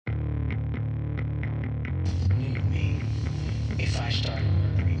place I started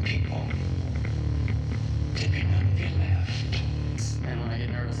murdering people, tipping none of you left. And when I get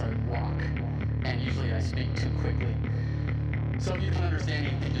nervous, I walk. And usually I speak too quickly. So if you don't understand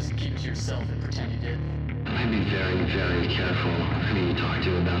anything, just keep it to yourself and pretend you did. I'd be very, very careful who you talk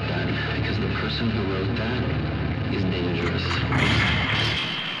to about that, because the person who wrote that is dangerous.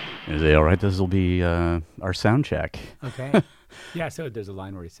 Is it all right? This will be our sound check. Okay. Yeah, so there's a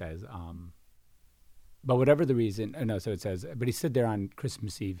line where he says, but whatever the reason, so it says, but he stood there on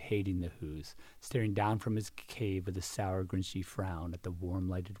Christmas Eve hating the Who's, staring down from his cave with a sour, grinchy frown at the warm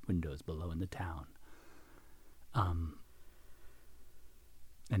lighted windows below in the town. And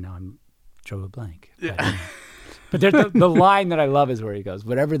now I'm drew a blank. Yeah. But there's the line that I love is where he goes,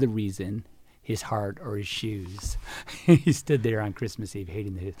 whatever the reason, his heart or his shoes, he stood there on Christmas Eve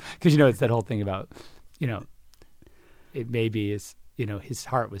hating the Who's. Because, it's that whole thing about, it maybe is, his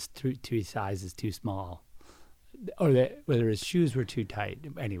heart was two sizes too small, or whether his shoes were too tight.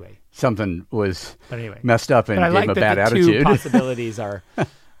 Anyway, something was messed up and gave him a bad attitude. Two possibilities are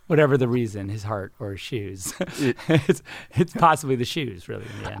whatever the reason, his heart or his shoes. It's possibly the shoes, really,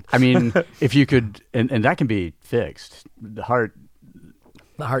 in the end. I mean, if you could, and that can be fixed. The heart,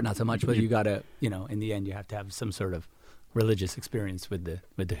 not so much, but you got to, in the end, you have to have some sort of religious experience with the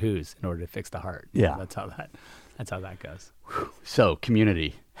Who's in order to fix the heart. Yeah, that's how that goes. So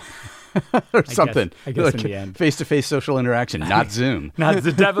community or something. I guess in the end, face-to-face social interaction, not Zoom.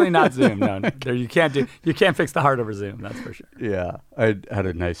 Definitely not Zoom. No, you can't fix the heart over Zoom. That's for sure. Yeah, I had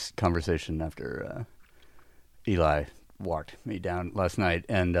a nice conversation after Eli walked me down last night,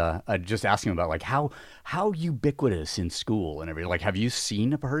 and I just asked him about like how ubiquitous in school and everything. Like, have you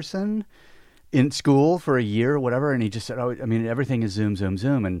seen a person in school for a year or whatever? And he just said, "Oh, I mean, everything is Zoom, Zoom,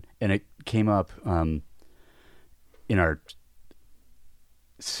 Zoom," and it came up in our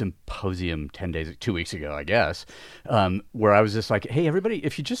symposium 2 weeks ago, I guess, where I was just like, hey, everybody,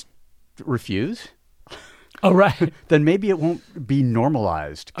 if you just refuse, oh right, then maybe it won't be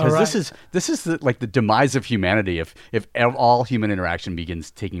normalized, because this is the demise of humanity if all human interaction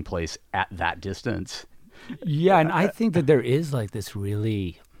begins taking place at that distance. Yeah, and I think that there's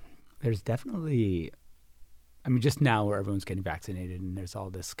definitely, I mean, just now where everyone's getting vaccinated and there's all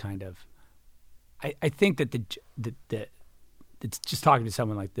this kind of, I think that the it's just talking to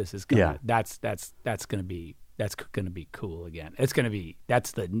someone like this is gonna, that's gonna be cool again. It's gonna be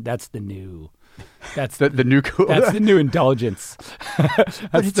that's the new cool. That's the new indulgence.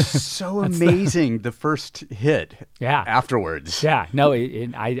 But it's so amazing the first hit. Yeah. Afterwards. Yeah. No,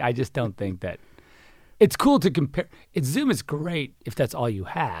 I just don't think that it's cool to compare. Zoom is great if that's all you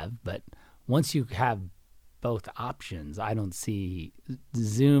have, but once you have both options, I don't see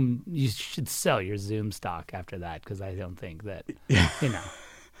Zoom. You should sell your Zoom stock after that, because I don't think that, I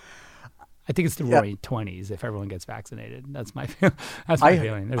think it's the roaring 20s if everyone gets vaccinated. That's my feeling. There's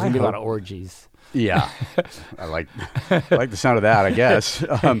going to be a lot of orgies. Yeah. I like the sound of that, I guess.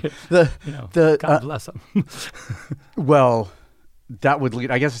 God bless them. Well, that would lead,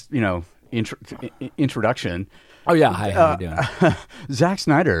 I guess, introduction. Oh, yeah. Hi, how you doing? Zack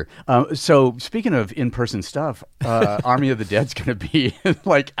Snyder. So speaking of in-person stuff, Army of the Dead's going to be in,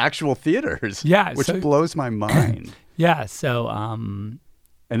 like, actual theaters. Yeah. Which blows my mind. Yeah. So...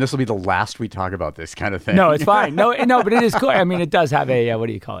 and this will be the last we talk about this kind of thing. No, it's fine. No, but it is cool. I mean, it does have a, what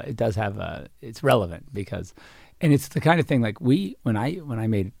do you call it? It does have it's relevant because, and it's the kind of thing like when I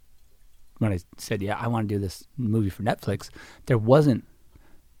said, I want to do this movie for Netflix, there wasn't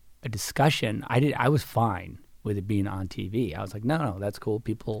a discussion. I was fine with it being on TV. I was like, no, that's cool.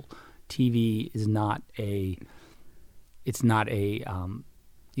 TV is not a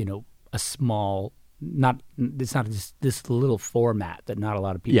small, it's not this little format that not a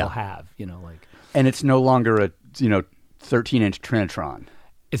lot of people have, and it's no longer a 13-inch Trinitron.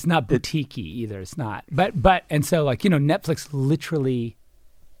 It's not boutique-y either. It's not, but and so Netflix literally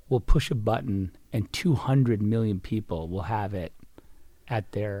will push a button and 200 million people will have it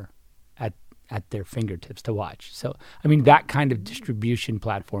at their fingertips to watch. So, I mean, that kind of distribution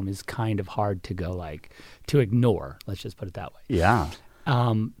platform is kind of hard to ignore. Let's just put it that way. Yeah.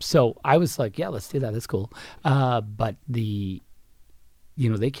 So I was like, yeah, let's do that. That's cool. But they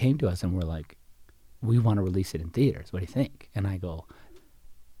came to us and were like, we want to release it in theaters. What do you think? And I go,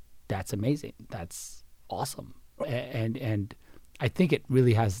 that's amazing. That's awesome. And I think it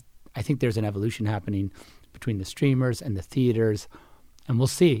really has, I think there's an evolution happening between the streamers and the theaters. And we'll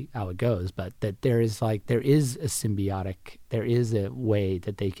see how it goes, but that there is a symbiotic, there is a way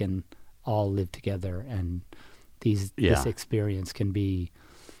that they can all live together, and this experience can be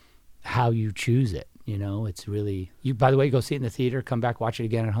how you choose it. It's really, by the way, go see it in the theater, come back, watch it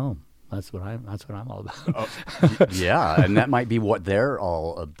again at home. That's what I'm all about. Yeah, and that might be what they're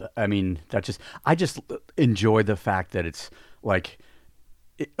all about. I mean, I just enjoy the fact that it's like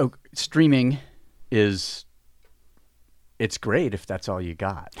streaming is. It's great if that's all you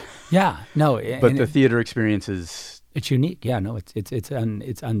got. Yeah, no, But the theater experience is it's unique. Yeah, no, it's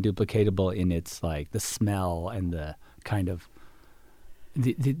unduplicatable in its like the smell and the kind of.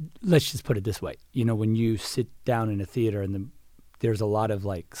 Let's just put it this way. When you sit down in a theater and there's a lot of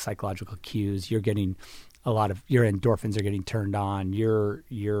like psychological cues. You're getting your endorphins are getting turned on.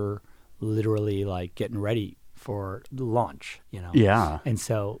 You're literally like getting ready for launch. Yeah, and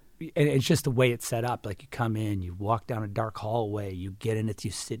so. And it's just the way it's set up. Like you come in, you walk down a dark hallway, you get in it, you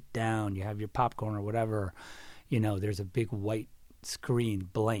sit down, you have your popcorn or whatever. There's a big white screen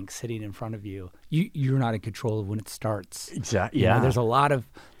blank sitting in front of you. You're not in control of when it starts. Exactly. Yeah. There's a lot of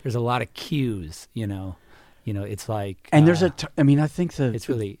cues. It's like and there's I think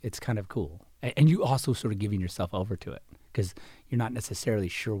it's kind of cool, and you also sort of giving yourself over to it because you're not necessarily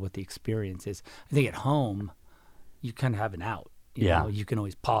sure what the experience is. I think at home, you kind of have an out. You can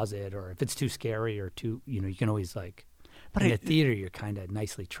always pause it, or if it's too scary or too, you can always like. But in the theater, you're kind of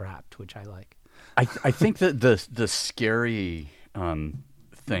nicely trapped, which I like. I think that the scary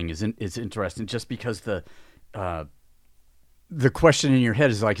thing is interesting, just because the question in your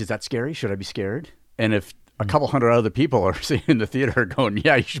head is like, is that scary? Should I be scared? And if a couple hundred other people are sitting in the theater going,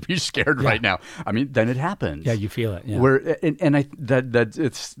 yeah, you should be scared right now. I mean, then it happens. Yeah, you feel it. Yeah.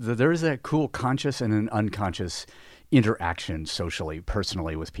 There is a cool conscious and an unconscious interaction socially,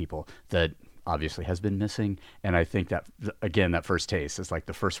 personally with people that obviously has been missing. And I think that, again, that first taste is like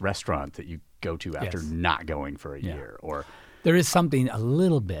the first restaurant that you go to after not going for a year. Or there is something a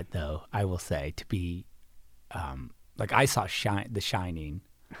little bit, though, I will say, to be like I saw The Shining,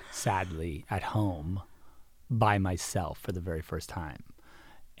 sadly, at home by myself for the very first time.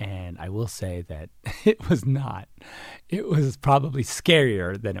 And I will say that it was probably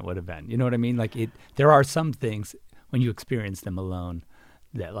scarier than it would have been. You know what I mean? Like there are some things when you experience them alone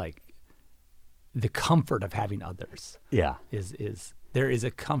that like the comfort of having others. Yeah. Is there is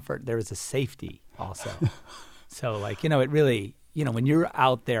a comfort, there is a safety also. So like, it really, when you're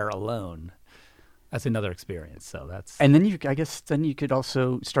out there alone, that's another experience. So that's. And then you could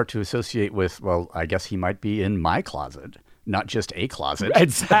also start to associate with, well, I guess he might be in my closet. Not just a closet.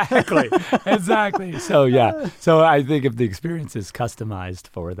 Exactly. So, yeah. So I think if the experience is customized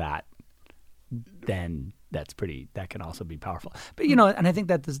for that, then that can also be powerful. But, and I think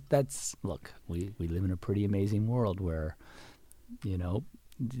that's look, we live in a pretty amazing world where,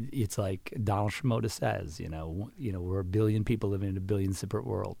 it's like Donald Shimoda says, we're a billion people living in a billion separate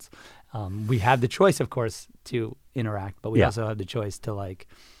worlds. We have the choice, of course, to interact, but we also have the choice to like,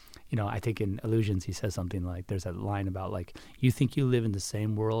 I think in Illusions he says something like, there's a line about like, you think you live in the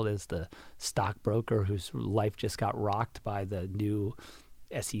same world as the stockbroker whose life just got rocked by the new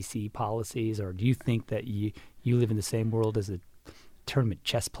SEC policies, or do you think that you live in the same world as a tournament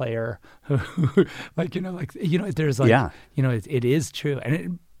chess player who there's like, it is true.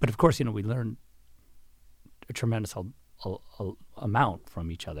 But of course, we learn a tremendous amount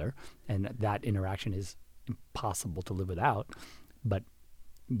from each other, and that interaction is impossible to live without. But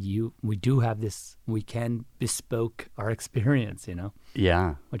we do have this, we can bespoke our experience,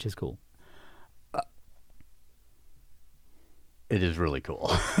 Yeah. Which is cool. It is really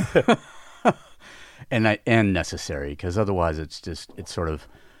cool. and necessary, because otherwise it's sort of,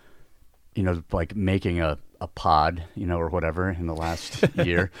 like making a pod, or whatever in the last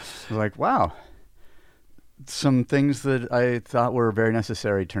year. Like, wow, some things that I thought were very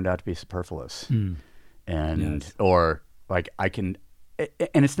necessary turned out to be superfluous. Or like I can,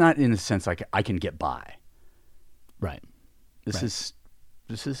 and it's not in the sense like I can get by. Right. This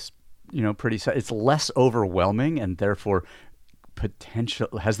is pretty. It's less overwhelming, and therefore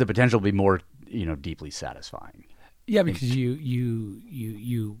has the potential to be more deeply satisfying. Yeah, because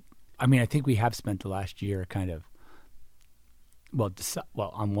I mean, I think we have spent the last year kind of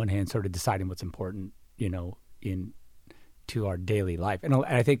on one hand, sort of deciding what's important, to our daily life, and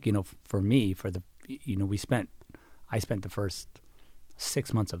I think for me, I spent the first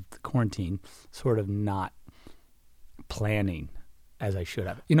 6 months of the quarantine sort of not planning as I should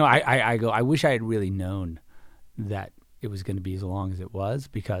have. I wish I had really known that it was going to be as long as it was,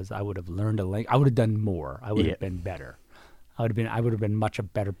 because I would have learned I would have done more. I would have been better. I would have been much a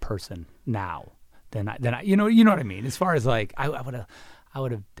better person now than I, you know what I mean? As far as like, I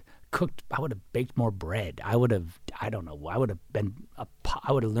would have baked more bread. I would have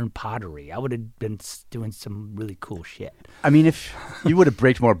learned pottery. I would have been doing some really cool shit. I mean, if you would have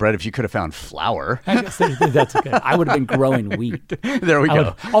baked more bread if you could have found flour. I guess that's good. I would have been growing wheat. There we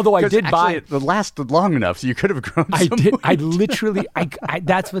go. Although I 'Cause did buy actually, it lasted long enough, so you could have grown some did. wheat. I literally.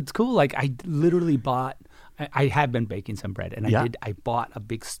 That's what's cool. Like I literally bought. I have been baking some bread, and I bought a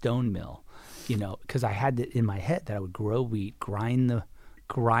big stone mill, because I had it in my head that I would grow wheat, grind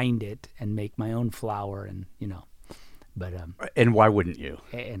it, and make my own flour, and But and why wouldn't you?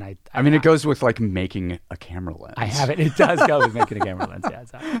 And I mean, it goes with like making a camera lens. I have it. It does go with making a camera lens. Yeah,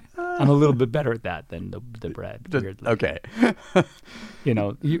 exactly. I'm a little bit better at that than the bread. Weirdly. Okay.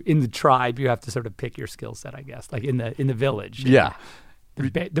 You in the tribe, you have to sort of pick your skill set, I guess. Like in the village. Yeah.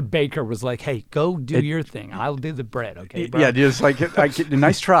 The baker was like, "Hey, go do your thing. I'll do the bread, okay, bro?" Yeah, just like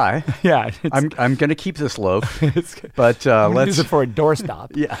nice try. Yeah, I'm gonna keep this loaf, but let's let's use it for a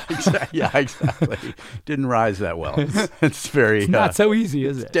doorstop. Yeah, exactly. Didn't rise that well. It's very not so easy,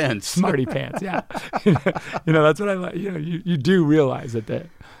 is it? Dense, smarty pants. Yeah, that's what I like. You do realize that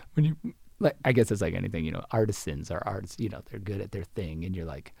when you like, I guess it's like anything. Artisans are artists. They're good at their thing, and you're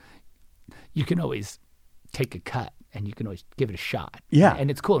like, you can always take a cut. And you can always give it a shot. Yeah. And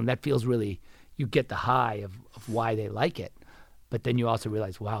it's cool. And that feels really, you get the high of why they like it. But then you also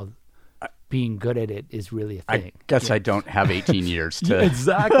realize, wow, being good at it is really a thing. I guess I don't have 18 years to.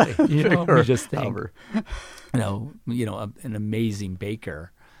 Exactly. You just think, over. An amazing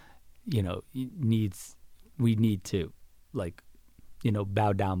baker, we need to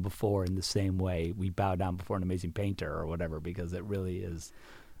bow down before in the same way we bow down before an amazing painter or whatever, because it really is,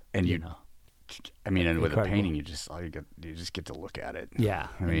 and and with a incredible. painting, you just get to look at it. Yeah,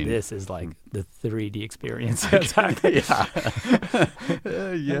 I mean, this is like the 3D experience. Exactly. Yeah,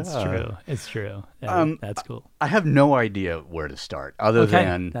 It's true. That's cool. I have no idea where to start, other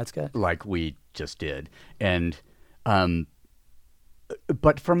than that's good. Like we just did, and but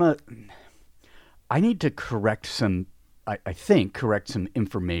I need to correct some. I think correct some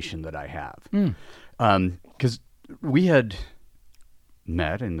information that I have, because we had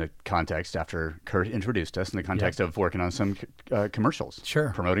met in the context after Kurt introduced us in the context of working on some commercials,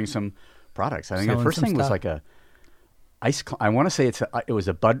 promoting some products. I think the first thing was like a ice. I want to say it was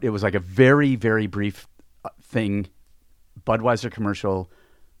like a very, very brief thing, Budweiser commercial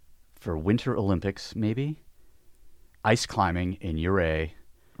for Winter Olympics, maybe ice climbing in Uray,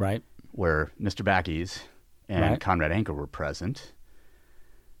 right, where Mr. Backies and Conrad Anker were present.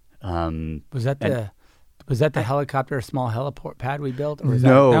 Was that the helicopter, small helipad we built? Or was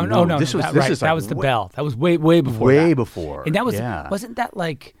no. This was the Bell. That was way before. Way before. And that was wasn't that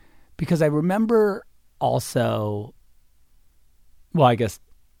like, because I remember also. Well, I guess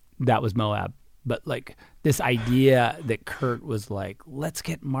that was Moab, but like this idea that Kurt was like, let's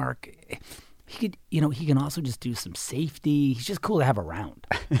get Mark. He could, he can also just do some safety. He's just cool to have around.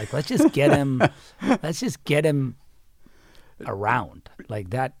 Like, let's just get him. Around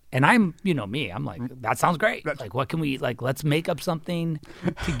like that. And I'm me, I'm like, that sounds great. Like, what can we, like, let's make up something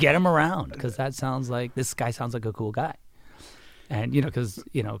to get him around, because that sounds like, this guy sounds like a cool guy. And because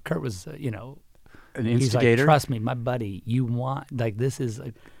Kurt was an instigator. He's like, trust me, my buddy, you want, like, this is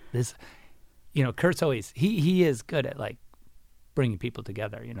this Kurt's always, he is good at like bringing people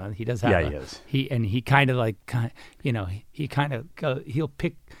together. He does have he is. He kind of like he kind of he'll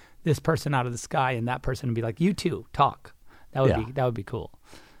pick this person out of the sky and that person and be like, you two talk. That would be cool.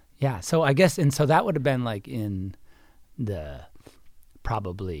 Yeah. So I guess, and so that would have been like in the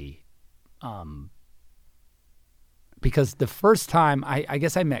probably, because the first time I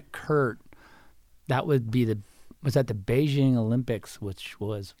guess I met Kurt, that would be was at the Beijing Olympics, which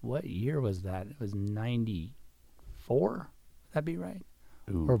was, what year was that? It was 94. Would that be right?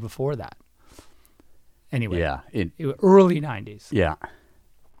 Ooh. Or before that? Anyway. Yeah. Early 90s. Yeah.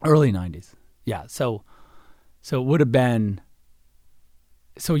 Early 90s. Yeah. So it would have been.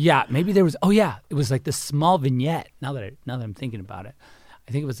 So yeah, maybe there was. Oh yeah, it was like this small vignette. Now that I'm thinking about it,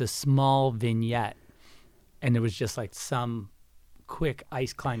 I think it was a small vignette, and there was just like some quick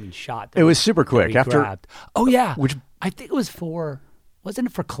ice climbing shot. It was super quick after. Grabbed. Oh yeah, which I think it was wasn't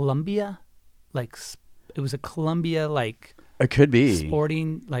it for Columbia? Like it was a Columbia like. It could be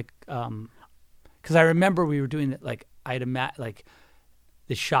sporting like because I remember we were doing it like like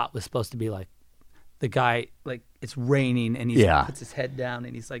the shot was supposed to be like. The guy, like, it's raining and he puts his head down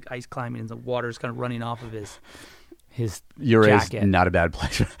and he's like ice climbing and the water's kind of running off of his his Your age, jacket. not a bad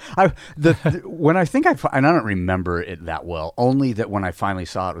place. When I think and I don't remember it that well. Only that when I finally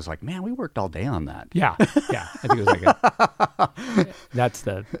saw it, it was like, man, we worked all day on that. Yeah. I think it was like that's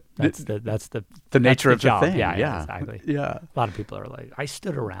the nature of the job. thing. Yeah, exactly. Yeah. A lot of people are like, I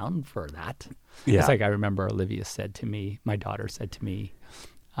stood around for that. Yeah. It's like I remember Olivia said to me, my daughter said to me,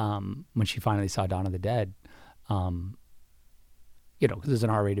 when she finally saw Dawn of the Dead, because it's an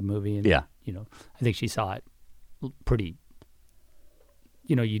R-rated movie, and I think she saw it pretty.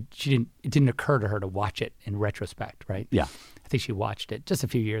 It didn't occur to her to watch it in retrospect, right? Yeah. I think she watched it just a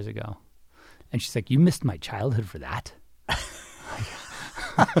few years ago, and she's like, "You missed my childhood for that."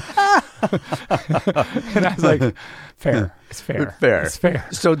 And I was like, fair. It's fair. It's fair.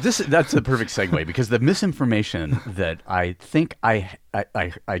 So that's a perfect segue, because the misinformation that I think I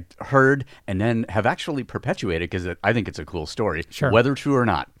heard and then have actually perpetuated, because I think it's a cool story, Sure. whether true or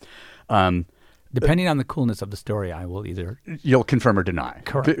not. Depending on the coolness of the story, I will either... You'll confirm or deny.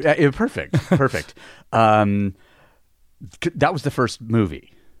 Correct. Perfect. That was the first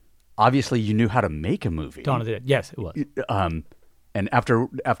movie. Obviously, you knew how to make a movie. Dawn of the Dead. Yes, it was. And after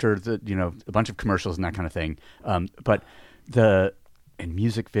the a bunch of commercials and that kind of thing, but and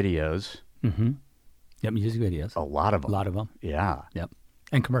music videos. Mm-hmm. Yep, music videos. A lot of them. A lot of them. Yeah. Yep.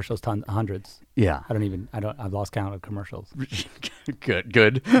 And commercials, hundreds. Yeah. I've lost count of commercials.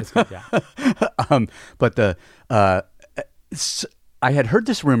 Good. It's good, yeah. But I had heard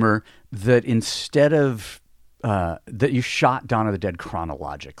this rumor that instead of that you shot Dawn of the Dead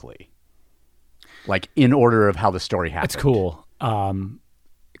chronologically, like in order of how the story happened. It's cool. It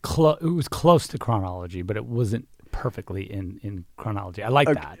was close to chronology, but it wasn't perfectly in chronology. I like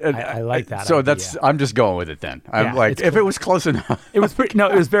that. I like that. So idea. I'm just going with it then. I'm like, if cool. it was close enough. It was pretty. No,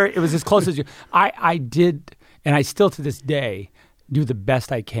 it was as close as you. I did, and I still to this day do the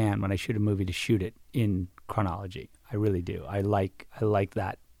best I can when I shoot a movie to shoot it in chronology. I really do. I like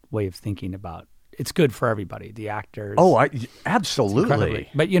that way of thinking about. It's good for everybody, the actors. Oh, absolutely.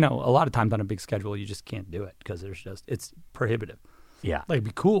 But a lot of times on a big schedule, you just can't do it because it's prohibitive. Yeah, like it'd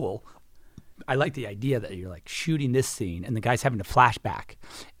be cool. I like the idea that you're like shooting this scene and the guy's having a flashback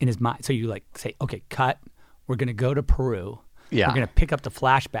in his mind. So you like say, okay, cut. We're going to go to Peru. Yeah, we're going to pick up the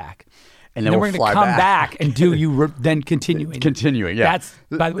flashback. And then we're going to come back and do then continuing. Continuing, yeah. That's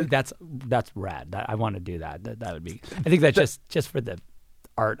by the way, that's rad. I want to do that. That would be. I think that's just for the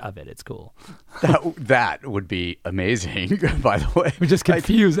art of it. It's cool. That would be amazing. By the way, we just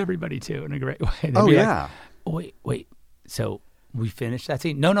confuse everybody too in a great way. Oh yeah. Like, wait. So we finished that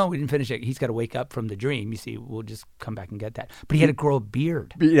scene? No, we didn't finish it. He's got to wake up from the dream. You see, we'll just come back and get that. But he had to grow a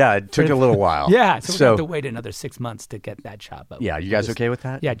beard. Yeah, it took a little while. Yeah, so we have to wait another 6 months to get that shot. But yeah, you guys okay with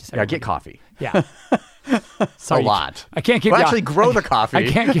that? Yeah, just get coffee. Yeah. Sorry, a lot. I can't keep you you actually grow the coffee. I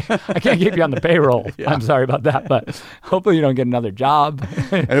can't keep you on the payroll. Yeah. I'm sorry about that, but hopefully you don't get another job.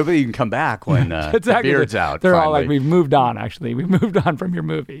 And hopefully you can come back when the beard's out. They're finally. all like, we've moved on. Actually, we moved on from your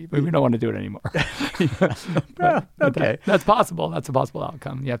movie. We don't want to do it anymore. but okay, that's possible. That's a possible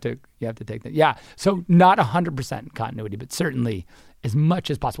outcome. You have to take that. Yeah. So not 100% continuity, but certainly as much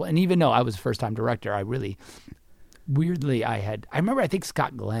as possible. And even though I was a first-time director, I really weirdly I remember I think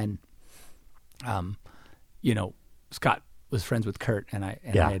Scott Glenn. Scott was friends with Kurt, and I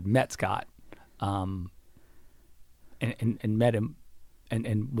had met Scott, and met him,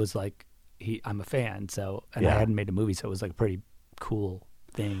 and was like, I'm a fan. So, and I hadn't made a movie, so it was like a pretty cool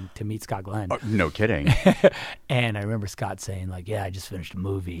thing to meet Scott Glenn. Oh, no kidding. And I remember Scott saying like, I just finished a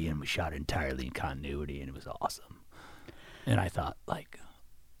movie and we shot entirely in continuity, and it was awesome. And I thought like,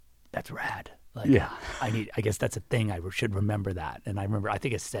 that's rad. Like, I guess that's a thing. I should remember that. And I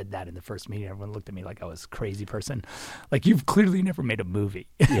think I said that in the first meeting. Everyone looked at me like I was a crazy person. Like, you've clearly never made a movie.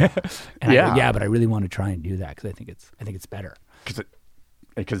 Yeah. And I go, but I really want to try and do that because I think it's better.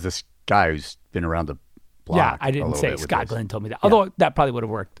 Because this guy who's been around the block. Yeah, I didn't say Scott Glenn told me that. Although that probably would have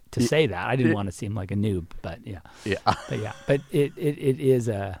worked to say that. I didn't want to seem like a noob, but yeah. But it is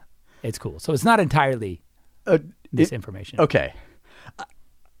it's cool. So it's not entirely misinformation. Okay.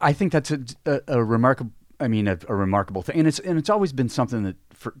 I think that's a remarkable. I mean, a remarkable thing, and it's always been something that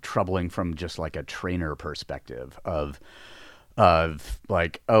troubling from just like a trainer perspective of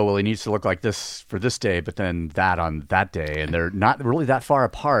like, oh well, he needs to look like this for this day, but then that on that day, and they're not really that far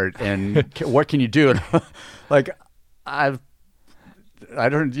apart. And what can you do? Like, I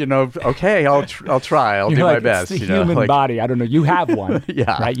don't, okay, I'll try. I'll do my best. It's the human body. I don't know. You have one.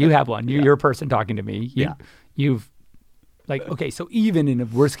 Yeah. Right. You have one. You're a person talking to me. You've. Like, okay, so even in a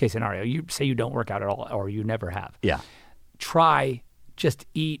worst case scenario, you say you don't work out at all or you never have. Yeah. Try just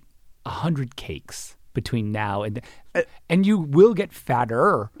eat 100 cakes between now and you will get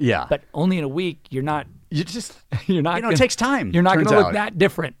fatter. Yeah. But only in a week. You're not. You're not. It takes time. You're not going to turns look out. that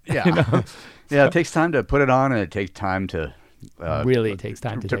different. Yeah. You know? Yeah, it takes time to put it on, and it takes time to really takes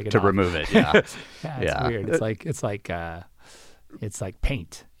time to take it off. remove it. Yeah. It's weird. It's like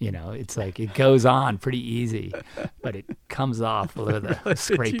paint, you know. It's like it goes on pretty easy, but it comes off with a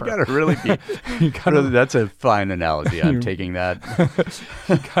scraper. You gotta really be. That's a fine analogy. I'm taking that.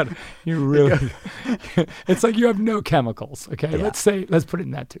 You really. It's like you have no chemicals. Okay, Yeah. let's put it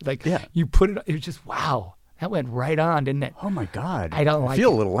in that too. Like you put it. It was just wow. That went right on, didn't it? Oh my God! I don't like. I feel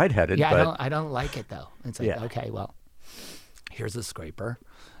it. a little lightheaded. Yeah, but I don't like it though. It's like okay, well, here's a scraper,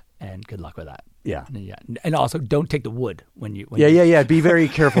 and good luck with that. Yeah. And also don't take the wood when you. Yeah. Be very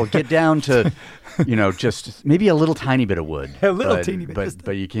careful. Get down to, just maybe a little tiny bit of wood. A little teeny bit.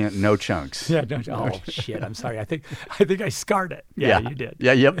 But you can't. No chunks. Yeah. Oh shit! I'm sorry. I think I scarred it. Yeah, you did.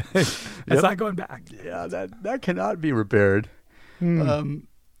 Yeah. Yep. It's not going back. Yeah. That cannot be repaired.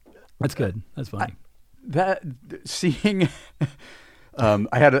 That's good. That's funny. Seeing. I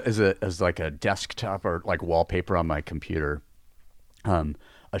had as like a desktop or like wallpaper on my computer.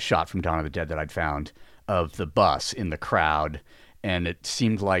 A shot from Dawn of the Dead that I'd found of the bus in the crowd, and it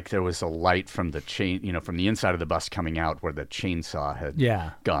seemed like there was a light from the chain, from the inside of the bus coming out where the chainsaw had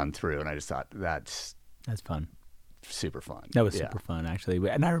gone through, and I just thought that's fun, super fun. That was super fun actually,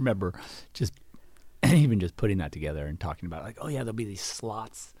 and I remember even just putting that together and talking about it, like, oh yeah, there'll be these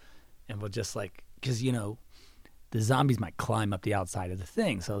slots, and we'll just like because the zombies might climb up the outside of the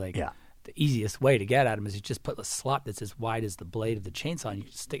thing, so like the easiest way to get at them is you just put a slot that's as wide as the blade of the chainsaw and you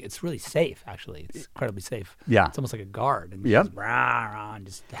just stick. It's really safe, actually. It's incredibly safe. Yeah. It's almost like a guard. And you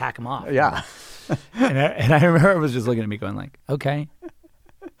just hack them off. Yeah. and I remember it was just looking at me going like, okay,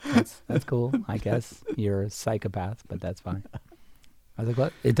 that's cool. I guess you're a psychopath, but that's fine. I was like,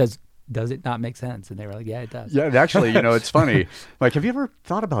 what? Does it not make sense? And they were like, yeah, it does. Yeah, actually, it's funny. Like, have you ever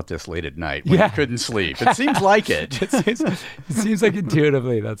thought about this late at night when you couldn't sleep? It seems like it. It seems like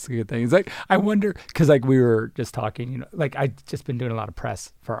intuitively that's a good thing. It's like, I wonder, because like we were just talking, like I've just been doing a lot of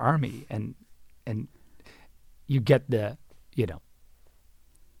press for Army and you get the,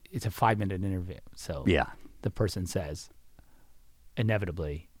 it's a 5-minute interview. So the person says,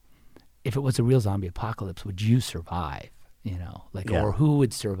 inevitably, if it was a real zombie apocalypse, would you survive? Or who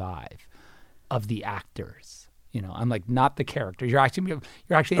would survive of the actors? I'm like, not the character. You're actually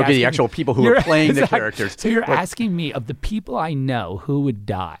asking the actual people who are playing the characters. So you're asking me of the people I know who would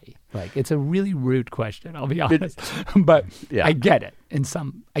die. Like, it's a really rude question, I'll be honest. But I get it.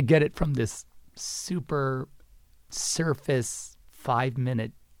 I get it from this super surface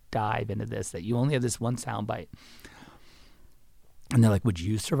 5-minute dive into this that you only have this one soundbite. And they're like, would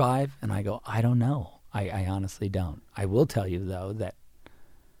you survive? And I go, I don't know. I honestly don't. I will tell you, though, that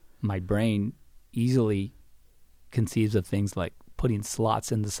my brain easily conceives of things like putting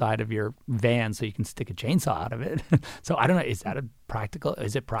slots in the side of your van so you can stick a chainsaw out of it. So I don't know. Is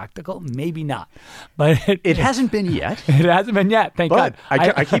it practical? Maybe not. But it hasn't been yet. It hasn't been yet. Thank God.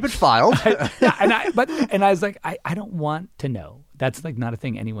 I keep it filed. And I was like, I don't want to know. That's like not a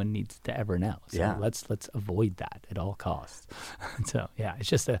thing anyone needs to ever know. So let's avoid that at all costs. So it's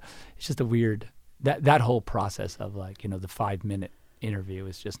just a weird. That whole process of like, the 5-minute interview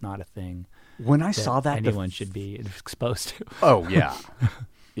is just not a thing. When I saw that, anyone should be exposed to. Oh yeah,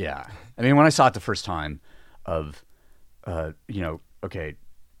 yeah. I mean, when I saw it the first time, of, okay,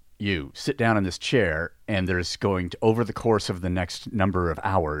 you sit down in this chair, and there's going to, over the course of the next number of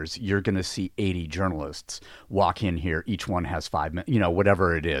hours, you're going to see 80 journalists walk in here. Each one has 5 minutes,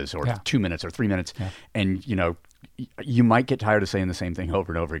 whatever it is, or 2 minutes or 3 minutes, and you might get tired of saying the same thing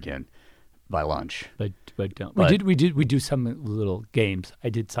over and over again. By lunch, but don't. We do some little games. I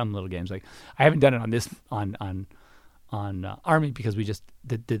did some little games. Like I haven't done it on this on Army because we just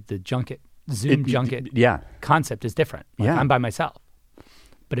the junket Zoom junket concept is different. Like, I'm by myself.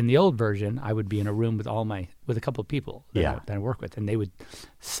 But in the old version, I would be in a room with a couple of people that I work with, and they would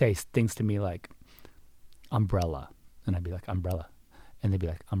say things to me like umbrella, and I'd be like umbrella, and they'd be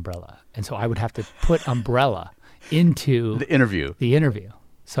like umbrella, and so I would have to put umbrella into the interview.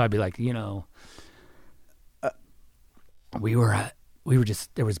 So I'd be like, we were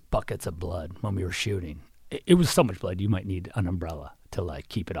just, there was buckets of blood when we were shooting. It was so much blood, you might need an umbrella to like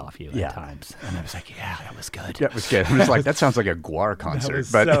keep it off you at times. And I was like, that was good. Yeah, it was good. I was like, that sounds like a Guar concert.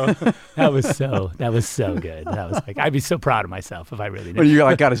 That was so good. That was like, I'd be so proud of myself if I really did. Well, you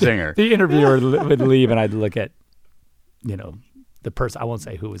like got a zinger. The interviewer would leave and I'd look at, the person, I won't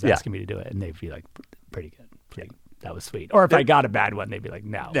say who was asking me to do it, and they'd be like, pretty good. That was sweet. Or if I got a bad one, they'd be like,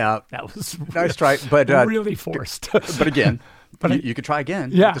 no, that was nice try, but really forced. But again, But you could try again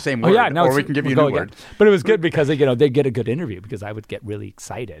yeah. with the same Oh, word, yeah, no, or we can give you a we'll new go word. again. But it was good because they get a good interview because I would get really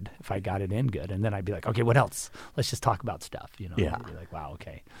excited if I got it in good, and then I'd be like, okay, what else? Let's just talk about stuff. Yeah. And I'd be like, wow,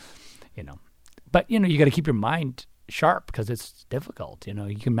 okay, But you got to keep your mind sharp because it's difficult. You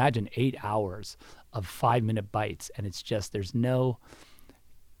can imagine 8 hours of 5-minute bites, and it's just there's no.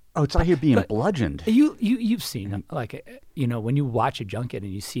 Oh, it's like you're being bludgeoned. You've seen when you watch a junket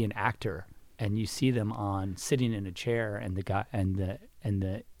and you see an actor and you see them sitting in a chair and the guy and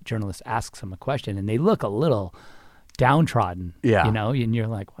the journalist asks them a question and they look a little downtrodden. Yeah. And you're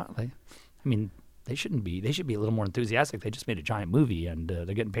like, well, they shouldn't be. They should be a little more enthusiastic. They just made a giant movie and they're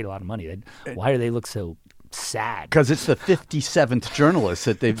getting paid a lot of money. Why do they look so sad? Because it's the 57th journalist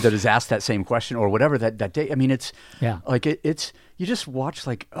that has asked that same question or whatever that day. I mean, it's like it's you just watch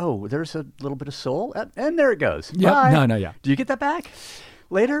like, oh, there's a little bit of soul and there it goes. Yeah, Bye. no, yeah. Do you get that back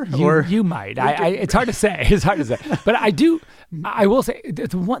later? You might. It's hard to say. It's hard to say. But I do. I will say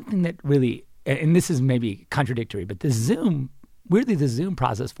the one thing that really, and this is maybe contradictory, but the Zoom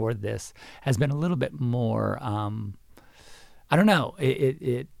process for this has been a little bit more. I don't know.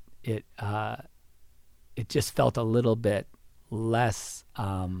 It just felt a little bit less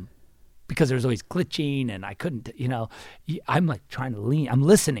because there was always glitching and I couldn't, I'm like trying to lean. I'm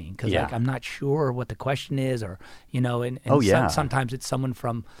listening because like I'm not sure what the question is or, and sometimes it's someone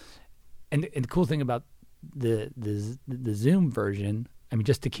from, and the cool thing about the Zoom version,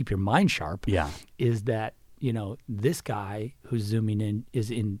 just to keep your mind sharp, is that, this guy who's zooming in is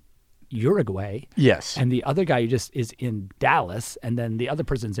in Uruguay. Yes. And the other guy is in Dallas, and then the other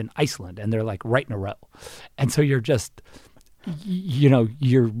person's in Iceland, and they're like right in a row. And so you're just,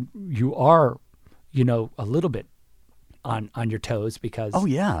 you are, a little bit on your toes because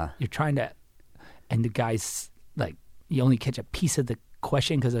you're trying to, and the guy's like, you only catch a piece of the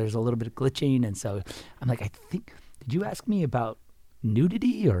question because there's a little bit of glitching. And so I'm like, did you ask me about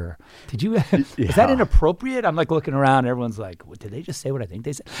nudity or did you is that inappropriate? I'm like looking around, everyone's like, did they just say what I think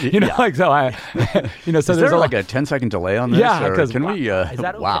they said? Like so I so is there's there like a 10-second delay on this? Yeah, because can we is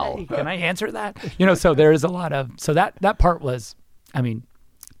that okay? Can I answer that? So there is a lot of that part was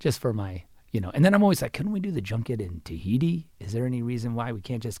just for my and then I'm always like, couldn't we do the junket in Tahiti? Is there any reason why we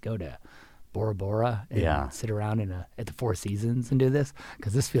can't just go to Bora Bora and sit around at the Four Seasons and do this?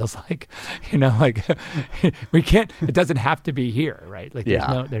 Because this feels like, like we can't, it doesn't have to be here, right? Like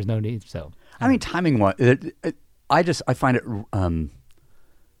there's no need. So, timing one, I find it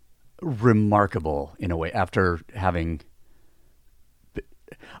remarkable in a way after having,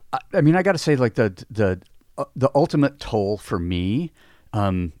 I got to say like the ultimate toll for me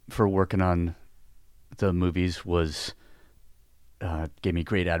for working on the movies was, gave me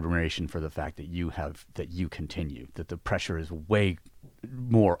great admiration for the fact that you continue, that the pressure is way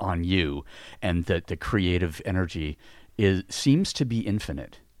more on you, and that the creative energy seems to be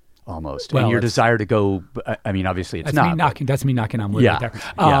infinite, almost. Well, and your desire to go. Obviously, it's not. That's me knocking on wood right there.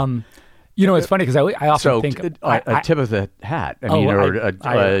 It's funny because I often think a tip of the hat.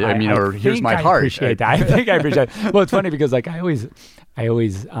 Or here's my heart. Appreciate that. I think I appreciate it. Well, it's funny because like I always,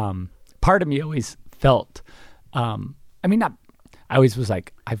 part of me always felt. I always was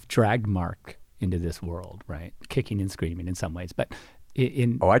like, I've dragged Mark into this world, right? Kicking and screaming in some ways, but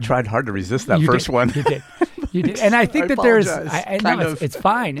I tried hard to resist that first one. You did. And I think that there's, it's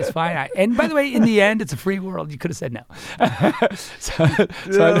fine. It's fine. And by the way, in the end, it's a free world. You could have said no.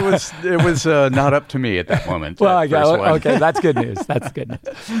 It was not up to me at that moment. Well, okay, that's good news. That's good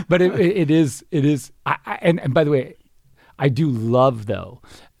news. But it is. And by the way, I do love though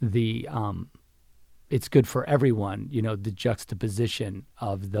the. It's good for everyone, the juxtaposition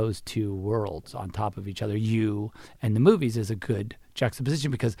of those two worlds on top of each other. You and the movies is a good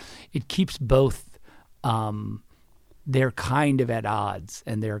juxtaposition because it keeps both, they're kind of at odds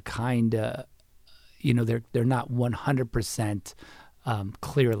and they're kind of, they're not 100%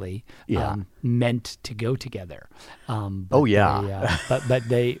 clearly meant to go together. But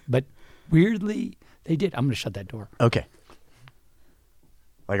weirdly they did. I'm going to shut that door. Okay.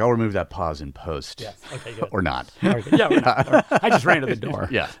 Like I'll remove that pause in post. Yes. Okay. Good. Or not. Okay. Yeah. I just ran to the door.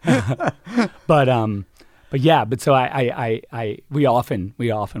 Yeah. But so we often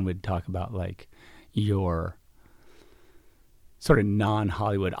would talk about like your sort of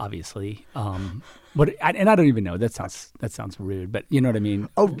non-Hollywood, obviously. And I don't even know. That sounds rude, but you know what I mean.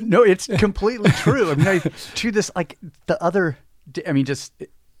 Oh no, it's completely true. To this like the other.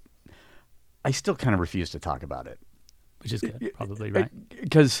 I still kind of refuse to talk about it. Which is good, probably, right?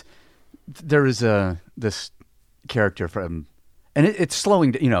 Because there is this character from, and it's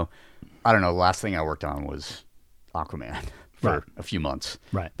slowing. I don't know. The last thing I worked on was Aquaman for a few months,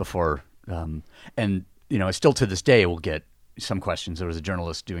 right? Before, and still to this day will get some questions. There was a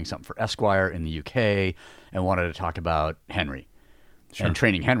journalist doing something for Esquire in the UK and wanted to talk about Henry and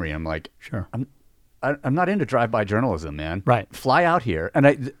training Henry. And I'm like, Sure. I'm not into drive-by journalism, man. Right. Fly out here. And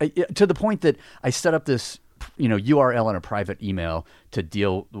I to the point that I set up this, URL in a private email to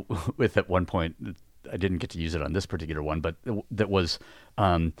deal with at one point. I didn't get to use it on this particular one, but that was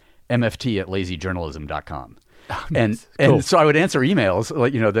mft@lazyjournalism.com. Oh, and nice. Cool. and so I would answer emails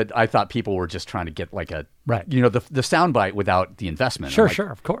like, that I thought people were just trying to get like a, Right. the soundbite without the investment. Sure, I'm like,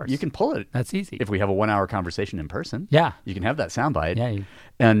 sure, of course. You can pull it. That's easy. If we have a 1 hour conversation in person. Yeah. You can have that soundbite. Yeah.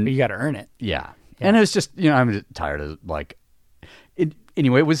 And You got to earn it. yeah. And it was just, I'm just tired of like,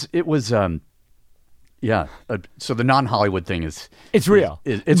 anyway, it was, so the non-Hollywood thing It's real.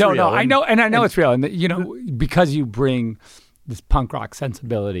 It's no, real. no, I know it's real. And because you bring this punk rock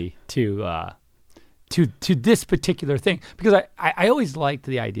sensibility to this particular thing, because I always liked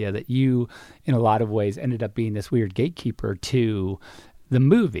the idea that you, in a lot of ways, ended up being this weird gatekeeper to the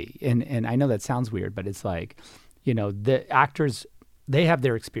movie. And I know that sounds weird, but it's like, the actors, they have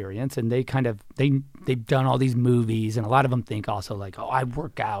their experience and they've done all these movies, and a lot of them think also like, oh, I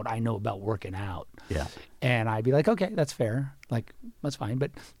work out, I know about working out. Yeah. And I'd be like, okay, that's fair. Like, that's fine.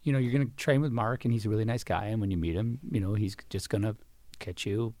 But, you're going to train with Mark, and he's a really nice guy. And when you meet him, he's just going to catch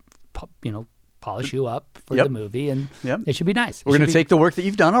you, polish you up for the movie, and it should be nice. We're going to take the work that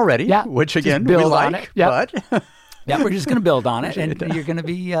you've done already, which again, we build on like, it. Yeah. but... Yeah, we're just going to build on it, and you're going to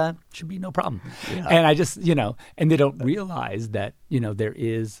be, should be no problem. Yeah. And I just, and they don't realize that, there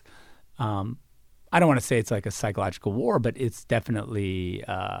is, I don't want to say it's like a psychological war, but it's definitely,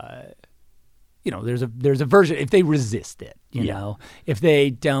 there's a version, if they resist it, you know, if they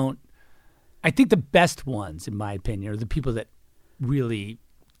don't, I think the best ones, in my opinion, are the people that really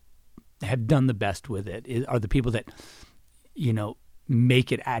have done the best with it, are the people that,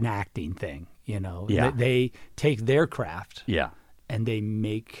 make it an acting thing. They take their craft, and they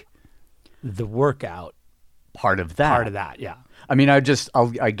make the workout part of that. Yeah. I mean, I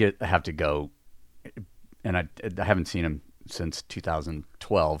have to go, and I haven't seen him since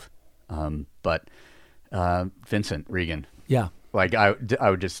 2012. But Vincent Regan, like I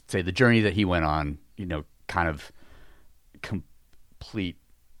would just say the journey that he went on, kind of complete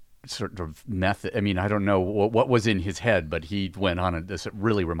sort of method. I mean, I don't know what was in his head, but he went on this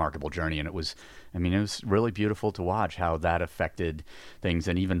really remarkable journey, and it was really beautiful to watch how that affected things.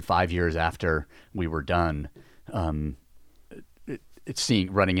 And even 5 years after we were done, running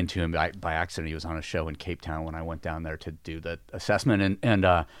into him by accident. He was on a show in Cape Town when I went down there to do the assessment,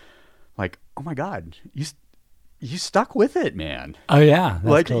 and like, oh my God, you stuck with it, man. Oh yeah, that's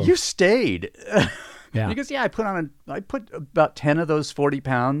like cool. You stayed. Yeah. Because I put about 10 of those 40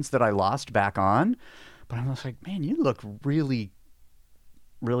 pounds that I lost back on, but I'm just like, man, you look really,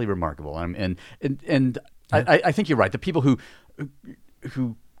 really remarkable. I think you're right. The people who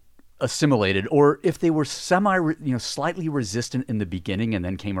assimilated, or if they were slightly resistant in the beginning and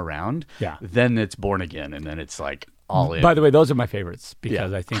then came around, then it's born again, and then it's like all in. By the way, those are my favorites,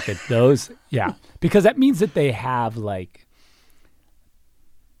 because I think that those, because that means that they have like.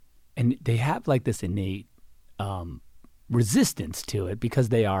 And they have like this innate resistance to it, because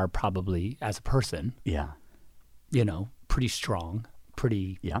they are probably, as a person, pretty strong,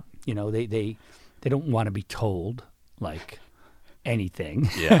 pretty, they don't want to be told like anything,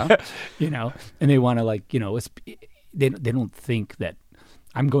 and they want to like, they don't think that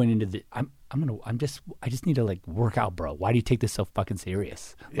I'm going into the, I just need to like work out, bro. Why do you take this so fucking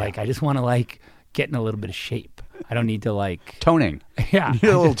serious? Yeah. Like, I just want to like get in a little bit of shape. I don't need to like toning. Yeah,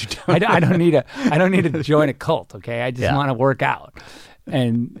 I don't need to join a cult. Okay, I just want to work out,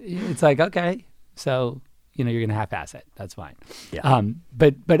 and it's like, okay, so you're gonna half-ass it. That's fine. Yeah.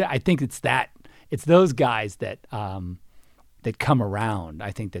 But I think it's those guys that that come around.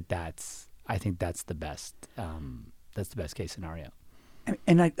 I think that's the best. That's the best case scenario.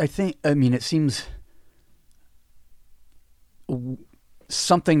 And I think, it seems.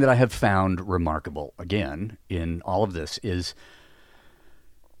 Something that I have found remarkable, again, in all of this is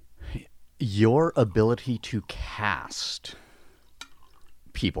your ability to cast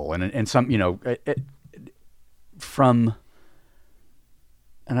people. And some, from,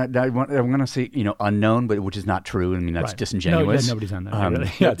 and I'm going to say, unknown, but which is not true. I mean, that's disingenuous. No, nobody's unknown. Really.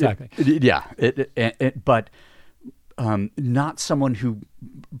 Yeah, exactly. But not someone who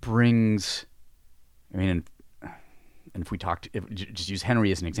brings, and if we just use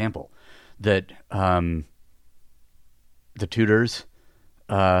Henry as an example, that the Tudors,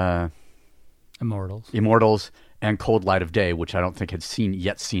 Immortals, and Cold Light of Day, which I don't think had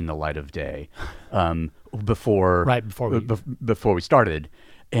seen the light of day before we started,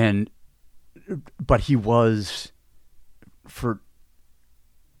 but he was for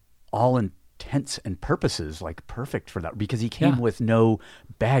all intents and purposes, like perfect for that, because he came with no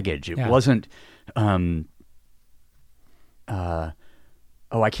baggage. It wasn't, I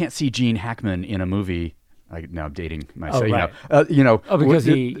can't see Gene Hackman in a movie. Now I'm dating myself. Because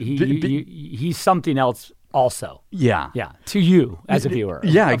he's something else also. Yeah. Yeah. To you as a viewer.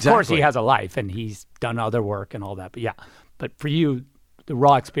 Yeah, Of exactly. course he has a life and he's done other work and all that. But but for you, the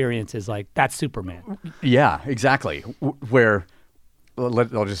raw experience is like, that's Superman. Yeah, exactly. Where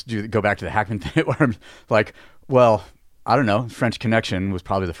I'll just go back to the Hackman thing where I'm like, well, I don't know. French Connection was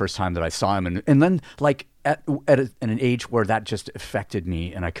probably the first time that I saw him. And then like at an age where that just affected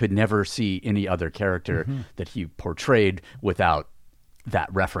me and I could never see any other character that he portrayed without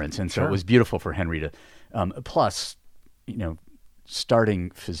that reference. And so it was beautiful for Henry to, plus,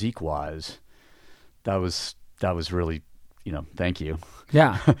 starting physique-wise, that was really, thank you.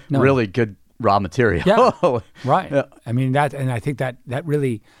 Yeah. No. Really good raw material. Yeah. Right. Yeah. I mean, and I think that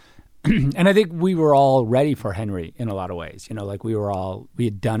really, and I think we were all ready for Henry in a lot of ways. Like we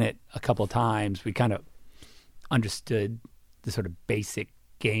had done it a couple of times. We kind of understood the sort of basic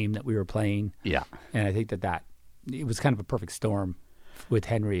game that we were playing. Yeah. And I think that it was kind of a perfect storm with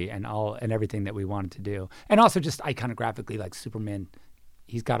Henry and everything that we wanted to do. And also just iconographically, like Superman,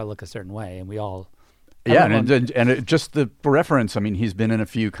 he's got to look a certain way, and we all. Yeah, and just the reference. I mean, he's been in a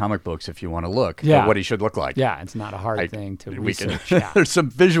few comic books. If you want to look at what he should look like. Yeah, it's not a hard thing to research. There's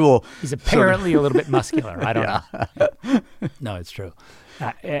some visual. He's apparently a little bit muscular. I don't know. No, it's true.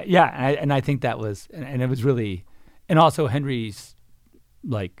 And I think that was, and it was really, and also Henry's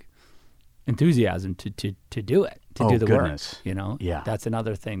like enthusiasm to do it, to do the work. Yeah, that's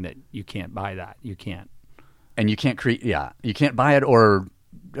another thing that you can't buy. That you can't, and you can't create. Yeah, you can't buy it or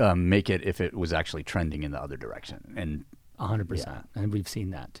make it if it was actually trending in the other direction. And 100%, and we've seen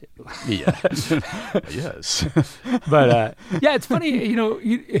that too. Yeah, yes. But it's funny,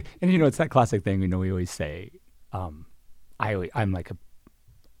 it's that classic thing. We always say, I'm like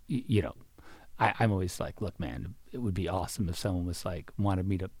I'm always like, look, man, it would be awesome if someone was like wanted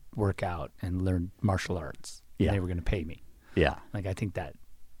me to work out and learn martial arts. And they were going to pay me. Yeah, like I think that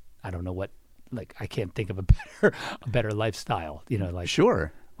I don't know what. Like I can't think of a better lifestyle. Like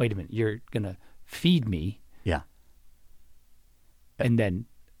sure. Wait a minute, you're gonna feed me. Yeah. And then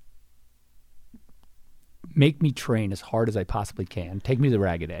make me train as hard as I possibly can. Take me to the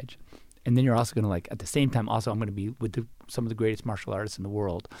ragged edge. And then you're also going to like, at the same time, also I'm going to be with some of the greatest martial artists in the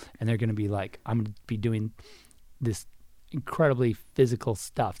world. And they're going to be like, I'm going to be doing this incredibly physical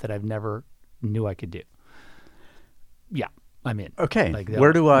stuff that I've never knew I could do. Yeah, I'm in. Okay. Like,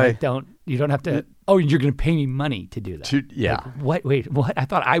 where do I? You don't have to. Oh, you're going to pay me money to do that. Yeah. Like, what? Wait, what? I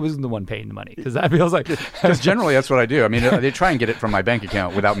thought I was the one paying the money because that feels like. Because generally that's what I do. I mean, they try and get it from my bank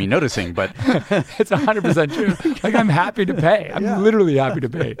account without me noticing, but. It's 100% true. Like I'm happy to pay. I'm literally happy to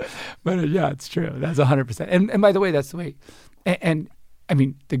pay. But it's true. That's 100%. And by the way, that's the way. And I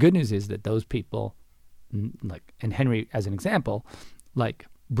mean, the good news is that those people, like, and Henry as an example, like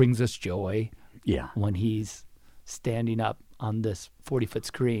brings us joy. Yeah. When he's standing up on this 40-foot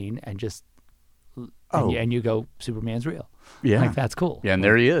screen and just. And you go, Superman's real. Yeah. Like, that's cool. Yeah, and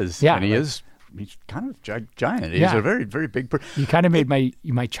there he is. Yeah. And he's kind of giant. He's a very, very big person. You kind of made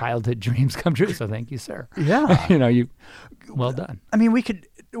my childhood dreams come true, so thank you, sir. Yeah. Well done. I mean, we could,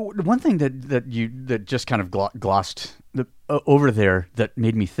 one thing that just kind of glossed over there that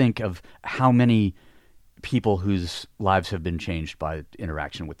made me think of how many people whose lives have been changed by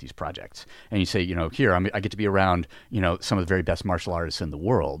interaction with these projects. And you say, here, I get to be around, some of the very best martial artists in the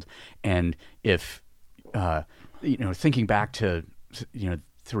world. And if, thinking back to,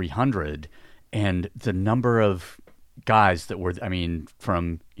 300 and the number of guys that were,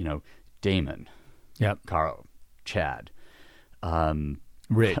 from, Damon, Carl, Chad,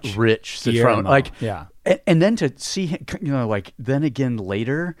 Rich, and then to see him, then again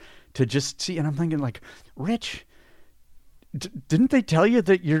later to just see, and I'm thinking like, Rich, didn't they tell you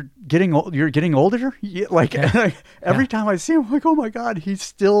that you're getting older? Every time I see him, I'm like, oh my God, he's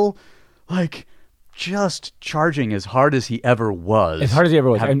still like just charging as hard as he ever was. As hard as he ever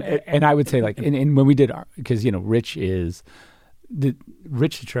was. And I would say like, and when we did, because, Rich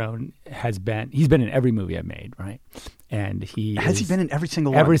Citrone he's been in every movie I've made, right? And he been in every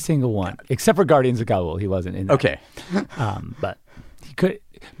single one? Every single one, except for Guardians of Gaul. He wasn't in that. Okay. But he could,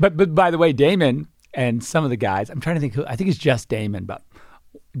 but by the way, Damon and some of the guys, I'm trying to think I think it's just Damon, but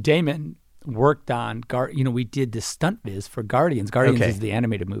Damon worked on, we did the stunt viz for Guardians. Guardians is the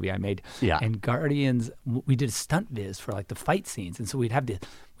animated movie I made. Yeah. And Guardians, we did a stunt viz for like the fight scenes. And so we'd have to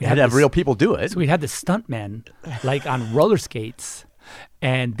have real people do it. So we'd have the stuntmen like on roller skates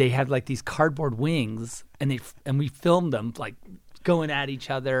and they had like these cardboard wings, and we filmed them like going at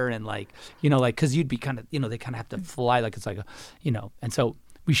each other, and like, you know, like, because you'd be kind of, you know, they kind of have to fly like it's like a, you know, and so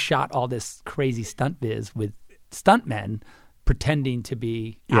we shot all this crazy stunt viz with stuntmen pretending to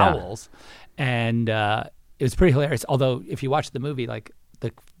be owls, and it was pretty hilarious. Although if you watch the movie, like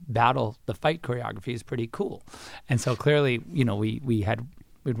the fight choreography is pretty cool, and so clearly, you know, we'd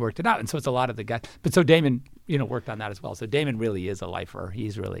worked it out, and so it's a lot of the guys. But so Damon, you know, worked on that as well. So Damon really is a lifer.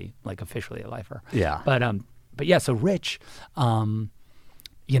 He's really like officially a lifer. Yeah. But yeah, so Rich,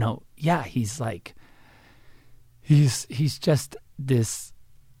 you know, yeah, he's like, he's just this,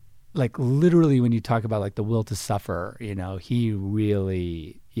 like, literally when you talk about like the will to suffer, you know, he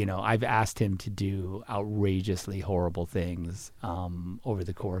really, you know, I've asked him to do outrageously horrible things over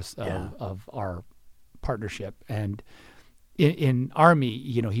the course of our partnership. And in Army,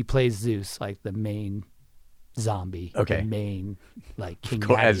 you know, he plays Zeus, like the main zombie, the main like King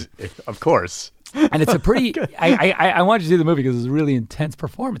Daddy. Of course. And it's a pretty, I wanted to do the movie because it's a really intense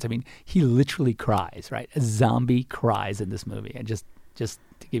performance. I mean, he literally cries, right? A zombie cries in this movie. And just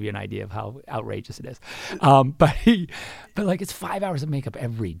to give you an idea of how outrageous it is. But like, it's 5 hours of makeup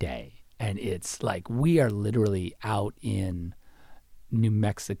every day. And it's like, we are literally out in New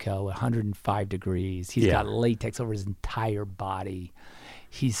Mexico, 105 degrees. He's got latex over his entire body.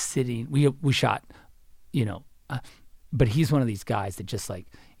 He's sitting, we shot, you know, but he's one of these guys that just like,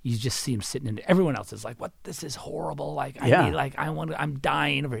 you just see him sitting in. Everyone else is like, "What? This is horrible! Like, I'm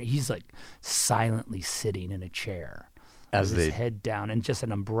dying over here." He's like silently sitting in a chair, with his head down, and just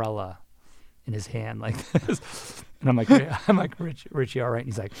an umbrella in his hand, like this. And I'm like, Richie, all right? And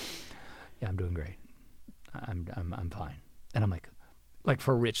he's like, "Yeah, I'm doing great. I'm fine." And I'm like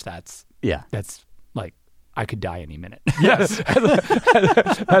for Rich, that's like, I could die any minute. Yes.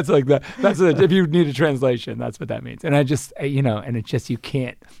 That's like that. If you need a translation, that's what that means. And I just, you know, and it's just, you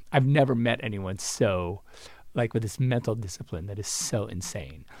can't, I've never met anyone so, like, with this mental discipline that is so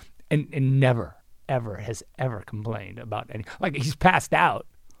insane, and never, ever has ever complained about any, like, he's passed out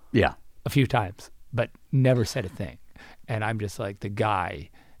a few times, but never said a thing. And I'm just like, the guy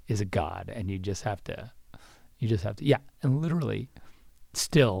is a god, and you just have to, and literally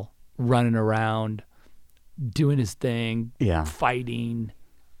still running around, doing his thing, fighting.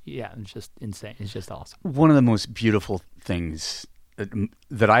 Yeah, it's just insane. It's just awesome. One of the most beautiful things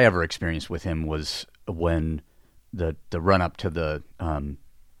that I ever experienced with him was when the run up to the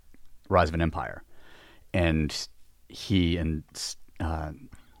Rise of an Empire, and he and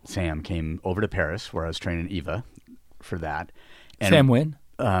Sam came over to Paris, where I was training Eva for that. And, Sam Wynn?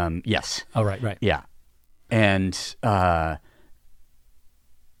 Yes. Oh, right. Yeah, and I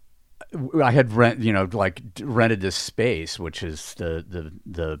had rented this space, which is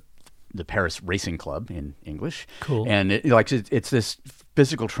the Paris Racing Club in English. Cool. And it's this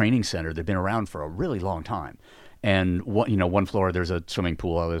physical training center that's been around for a really long time. And one floor there's a swimming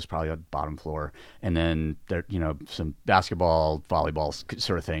pool. There's probably a bottom floor, and then there some basketball, volleyball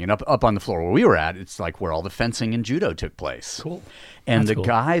sort of thing. And up on the floor where we were at, it's like where all the fencing and judo took place. Cool. And That's cool.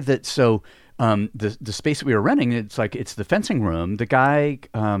 Guy that the space that we were renting, it's the fencing room. The guy,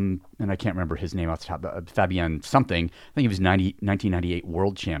 and I can't remember his name off the top, Fabien something. I think he was 1998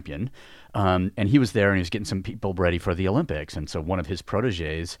 world champion. And he was there, and he was getting some people ready for the Olympics. And so one of his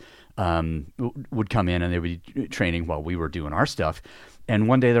proteges would come in, and they would be training while we were doing our stuff. And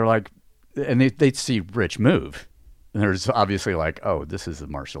one day they're like, and they'd see Rich move. And there's obviously like, oh, this is a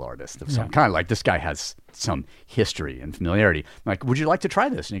martial artist of some kind. Like, this guy has some history and familiarity. I'm like, would you like to try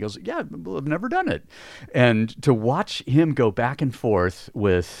this? And he goes, yeah, well, I've never done it. And to watch him go back and forth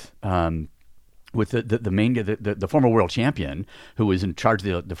with the former world champion, who was in charge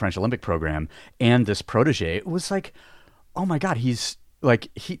of the French Olympic program, and this protege, it was like, oh my God, he's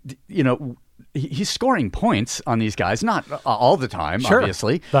scoring points on these guys, not all the time,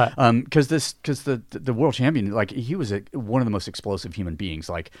 obviously, but because the world champion, like, he was one of the most explosive human beings.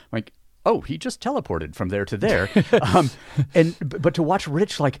 Like, oh, he just teleported from there to there, but to watch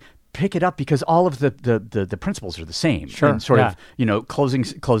Rich like pick it up, because all of the principles are the same, and sort of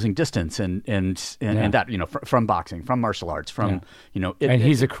closing distance and that from boxing, from martial arts, from and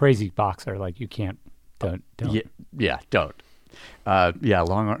he's a crazy boxer. Like, you can't don't don't.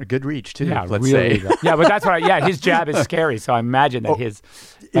 Long arm, good reach too. Yeah, let's really say. Yeah, but that's what. His jab is scary. So I imagine that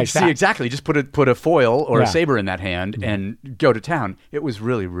exactly. Just put a foil or a saber in that hand and go to town. It was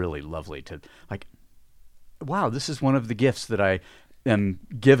really, really lovely to like. Wow, this is one of the gifts that I am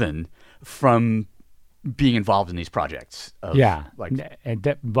given from being involved in these projects. That's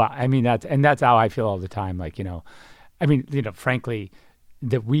how I feel all the time. Like, frankly,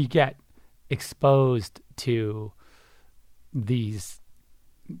 that we get exposed to these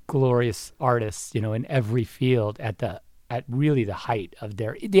glorious artists, in every field at really the height of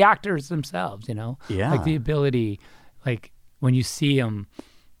the actors themselves, Yeah. like the ability, like when you see them,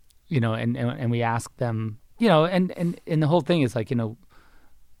 and we ask them, and the whole thing is like,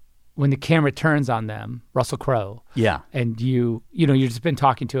 when the camera turns on them, Russell Crowe, Yeah. and you've just been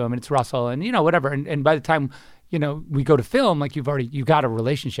talking to him, and it's Russell, and whatever, and by the time we go to film, like you've got a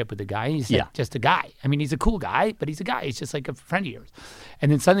relationship with the guy. He's like just a guy. I mean, he's a cool guy, but he's a guy. He's just like a friend of yours.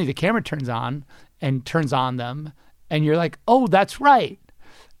 And then suddenly the camera turns on them, and you're like, oh, that's right.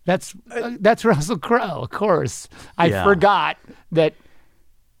 That's Russell Crowe, of course. I forgot that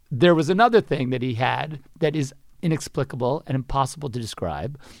there was another thing that he had that is inexplicable and impossible to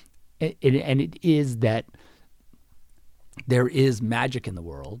describe. And it is that there is magic in the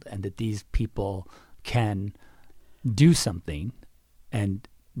world, and that these people can do something, and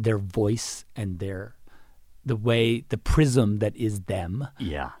their voice and the prism that is them,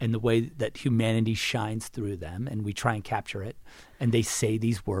 and the way that humanity shines through them, and we try and capture it, and they say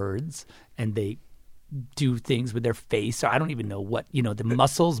these words, and they do things with their face, or I don't even know what, the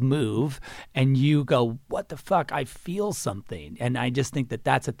muscles move, and you go, what the fuck, I feel something. And I just think that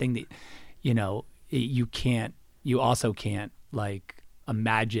that's a thing that, you also can't like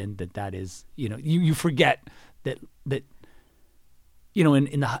imagine that is, you forget that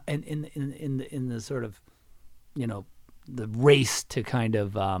in the sort of, the race to kind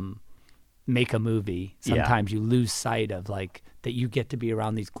of make a movie, sometimes you lose sight of like that you get to be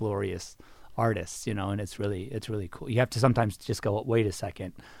around these glorious artists, and it's really cool. You have to sometimes just go, wait a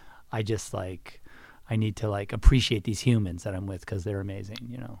second, I need to like appreciate these humans that I'm with, because they're amazing,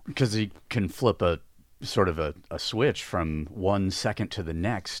 Because you can flip a sort of a switch from 1 second to the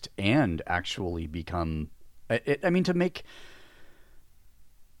next and actually become, to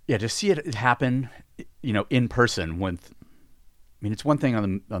see it happen, in person. It's one thing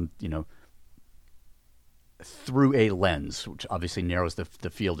on through a lens, which obviously narrows the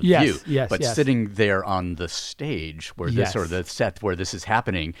field of view. But sitting there on the stage where this, or the set where this is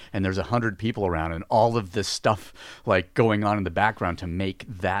happening, and there's 100 people around, and all of this stuff like going on in the background to make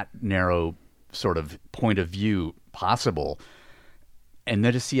that narrow sort of point of view possible, and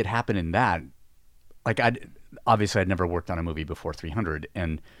then to see it happen in that, like I'd never worked on a movie before 300,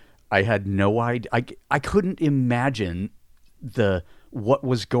 and I had no idea. I couldn't imagine what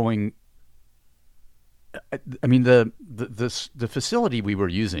was going. I mean, the facility we were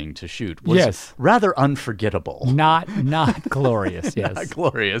using to shoot was rather unforgettable. Not glorious. Yes, not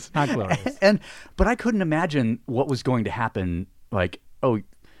glorious. Not glorious. But I couldn't imagine what was going to happen. Like,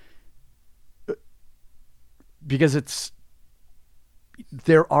 because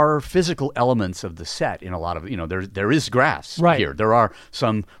there are physical elements of the set in a lot of, there is grass here, there are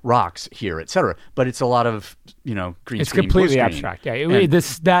some rocks here, etc. But it's a lot of, green screen. It's completely abstract. Yeah,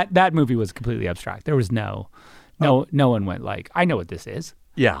 that movie was completely abstract. There was no one went like, I know what this is.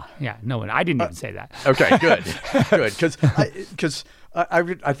 Yeah. No one. I didn't even say that. Okay, good. Because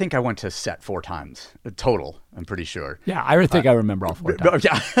I think I went to set 4 times total. I'm pretty sure. Yeah, I think I remember all 4 times.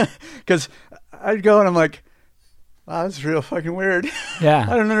 Yeah, because I'd go and I'm like, wow, this is real fucking weird. Yeah.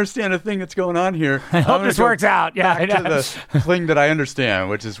 I don't understand a thing that's going on here. I hope this works out. Yeah. Back to the thing that I understand,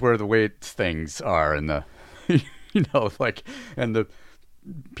 which is where the weight things are, and the, and the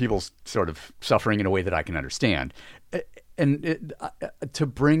people sort of suffering in a way that I can understand. And to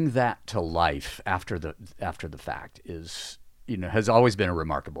bring that to life after the fact is, has always been a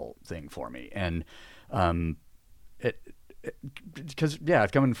remarkable thing for me. And because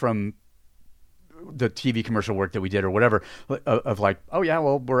coming from the TV commercial work that we did or whatever, of like, oh yeah,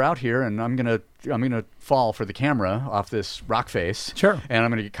 well, we're out here and I'm gonna fall for the camera off this rock face, sure, and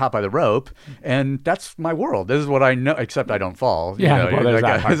I'm gonna get caught by the rope, and that's my world. This is what I know, except I don't fall. Yeah,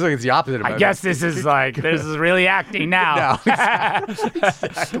 it's the opposite. I guess this is really acting now.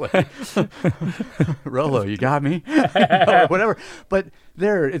 Exactly. Rolo, you got me. Whatever, but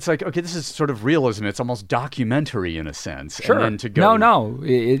there, it's like, okay, this is sort of realism. It's almost documentary in a sense. Sure. And then to go,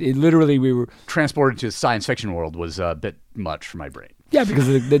 it literally, we were transported to the science fiction world was a bit much for my brain. Yeah,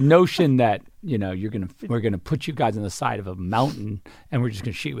 because the notion that we're gonna put you guys on the side of a mountain and we're just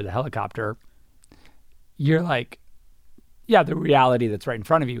gonna shoot you with a helicopter. You're like, the reality that's right in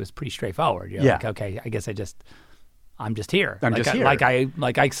front of you is pretty straightforward. You're like, okay, I guess I'm just here. I'm just here. Like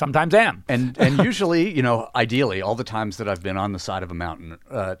I sometimes am. And usually, ideally, all the times that I've been on the side of a mountain,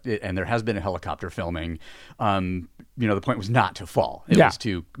 and there has been a helicopter filming, the point was not to fall. It was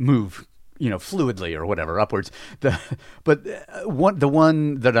to move, fluidly or whatever upwards. The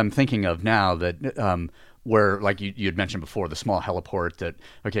one that I'm thinking of now that where, like you had mentioned before, the small heliport that,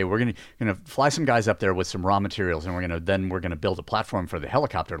 okay, we're gonna fly some guys up there with some raw materials, and we're gonna build a platform for the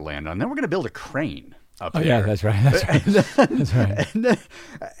helicopter to land on. Then we're gonna build a crane up there. Yeah, that's right. That's right.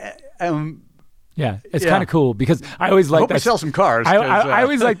 Yeah, it's kind of cool because I always like hope that. we sell some cars. I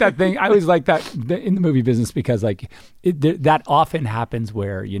always like that thing. I always like that in the movie business because like that often happens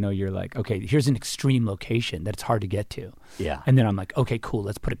where you're like, okay, here's an extreme location that it's hard to get to. Yeah, and then I'm like, okay, cool,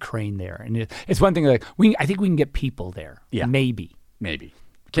 let's put a crane there. And it's one thing like I think we can get people there. Yeah, maybe.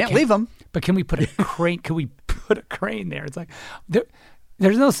 Can't leave them. But can we put a crane? Can we put a crane there? It's like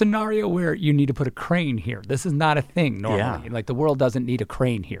there's no scenario where you need to put a crane here. This is not a thing normally. Yeah. Like the world doesn't need a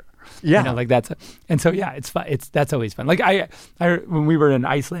crane here. Yeah, like it's fun. That's always fun. Like I when we were in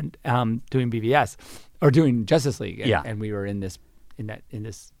Iceland doing BVS or doing Justice League, and we were in that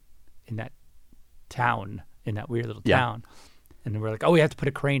town, in that weird little town, and we're like, oh, we have to put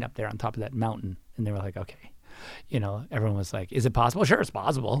a crane up there on top of that mountain, and they were like, okay. Everyone was like, "Is it possible?" Sure, it's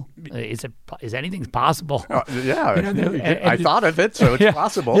possible. Is anything possible? I thought of it, so it's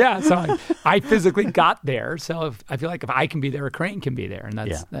possible. Yeah, so I physically got there. So I feel like if I can be there, a crane can be there, and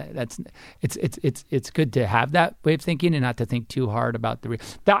it's good to have that way of thinking and not to think too hard about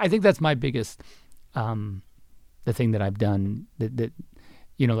I think that's my biggest, the thing that I've done that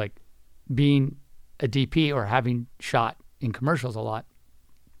like being a DP or having shot in commercials a lot.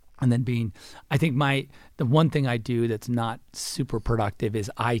 And then I think the one thing I do that's not super productive is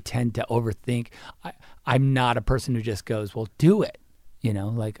I tend to overthink. I'm not a person who just goes, well, do it.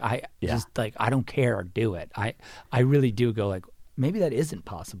 Just like, I don't care, do it. I really do go like, maybe that isn't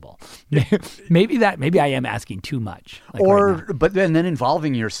possible. maybe I am asking too much. But then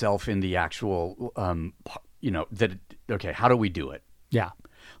involving yourself in the actual, okay, how do we do it? Yeah.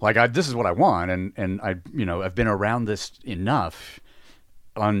 Like this is what I want. And I've been around this enough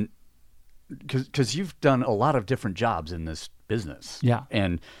because you've done a lot of different jobs in this business,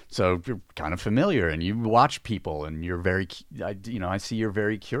 and so you're kind of familiar, and you watch people, and you're very, I see you're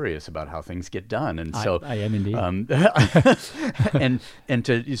very curious about how things get done, and so I am indeed. And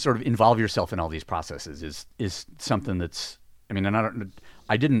to sort of involve yourself in all these processes is something that's, I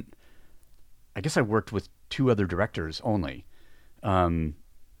guess I worked with 2 other directors only, Guy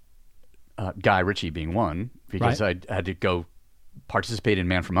Ritchie being one, because I had to go participate in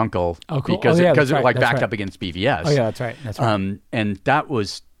Man from U.N.C.L.E. Oh, cool. because it that's backed right. up against BVS. Oh yeah, that's right. That's right. And that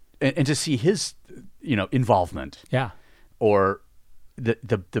was, and to see his, involvement. Yeah. Or the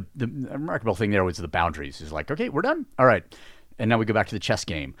remarkable thing there was the boundaries. Is like, okay, we're done. All right. And now we go back to the chess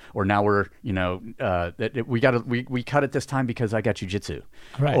game, or now we're, we cut it this time because I got jujitsu,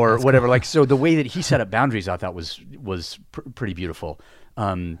 right, or whatever. Cool. Like, so the way that he set up boundaries, I thought was pretty beautiful.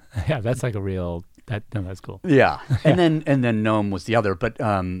 Yeah, that's like a real. That's cool. Yeah, and then Noam was the other, but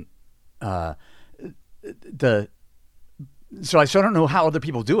so I don't know how other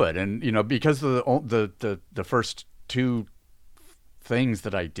people do it, and because of the first 2 things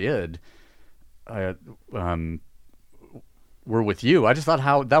that I did, were with you. I just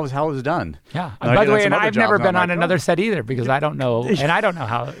thought that was how it was done. Yeah. By the way, and I've never been on another set either because I don't know, and I don't know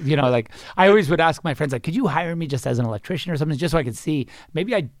how. Like I always would ask my friends, like, could you hire me just as an electrician or something, just so I could see?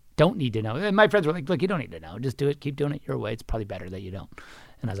 Maybe I don't need to know. And my friends were like, look, you don't need to know. Just do it. Keep doing it your way. It's probably better that you don't.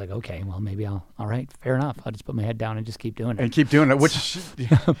 And I was like, okay, well, maybe all right, fair enough. I'll just put my head down and just keep doing it. And keep doing it, which...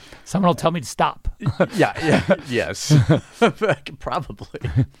 Someone will tell me to stop. Yes. Probably.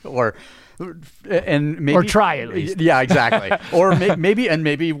 And maybe... Or try at least. Yeah, exactly. Or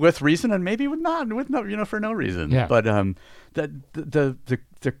maybe with reason and maybe with no, for no reason. Yeah. But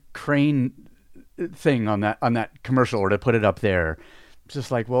the crane thing on that commercial, or to put it up there, just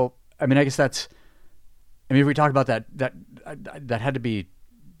like, well, I guess that's, if we talk about that had to be,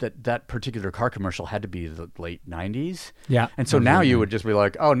 that particular car commercial had to be the late 90s. Yeah. And so now you would just be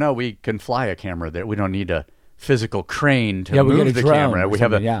like, oh no, we can fly a camera there. We don't need a physical crane to move the camera. We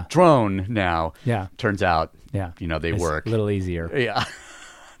have a drone now. Yeah. Turns out, they it's work. A little easier. Yeah.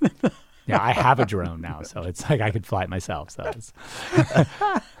 Yeah, I have a drone now, so it's like I could fly it myself. So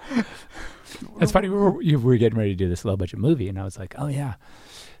it's funny. We were getting ready to do this low budget movie, and I was like, oh yeah.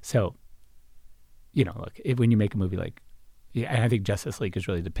 So, look, when you make a movie like, and I think Justice League is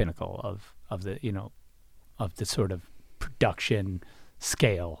really the pinnacle of the of the sort of production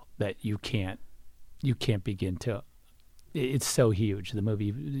scale that you can't begin to. It's so huge. The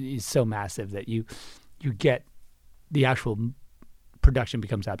movie is so massive that you get the actual production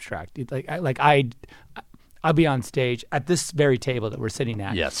becomes abstract. I'll be on stage at this very table that we're sitting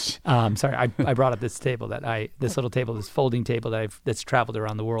at. Yes. Sorry, I brought up this table this little table, this folding table that's traveled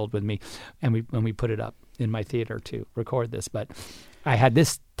around the world with me, and when we put it up in my theater to record this. But I had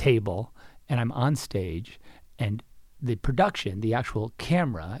this table, and I'm on stage, and the production, the actual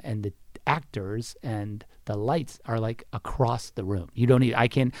camera, and the actors and the lights are like across the room. You don't need.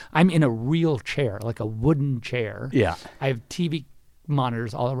 I'm in a real chair, like a wooden chair. Yeah. I have TV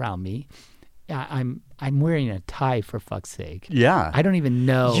monitors all around me. I'm wearing a tie, for fuck's sake. Yeah. I don't even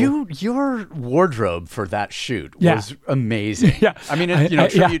know. Your wardrobe for that shoot Yeah. was amazing. Yeah. I mean,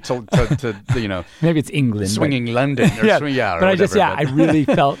 tribute to Maybe it's England. swinging London or Yeah, swing out or but whatever. I really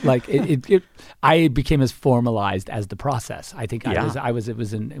felt like I became as formalized as the process. I think Yeah.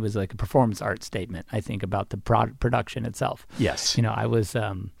 it was like a performance art statement, I think, about the production itself. Yes.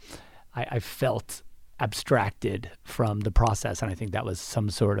 I felt abstracted from the process, and I think that was some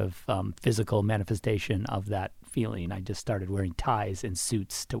sort of physical manifestation of that feeling. I just started wearing ties and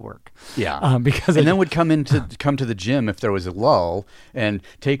suits to work. Yeah, because then would come to the gym if there was a lull and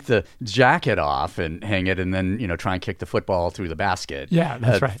take the jacket off and hang it, and then try and kick the football through the basket. Yeah,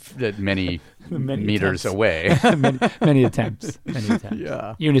 that's right. At many meters attempts. away. many attempts.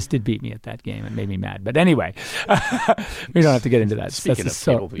 Yeah. Eunice did beat me at that game and made me mad. But anyway, we don't have to get into that. Speaking of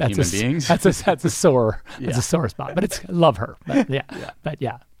people, human beings, that's a sore. Yeah. That's a sore spot. But love her. But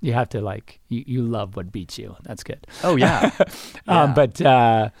yeah. You have to you love what beats you. That's good. Oh yeah. But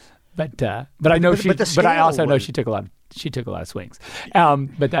I know but I also know was- she took a lot of swings.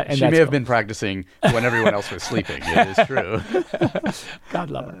 But she may have been practicing when everyone else was sleeping. It is true.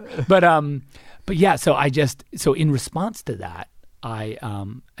 God love her. But yeah. So in response to that,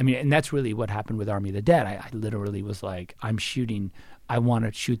 and that's really what happened with Army of the Dead. I literally was like, I want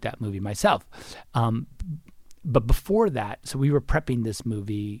to shoot that movie myself. But before that, so we were prepping this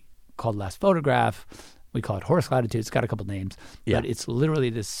movie called Last Photograph. We call it Horse Latitude. It's got a couple names, but it's literally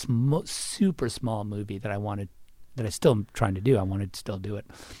this super small movie that I still am trying to do. I wanted to still do it.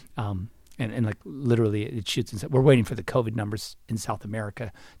 And like literally it shoots we're waiting for the COVID numbers in South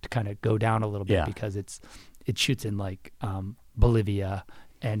America to kind of go down a little bit because it shoots in like Bolivia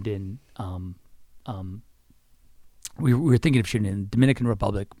and in we were thinking of shooting in Dominican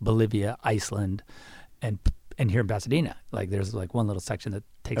Republic, Bolivia, Iceland, and here in Pasadena. Like there's like one little section that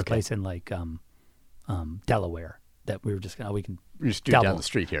takes place in like Delaware that we were just we can just do down the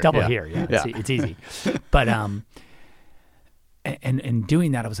street here. Double here, it's easy. But and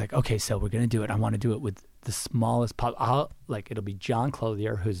doing that, I was like, okay, so we're gonna do it. I want to do it with the smallest it'll be John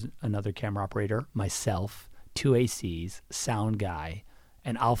Clothier, who's another camera operator, myself, 2 ACs, sound guy,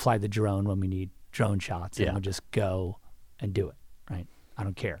 and I'll fly the drone when we need drone shots, and we'll just go and do it. Right? I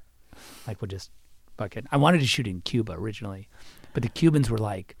don't care. Like we'll just fucking. I wanted to shoot in Cuba originally, but the Cubans were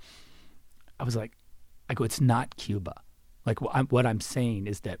like, I go, it's not Cuba. Like what I'm saying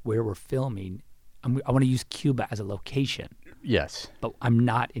is that where we're filming, I want to use Cuba as a location. Yes. But I'm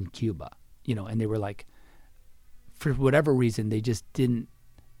not in Cuba, and they were like, for whatever reason, they just didn't,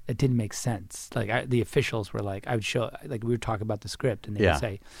 it didn't make sense. Like the officials were like, I would show, like we were talking about the script and they would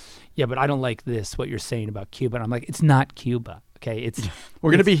say, yeah, but I don't like what you're saying about Cuba. And I'm like, it's not Cuba. Okay.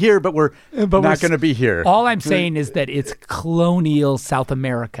 We're going to be here, but we're not going to be here. All I'm saying is that it's colonial South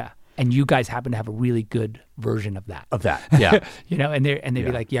America. And you guys happen to have a really good version of that. Yeah. And they'd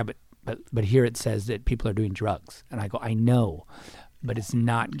be like, yeah, but here it says that people are doing drugs. And I go, I know, but it's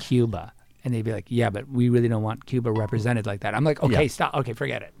not Cuba. And they'd be like, yeah, but we really don't want Cuba represented like that. I'm like, okay, stop. Okay,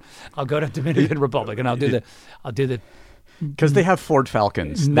 forget it. I'll go to Dominican Republic and I'll do the because they have Ford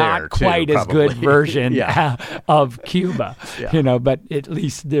Falcons not there too, quite as probably. good version of Cuba, Yeah. but at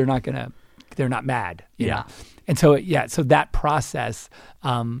least they're not mad, you know? And so, so that process,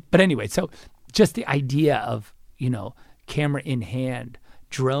 but anyway, so just the idea of, camera in hand,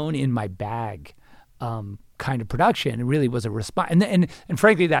 drone in my bag, kind of production, it really was a response. And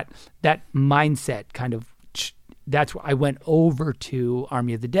frankly, that mindset kind of, that's where I went over to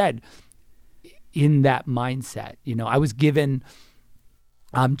Army of the Dead in that mindset. I was given,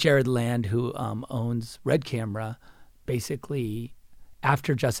 Jared Land, who owns Red Camera, basically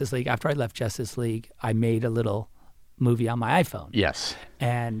after I left Justice League, I made a little movie on my iPhone. Yes.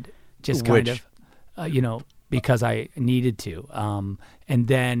 And just kind of, because I needed to. And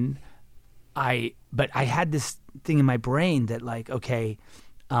then but I had this thing in my brain that like, okay,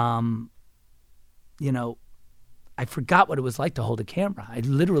 I forgot what it was like to hold a camera. I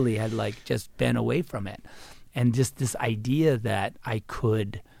literally had like just been away from it. And just this idea that I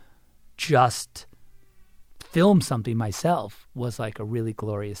could just film something myself was like a really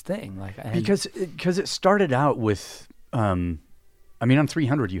glorious thing. Because it started out with, on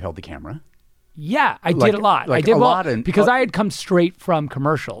 300 you held the camera. Yeah, I did a lot. Like I did a lot, because I had come straight from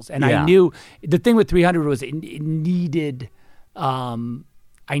commercials, and I knew the thing with 300 was it needed.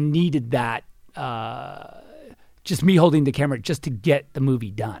 I needed that, just me holding the camera just to get the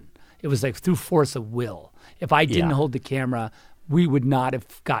movie done. It was like through force of will. If I didn't hold the camera, we would not have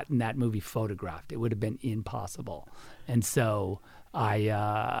gotten that movie photographed. It would have been impossible. And so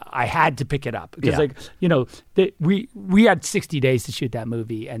I had to pick it up because we had 60 days to shoot that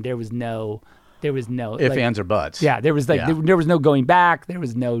movie, and there was no If, ands, or buts. Yeah, there was there was no going back. There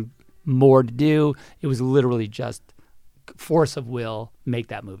was no more to do. It was literally just force of will, make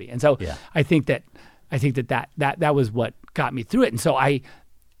that movie. And so I think that was what got me through it. And so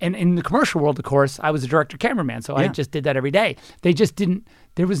and in the commercial world, of course, I was a director cameraman, so I just did that every day. They just didn't.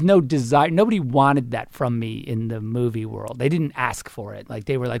 There was no desire. Nobody wanted that from me in the movie world. They didn't ask for it. Like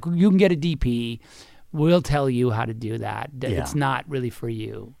they were like, you can get a DP. We'll tell you how to do that. It's not really for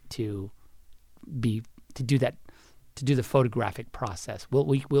you to do that, to do the photographic process.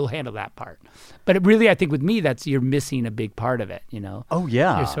 We'll handle that part. But it really, I think with me, you're missing a big part of it. You know. Oh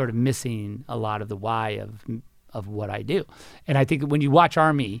yeah. You're sort of missing a lot of the why of what I do. And I think when you watch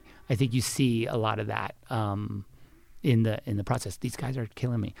Army, I think you see a lot of that in the process. These guys are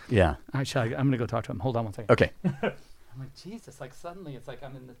killing me. Yeah. I'm going to go talk to them. Hold on one second. Okay. I'm like, Jesus, like suddenly it's like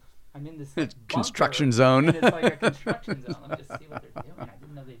I'm in this bunker, construction zone. And it's like a construction zone. Let me just see what they're doing. I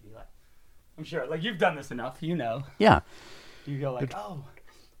didn't know they'd be like, I'm sure, like you've done this enough, you know. Yeah. You go like, oh,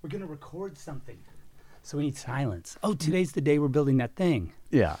 we're going to record something. So we need silence. Oh, today's the day we're building that thing.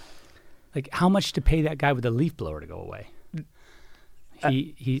 Yeah. Like, how much to pay that guy with the leaf blower to go away?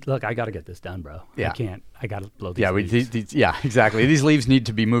 Look, I got to get this done, bro. Yeah. I got to blow these leaves. Yeah, exactly. These leaves need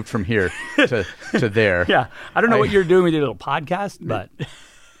to be moved from here to there. Yeah. I don't know what you're doing with your little podcast, but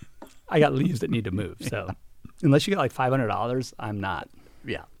I got leaves that need to move. So unless you get like $500, I'm not.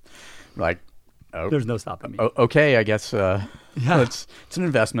 Yeah. Like, there's no stopping me. Okay, I guess it's an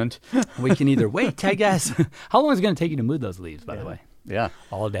investment. We can either wait, I guess. How long is it going to take you to move those leaves, by the way? Yeah.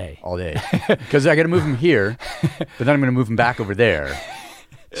 All day. Because I got to move them here, but then I'm going to move them back over there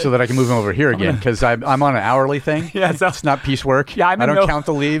so that I can move them over here again because I'm on an hourly thing. Yeah, so it's not piecework. Yeah, I don't count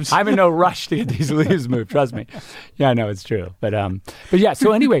the leaves. I'm in no rush to get these leaves moved. Trust me. Yeah, I know it's true. But yeah.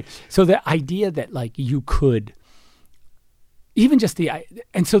 So anyway, so the idea that like you could even just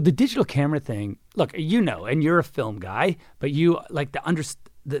and so the digital camera thing. Look, and you're a film guy, but you like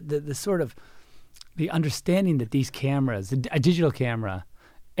the sort of the understanding that these cameras, a digital camera,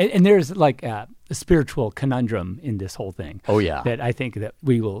 and there's like a spiritual conundrum in this whole thing. Oh yeah, that I think that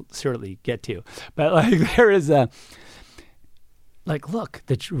we will certainly get to. But like there is look,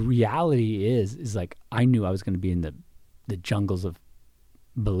 the reality is like I knew I was going to be in the jungles of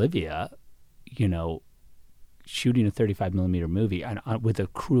Bolivia, shooting a 35 millimeter movie with a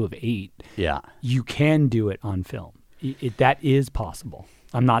crew of 8. Yeah, you can do it on film. That is possible.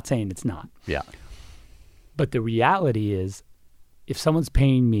 I'm not saying it's not. Yeah. But the reality is, if someone's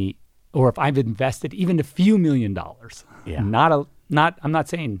paying me, or if I've invested even a few $1 million, I'm not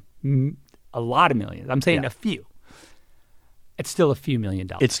saying a lot of millions. I'm saying a few. It's still a few $1 million.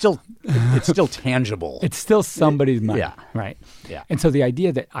 It's still tangible. It's still somebody's money. Yeah. Right. Yeah. And so the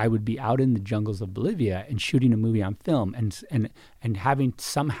idea that I would be out in the jungles of Bolivia and shooting a movie on film and having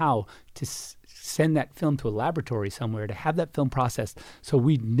somehow to send that film to a laboratory somewhere to have that film processed so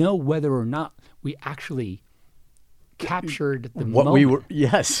we know whether or not we actually captured the moment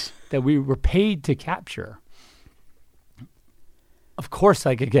that we were paid to capture. Of course,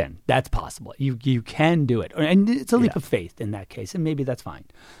 like again, that's possible. You can do it, and it's a leap of faith in that case, and maybe that's fine.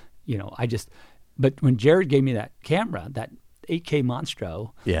 But when Jared gave me that camera, that 8K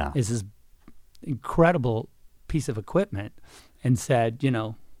Monstro, is this incredible piece of equipment, and said,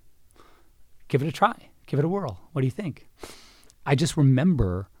 give it a try, give it a whirl. What do you think? I just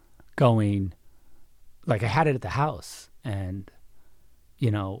remember going, like I had it at the house, and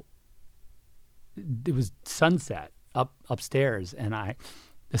it was sunset upstairs, and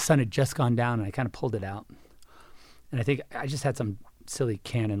the sun had just gone down, and I kind of pulled it out, and I think I just had some silly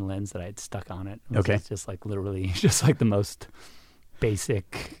Canon lens that I had stuck on it. It was just like literally just like the most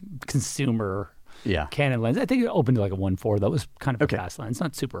basic consumer Canon lens. I think it opened to like a 1.4. That was kind of a fast lens,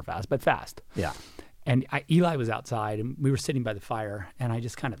 not super fast, but fast. Yeah. And Eli was outside, and we were sitting by the fire, and I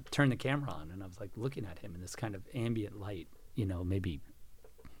just kind of turned the camera on, and I was like looking at him in this kind of ambient light, maybe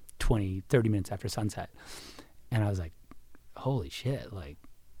 20, 30 minutes after sunset. And I was like, holy shit, like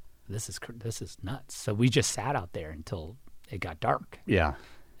this is nuts. So we just sat out there until it got dark. Yeah.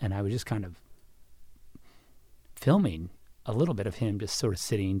 And I was just kind of filming a little bit of him just sort of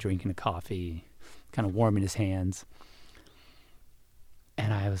sitting, drinking a coffee, kind of warming his hands.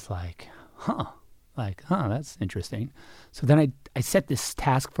 And I was like, that's interesting. So then I set this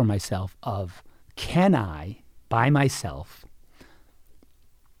task for myself of, can I, by myself,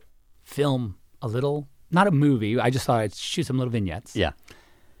 film a little, not a movie, I just thought I'd shoot some little vignettes. Yeah.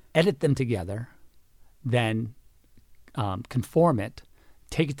 edit them together, then conform it,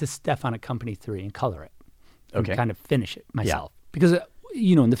 take it to Stephanic Company 3 and color it. And Okay. kind of finish it myself. Because,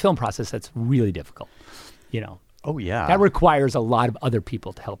 in the film process, that's really difficult. Oh, yeah. That requires a lot of other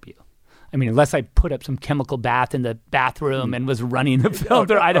people to help you. I mean, unless I put up some chemical bath in the bathroom and was running the film,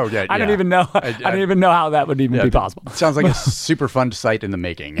 I don't even know. I don't even know how that would even be possible. Sounds like a super fun sight in the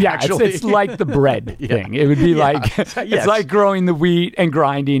making. Yeah, actually. it's like the bread thing. It would be like it's like growing the wheat and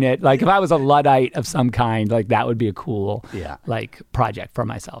grinding it. Like if I was a Luddite of some kind, like that would be a cool like project for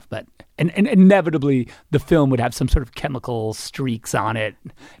myself. But and inevitably the film would have some sort of chemical streaks on it,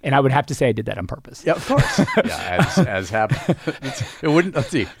 and I would have to say I did that on purpose. Yeah, of course. as happened. It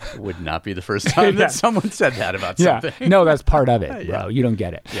would not be the first time that someone said that about something. No, that's part of it, bro. You don't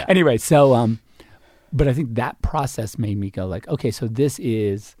get it. Yeah. Anyway, so but I think that process made me go like, okay, so this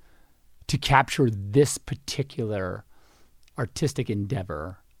is to capture this particular artistic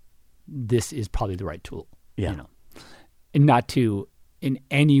endeavor. This is probably the right tool. Yeah. And not to in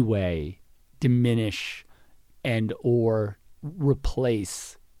any way diminish and or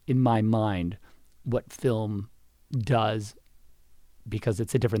replace in my mind what film does, because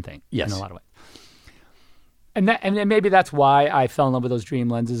it's a different thing in a lot of ways. And then maybe that's why I fell in love with those dream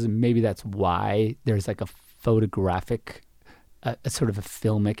lenses, and maybe that's why there's like a photographic, a sort of a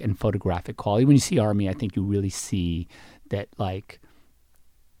filmic and photographic quality. When you see Army, I think you really see that, like,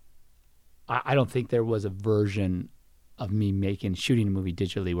 I don't think there was a version of me shooting a movie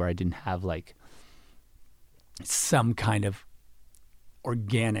digitally where I didn't have like some kind of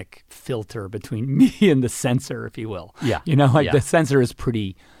organic filter between me and the sensor, if you will. Yeah. The sensor is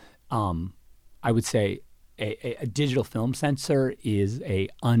pretty, I would say a digital film sensor is a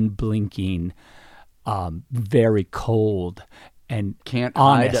unblinking, very cold and can't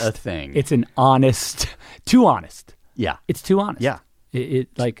honest. hide a thing. It's an too honest. Yeah. It's too honest. Yeah. It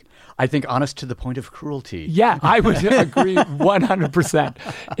like, I think honest to the point of cruelty. yeah, I would agree 100%.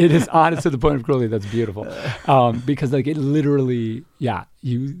 It is honest to the point of cruelty. That's beautiful. Because like it literally,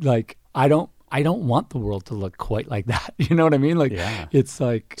 you like, I don't want the world to look quite like that. You know what I mean? Like, it's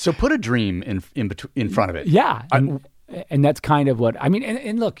like, so put a dream in front of it. Yeah. And that's kind of what, I mean,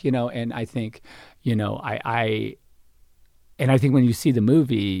 and look, and I think, I think when you see the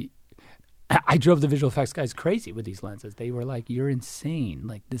movie, I drove the visual effects guys crazy with these lenses. They were like, you're insane.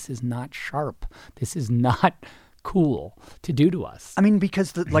 Like, this is not sharp. This is not cool to do to us. I mean,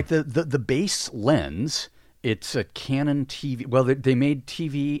 because the base lens, it's a Canon TV. Well, they made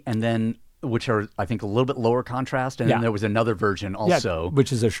TV and then, which are, I think, a little bit lower contrast. And then there was another version also.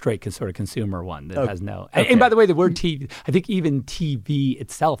 Which is a straight sort of consumer one that has no. Okay. And by the way, the word TV, I think even TV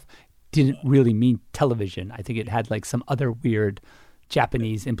itself didn't really mean television. I think it had like some other weird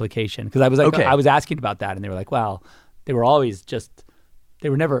Japanese implication, because I was like, I was asking about that, and they were like, well, they were always the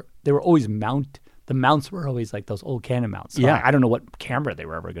mounts were always like those old Canon mounts. So I don't know what camera they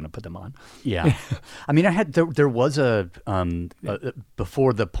were ever going to put them on. Yeah. I mean, there was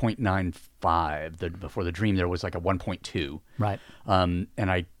before the 0.95, before the Dream, there was like a 1.2. Right. And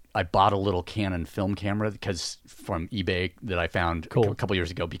I bought a little Canon film camera from eBay that I found a couple years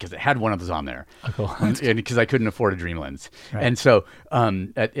ago, because it had one of those on there. Oh, cool. And because I couldn't afford a Dream lens. Right. And so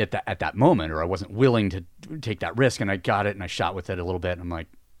at that moment, or I wasn't willing to take that risk, and I got it and I shot with it a little bit. And I'm like,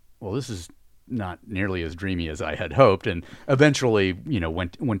 well, this is not nearly as dreamy as I had hoped, and eventually,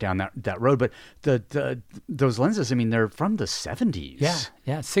 went down that road. But those lenses, I mean, they're from the 70s.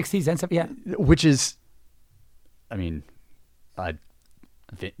 Yeah, 60s and stuff. Yeah, which is, I mean,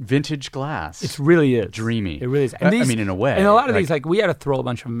 vintage glass. It really is dreamy. It really is. And I mean, in a way. And a lot of these, like, we had to throw a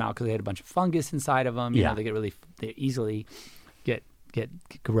bunch of them out because they had a bunch of fungus inside of them. They easily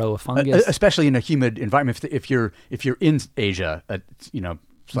grow a fungus, especially in a humid environment. If you're in Asia,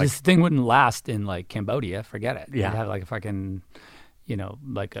 this thing wouldn't last in like Cambodia. Forget it. Yeah. You'd have like a fucking,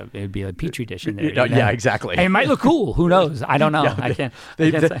 it'd be a petri dish in there. Yeah, exactly. And it might look cool. Who knows? I don't know. I can't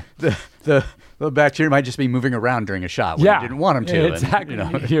say. The bacteria might just be moving around during a shot when you didn't want them to. Exactly.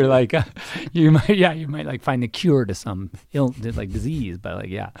 And, you're like, you might like find a cure to some disease, but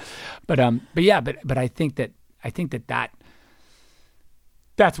like, but I think that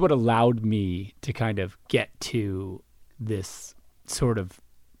that's what allowed me to kind of get to this sort of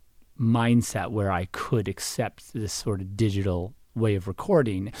mindset where I could accept this sort of digital way of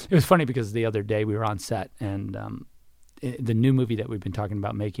recording. It was funny because the other day we were on set, and the new movie that we've been talking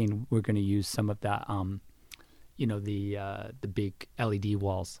about making, we're going to use some of that, the big LED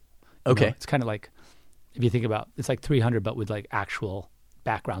walls. Okay. It's kind of like, if you think about, it's like 300, but with like actual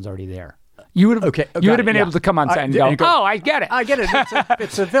backgrounds already there. You would have been able to come on set and go, oh, I get it. I get it.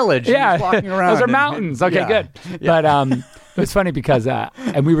 It's a village. Yeah. He's walking around. Those are mountains. Okay, good. Yeah. It was funny because,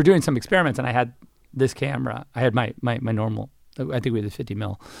 and we were doing some experiments, and I had this camera. I had my normal. I think we had the 50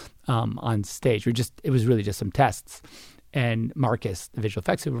 mil on stage. It was really just some tests. And Marcus, the visual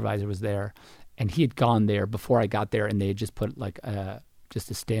effects supervisor, was there, and he had gone there before I got there, and they had just put like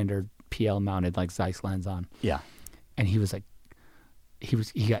just a standard PL mounted like Zeiss lens on. Yeah. And he was like, he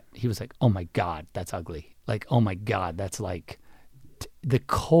was like, oh my God, that's ugly. Like, oh my God, that's like the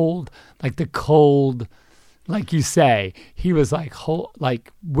cold, like you say, he was like,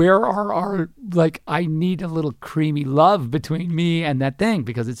 where are our, like, I need a little creamy love between me and that thing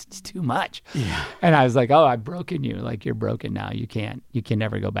because it's too much. Yeah. And I was like, oh, I've broken you. Like, you're broken now. You can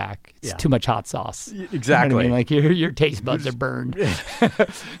never go back. It's too much hot sauce. Exactly. You know what I mean? Like your taste buds are burned.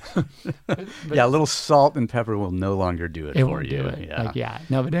 Yeah, a little salt and pepper will no longer do it It for won't you. do it. Yeah. Like, yeah.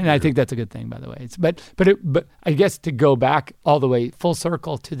 No, but I think that's a good thing, by the way. But I guess to go back all the way full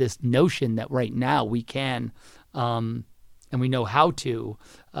circle to this notion that right now we can, and we know how to,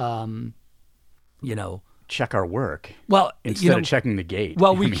 Check our work. Well, instead of checking the gate.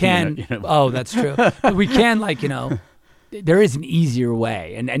 Well, we can. Oh, that's true. But we can, like, there is an easier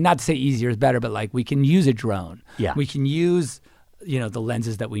way, and not to say easier is better, but like we can use a drone. Yeah. We can use, the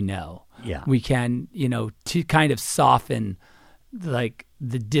lenses that we know. Yeah. We can, to kind of soften like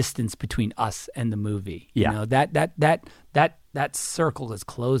the distance between us and the movie. Yeah. That circle is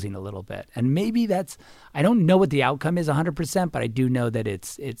closing a little bit. And maybe I don't know what the outcome is 100%, but I do know that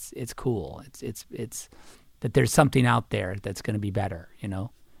it's cool. It's that there's something out there that's going to be better,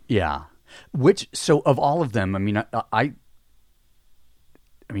 Yeah. So of all of them, I mean, I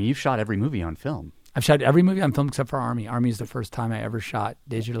mean, you've shot every movie on film. I've shot every movie on film except for Army. Army is the first time I ever shot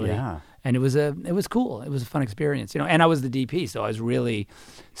digitally. Yeah. And it was cool. It was a fun experience, and I was the DP, so I was really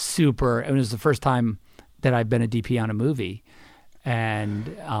super. It was the first time that I've been a DP on a movie, and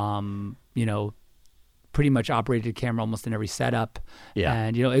pretty much operated a camera almost in every setup. Yeah.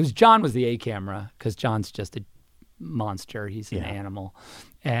 And John was the A camera because John's just a monster. He's an animal,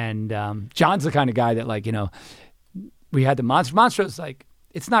 and John's the kind of guy that, like, we had the monster. Monster is like,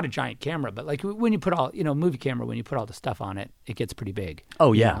 it's not a giant camera, but like when you put all, movie camera, when you put all the stuff on it, it gets pretty big.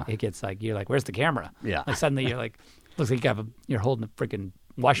 Oh yeah. It gets like, you're like, where's the camera? Yeah. Like suddenly you're like, looks like you're holding a freaking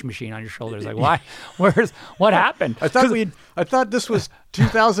washing machine on your shoulders. Like, why? What happened? I thought this was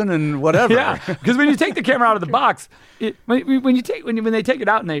 2000 and whatever. Yeah. Because when you take the camera out of the box, when they take it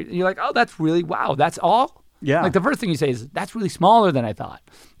out and you're like, oh, that's really, wow, that's all? Yeah. Like the first thing you say is, that's really smaller than I thought.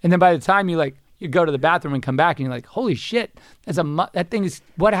 And then by the time you go to the bathroom and come back and you're like, holy shit, that thing is,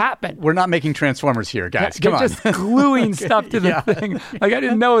 what happened? We're not making Transformers here, guys. Come on. Just gluing stuff to the thing. Like, I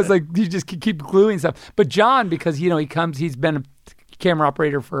didn't know. It's like, you just keep gluing stuff. But John, because, he's been a camera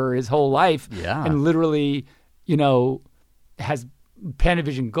operator for his whole life. Yeah. And literally, has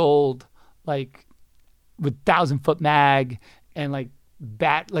Panavision Gold, like, with 1,000-foot mag and, like,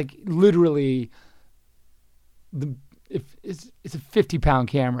 literally, it's a 50-pound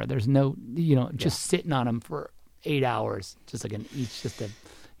camera. There's no, just sitting on him for 8 hours, just like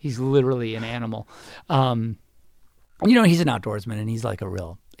he's literally an animal. He's an outdoorsman, and he's like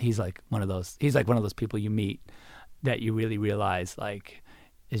one of those people you meet that you really realize, like,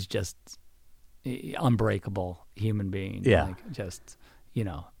 is just unbreakable human being. Yeah. Like, just,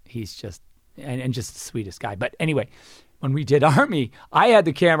 he's just, and just the sweetest guy. But anyway, when we did Army, I had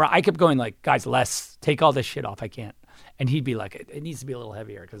the camera. I kept going like, guys, take all this shit off. I can't. And he'd be like, it needs to be a little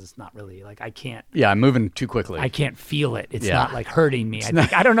heavier because it's not really, like, I can't. Yeah, I'm moving too quickly. I can't feel it. It's not like hurting me.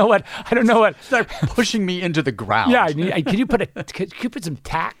 I don't know what. Start pushing me into the ground. Yeah, could you put some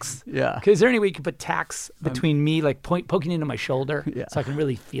tacks? Yeah. Is there any way you could put tacks between me, like poking into my shoulder, so I can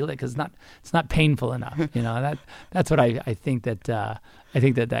really feel it? Because it's not painful enough. That's what I think that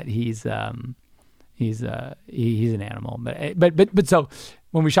he's an animal. But so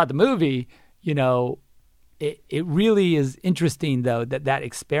when we shot the movie, It really is interesting, though, that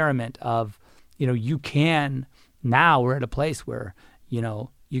experiment of, you can, now we're at a place where, you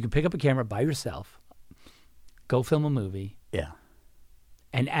can pick up a camera by yourself, go film a movie. Yeah.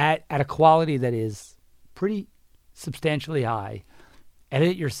 And at a quality that is pretty substantially high, edit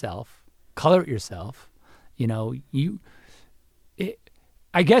it yourself, color it yourself.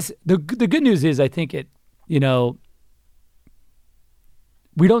 I guess the good news is, I think we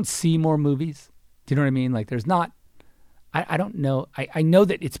don't see more movies. Do you know what I mean? Like, there's not, I don't know. I know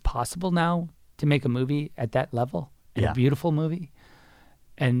that it's possible now to make a movie at that level, and a beautiful movie.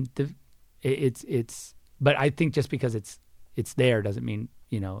 And but I think just because it's there doesn't mean,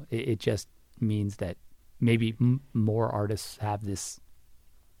 it just means that maybe more artists have this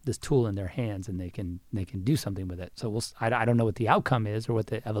this tool in their hands, and they can do something with it. So I don't know what the outcome is or what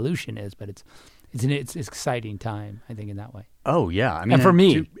the evolution is, but it's an exciting time, I think, in that way. Oh yeah, I mean, and for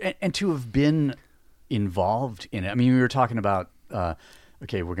me, to have been involved in it. I mean, we were talking about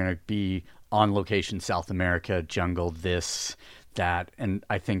okay, we're going to be on location, South America, jungle, this, that, and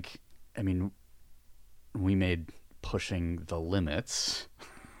I think, I mean, we made Pushing the Limits.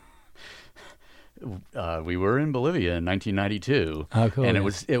 We were in Bolivia in 1992, cool, and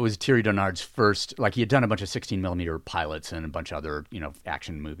it was Thierry Donard's first. Like, he had done a bunch of 16mm pilots and a bunch of other,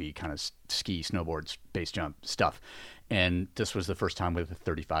 action movie kind of ski, snowboards, base jump stuff, and this was the first time with a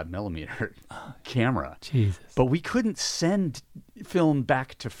 35mm camera. Jesus! But we couldn't send film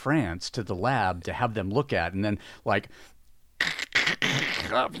back to France to the lab to have them look at, and then like,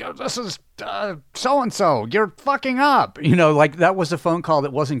 this is so-and-so, you're fucking up. Like, that was a phone call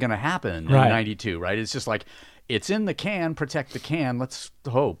that wasn't going to happen in 92, right? It's just like, it's in the can, protect the can, let's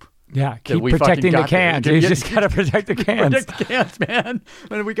hope. Yeah, keep protecting the cans. You just got to protect the cans. Protect the cans, man.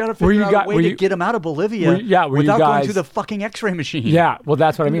 And we got to figure out a way to get them out of Bolivia without going through the fucking X-ray machine. Yeah, well,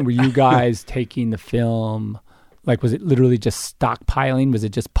 that's what I mean. Were you guys taking the film, like, was it literally just stockpiling? Was it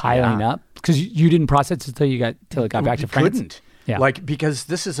just piling up? Because you didn't process it till it got back to France? Couldn't. Yeah. Like, because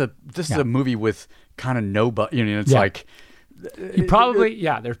this is a movie with kind of no it's like, you probably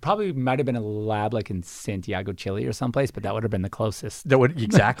there probably might have been a lab like in Santiago, Chile or someplace, but that would have been the closest. That would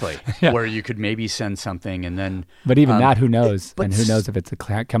where you could maybe send something and then. But even that, who knows? And who knows if it's the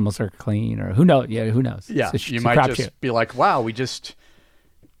chemicals are clean or who knows? Yeah, who knows? Yeah, you might just be like, wow, we just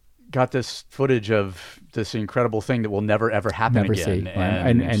got this footage of this incredible thing that will never ever happen again, see.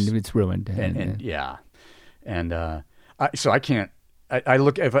 And it's ruined. So I can't. I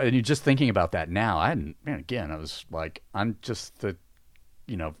look. If you're just thinking about that now, I was like, I'm just the,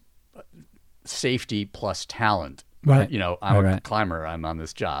 safety plus talent. Right. I'm a climber. I'm on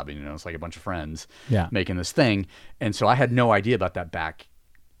this job. It's like a bunch of friends making this thing, and so I had no idea about that back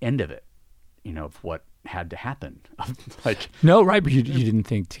end of it. Of what had to happen. Like, no, right? But you didn't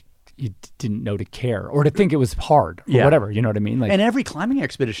think. You didn't know to care or to think it was hard or whatever. You know what I mean? Like, and every climbing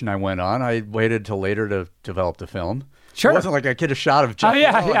expedition I went on, I waited till later to develop the film. Sure. It wasn't like I get a shot of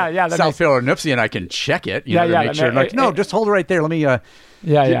South Phil or Nipsey and I can check it, to make sure. Like, no, just hold it right there. Let me,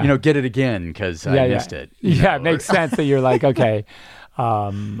 get it again because I missed it. It makes sense that you're like, okay,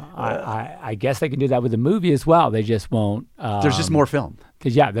 I guess they can do that with the movie as well. They just won't. There's just more film.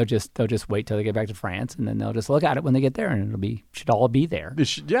 Because they'll just wait till they get back to France and then they'll just look at it when they get there and should all be there.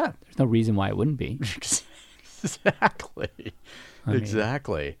 There's no reason why it wouldn't be. Exactly.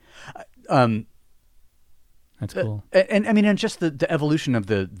 That's cool. And I mean, and just the evolution of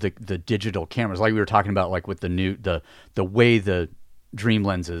the digital cameras, like we were talking about, like with the way the dream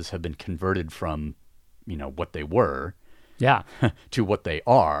lenses have been converted from, what they were, to what they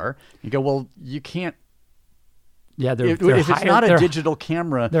are. You go, well, you can't. Yeah, if it's not a digital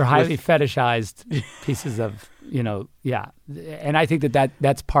camera, they're highly fetishized pieces of, and I think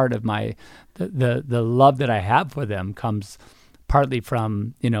that's part of my the love that I have for them comes partly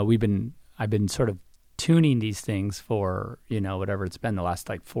from I've been sort of tuning these things for whatever it's been the last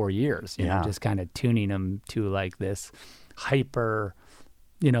like 4 years, just kind of tuning them to like this hyper,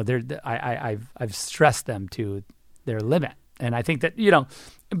 I've stressed them to their limit. And I think that,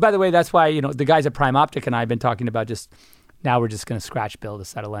 by the way, that's why, the guys at Prime Optic and I have been talking about now we're just going to scratch build a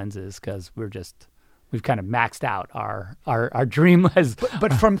set of lenses because we've kind of maxed out our dream lens.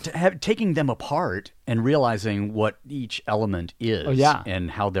 But from taking them apart and realizing what each element is and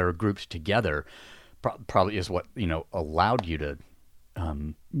how they're grouped together probably is what, allowed you to,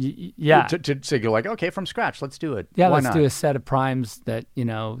 to say, go like, okay, from scratch, let's do it. Yeah, Why let's not? do a set of primes that,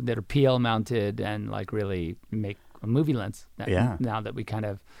 that are PL mounted and like really make a movie lens. Now that we kind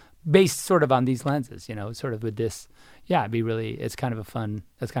of based sort of on these lenses, sort of with this, it'd be really, it's kind of a fun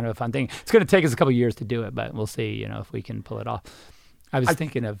thing. It's going to take us a couple of years to do it, but we'll see, if we can pull it off. I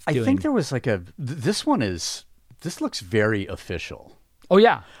think there was like this looks very official. Oh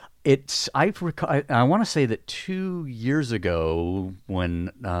yeah. I want to say that 2 years ago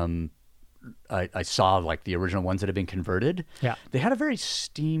when I saw like the original ones that had been converted, they had a very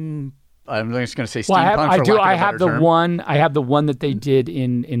steam. I'm just going to say steampunk. I have the one that they did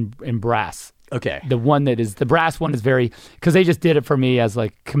in brass. Okay. The one that is the brass one is very, because they just did it for me as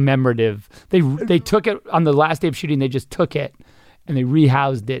like commemorative. They took it on the last day of shooting. They just took it and they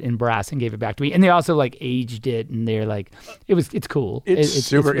rehoused it in brass and gave it back to me. And they also like aged it and they're like, it's cool. It's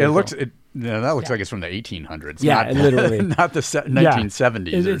super. Really it looks. Cool. That looks like it's from the 1800s. Yeah, literally. Not the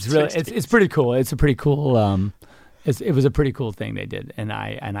 1970s. It's really. It's pretty cool. It's a pretty cool. It was a pretty cool thing they did, and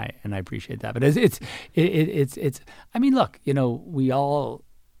I appreciate that. But it's. I mean, look, we all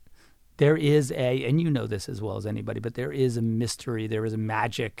there is and you know this as well as anybody, but there is a mystery, there is a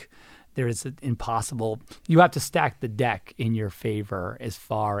magic, there is an impossible. You have to stack the deck in your favor as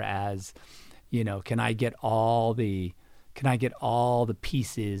far as, can I get all the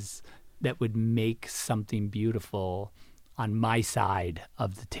pieces that would make something beautiful on my side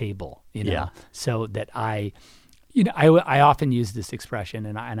of the table, Yeah. so that I often use this expression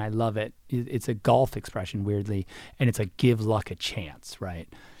and I love it. It's a golf expression, weirdly, and it's like give luck a chance, right?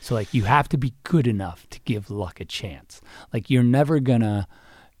 So like you have to be good enough to give luck a chance. Like you're never gonna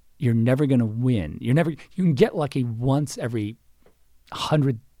win. You can get lucky once every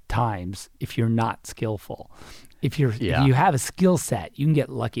 100 times if you're not skillful. If you have a skill set, you can get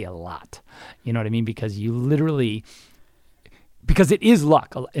lucky a lot. You know what I mean? Because it is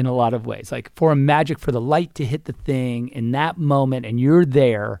luck in a lot of ways. Like for the light to hit the thing in that moment and you're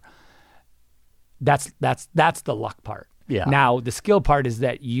there, that's the luck part. Yeah. Now, the skill part is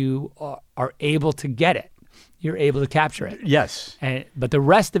that you are able to get it. You're able to capture it. Yes. But the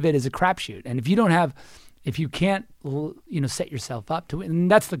rest of it is a crapshoot. And if you can't, set yourself up to it, and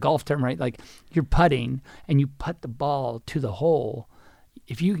that's the golf term, right? Like you're putting and you putt the ball to the hole.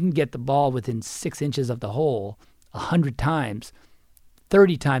 If you can get the ball within 6 inches of the hole 100 times,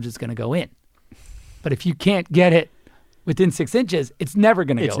 30 times it's going to go in. But if you can't get it within 6 inches, it's never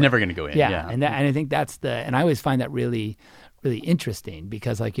going to go in. It's never going to go in. Yeah. And I think and I always find that really, really interesting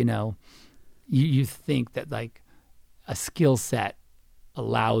because like, you think that like a skill set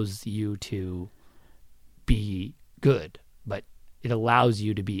allows you to be good, but it allows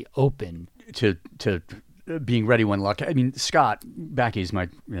you to be open to being ready when luck. I mean, Scott Backey's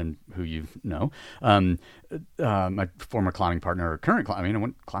who you know, my former climbing partner, or current climbing. I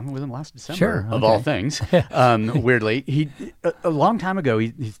went climbing with him last December, sure, okay. Of all things. Weirdly, he a long time ago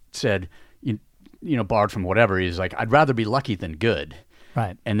he said, borrowed from whatever. He's like, I'd rather be lucky than good.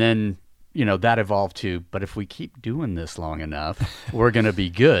 Right. And then that evolved to, but if we keep doing this long enough, we're going to be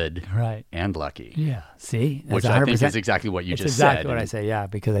good right. and lucky. Yeah. See? Which I think is exactly what you just said. said. Exactly what I say, yeah,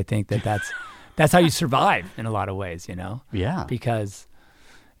 because I think that's how you survive in a lot of ways, Yeah. Because,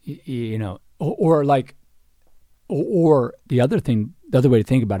 or the other way to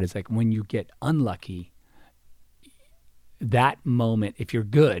think about it is like when you get unlucky, that moment, if you're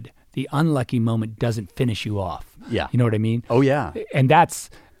good, the unlucky moment doesn't finish you off. Yeah. You know what I mean? Oh, yeah. And that's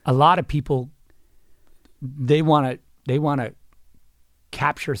a lot of people, they want to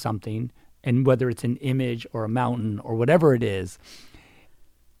capture something, and whether it's an image or a mountain or whatever it is,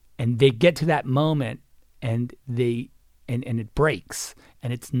 and they get to that moment and it breaks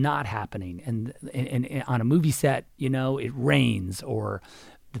and it's not happening. And on a movie set, it rains or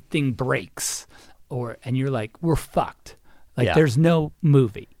the thing breaks and you're like, we're fucked. Like Yeah. there's no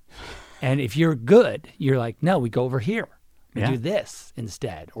movie. And if you're good, you're like, no, we go over here. We do this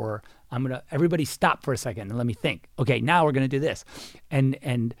instead. Or everybody stop for a second and let me think. Okay, now we're going to do this.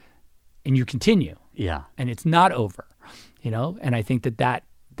 And you continue. Yeah. And it's not over, And I think that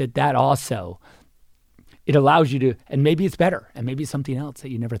also, it allows you to, and maybe it's better, and maybe it's something else that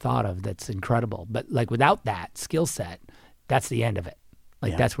you never thought of that's incredible. But like without that skill set, that's the end of it.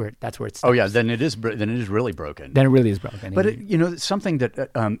 Like that's where it stops. Oh yeah, then it is really broken. Then it really is broken. But something that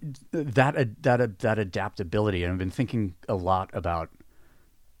that adaptability, and I've been thinking a lot about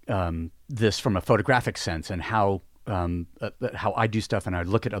this from a photographic sense and how I do stuff and I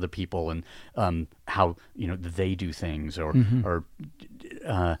look at other people and how they do things or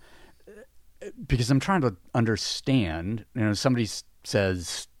because I'm trying to understand. Somebody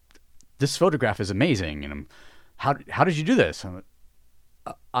says this photograph is amazing, and how did you do this?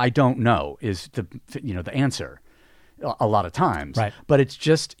 I don't know is the answer a lot of times. Right. But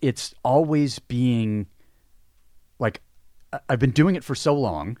it's always being like, I've been doing it for so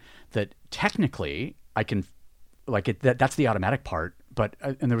long that technically I can that's the automatic part. But,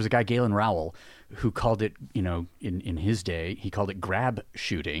 and there was a guy, Galen Rowell, who called it, in his day, he called it grab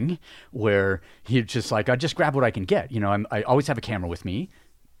shooting, where he just like, I just grab what I can get. I always have a camera with me.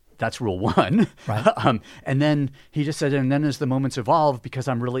 That's rule one. Right. And then he just said, and then as the moments evolve, because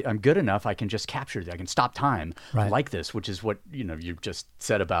I'm good enough, I can just capture it. I can stop time like this, which is what, you just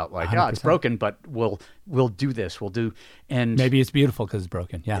said about like, 100%. It's broken, but we'll do this. And maybe it's beautiful because it's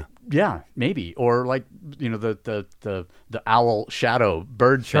broken. Yeah. Yeah, maybe. Or like, the owl shadow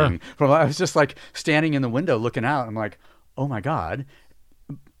bird Sure. thing. I was just like standing in the window looking out. I'm like, oh my God.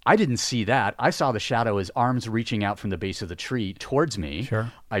 I didn't see that. I saw the shadow as arms reaching out from the base of the tree towards me.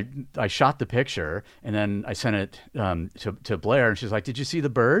 Sure. I shot the picture and then I sent it to Blair, and she's like, "Did you see the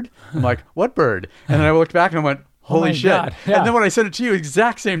bird?" I'm like, "What bird?" And then I looked back and I went, "Holy my shit!" God. Yeah. And then when I sent it to you,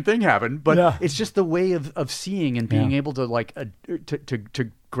 exact same thing happened. But Yeah. it's just the way of seeing and being able to like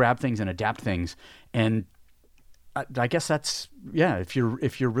to grab things and adapt things. And I guess that's, if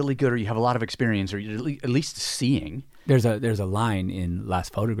you're really good or you have a lot of experience or you're at least seeing. There's a line in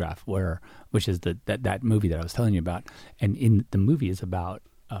Last Photograph which is that movie that I was telling you about, and in the movie is about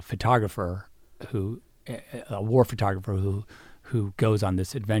a photographer a war photographer who goes on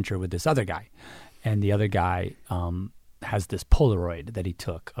this adventure with this other guy, and the other guy has this Polaroid that he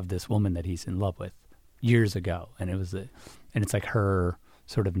took of this woman that he's in love with years ago, and it's like her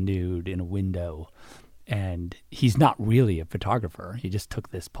sort of nude in a window, and he's not really a photographer. He just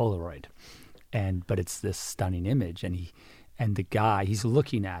took this Polaroid, but it's this stunning image, and the guy, he's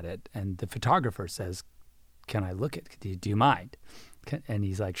looking at it, and the photographer says, "Can I look at it? Do you mind?" And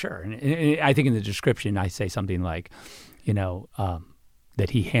he's like, "Sure." And I think in the description I say something like,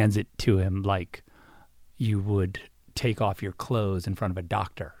 that he hands it to him like you would take off your clothes in front of a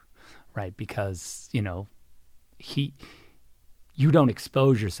doctor, right? Because, you don't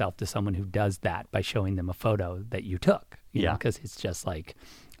expose yourself to someone who does that by showing them a photo that you took, because it's just like,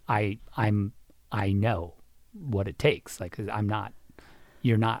 I know what it takes. Like,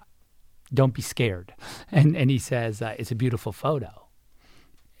 you're not, don't be scared. And he says, it's a beautiful photo,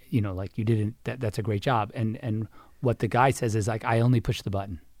 like you didn't, that's a great job. And what the guy says is like, I only push the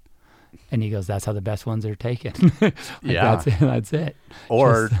button. And he goes, that's how the best ones are taken. That's it.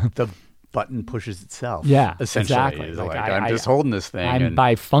 Or the button pushes itself. Yeah, essentially. exactly. Like I'm just holding this thing. I'm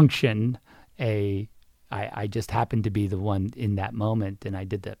by function I just happened to be the one in that moment, and I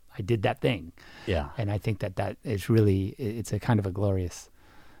did that thing. Yeah. And I think that is really, it's a kind of a glorious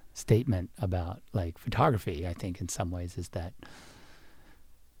statement about like photography. I think in some ways is that,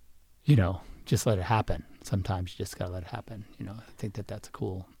 just let it happen. Sometimes you just gotta let it happen. I think that's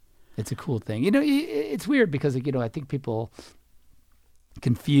it's a cool thing. It's weird because, I think people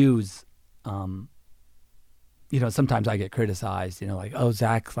confuse, sometimes I get criticized, like, oh,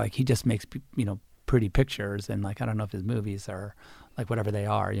 Zack, like he just makes, pretty pictures. And like, I don't know if his movies are like whatever they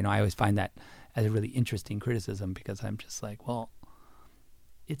are, I always find that as a really interesting criticism because I'm just like, well,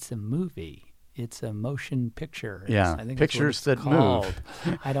 it's a movie. It's a motion picture. Yeah, I think pictures that called.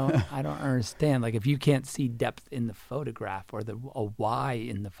 move. I don't understand. Like if you can't see depth in the photograph or a why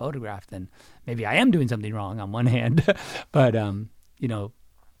in the photograph, then maybe I am doing something wrong on one hand. But I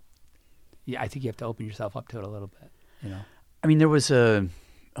think you have to open yourself up to it a little bit. I mean, there was I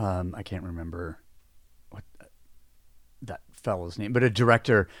can't remember what that fellow's name, but a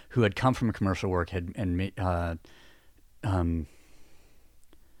director who had come from commercial work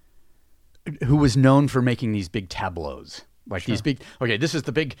who was known for making these big tableaus, like these big. Okay, this is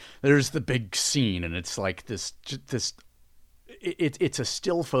there's the big scene, and it's like this. It's a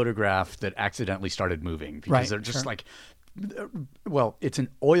still photograph that accidentally started moving because they're just like. Well, it's an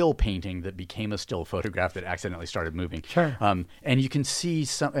oil painting that became a still photograph that accidentally started moving. Sure. And you can see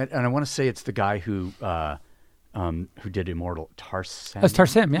some, and I want to say it's the guy who did Immortal, Tarsem. That's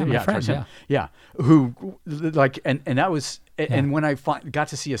Tarsem, yeah, my friend, Tarsem. Yeah. Who like, and that was, and when I got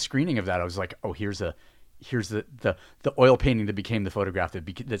to see a screening of that, I was like, oh, here's the oil painting that became the photograph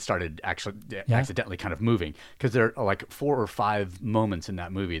that started actually accidentally kind of moving, because there are like 4 or 5 moments in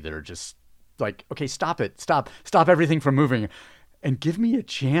that movie that are just like, okay, stop everything from moving and give me a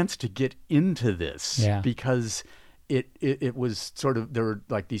chance to get into this, because it was sort of, there were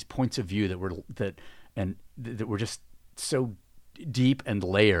like these points of view that were just so deep and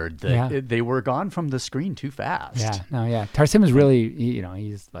layered that they were gone from the screen too fast. Tarsem is really,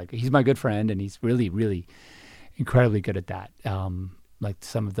 he's my good friend, and he's really, really incredibly good at that. Like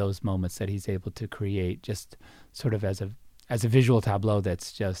some of those moments that he's able to create just sort of as a visual tableau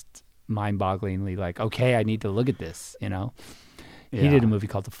that's just mind-bogglingly like, okay, I need to look at this, He did a movie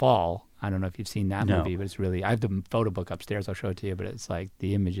called The Fall. I don't know if you've seen that movie, but it's really, I have the photo book upstairs, I'll show it to you, but it's like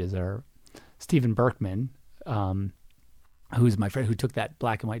the images are Stephen Berkman, who's my friend who took that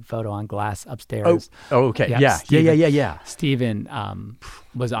black and white photo on glass upstairs. Oh, okay. Yeah. Stephen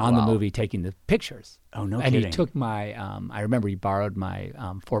was on the movie taking the pictures. Oh, no and kidding. He took my, I remember he borrowed my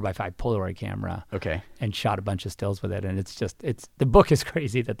 4x5 Polaroid camera. Okay. And shot a bunch of stills with it. And the book is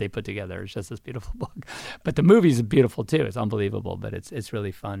crazy that they put together. It's just this beautiful book. But the movie's beautiful too. It's unbelievable, but it's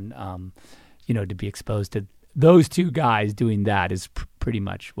really fun, to be exposed to those two guys doing that is pretty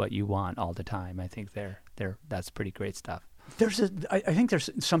much what you want all the time. I think that's pretty great stuff. I think there's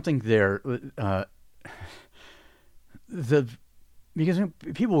something there, because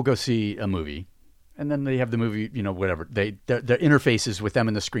people will go see a movie, then they have the movie, whatever. The interfaces with them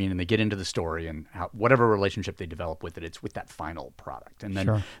in the screen, and they get into the story, and whatever relationship they develop with it, it's with that final product. And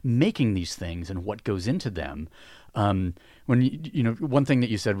then making these things and what goes into them. When one thing that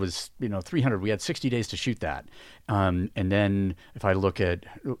you said was 300. We had 60 days to shoot that, and then if I look at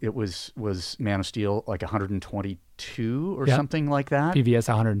it was Man of Steel like 122 or something like that. PVS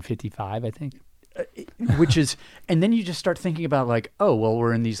 155, I think. Which is, and then you just start thinking about like, oh well,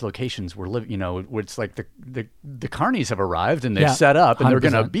 we're in these locations, we're living, where it's like the carnies have arrived and they've set up and 100%.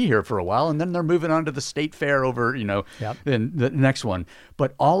 They're going to be here for a while, and then they're moving on to the state fair over, and the next one.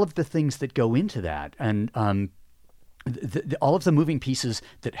 But all of the things that go into that, and all of the moving pieces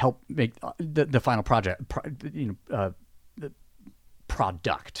that help make the final project, the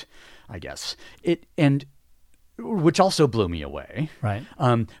product, I guess which also blew me away. Right.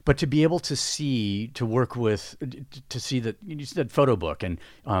 But to be able to see that you said photo book, and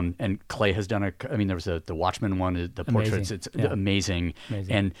Clay has done there was the Watchmen one, the portraits, it's amazing.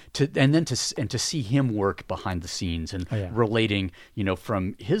 And to see him work behind the scenes and relating,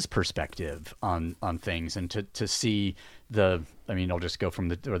 from his perspective on things, and to see I'll just go from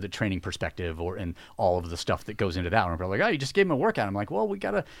the training perspective and all of the stuff that goes into that. And we're like, oh, you just gave him a workout. I'm like, well, we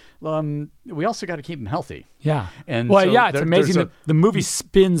also got to keep him healthy. Yeah. And it's amazing that the movie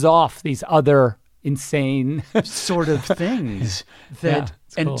spins off these other insane sort of things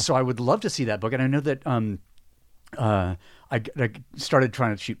cool. So I would love to see that book. And I know that I started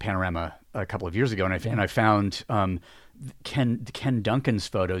trying to shoot panorama a couple of years ago, and I found Ken Duncan's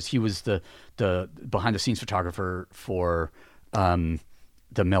photos. He was the behind the scenes photographer for the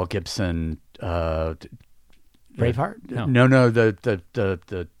Mel Gibson Braveheart? No,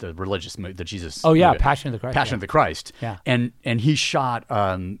 the religious movie, the Jesus. Oh yeah, movie. Passion of the Christ. Passion of the Christ. Yeah. And he shot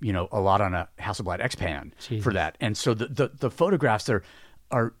a lot on a Hasselblad X-Pan for that. And so the photographs are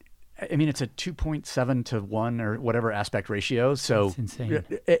it's a 2.7 to 1 or whatever aspect ratio. So that's insane.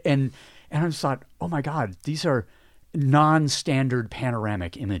 And I just thought, oh my God, these are non-standard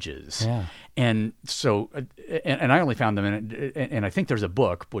panoramic images. Yeah. And so, and I only found them and I think there's a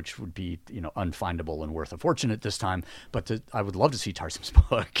book which would be, unfindable and worth a fortune at this time, but I would love to see Tarsim's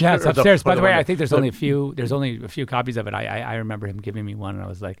book. Yeah, it's upstairs. By the way, I think there's only a few copies of it. I remember him giving me one, and I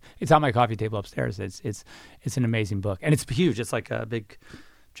was like, it's on my coffee table upstairs. It's an amazing book, and it's huge. It's like a big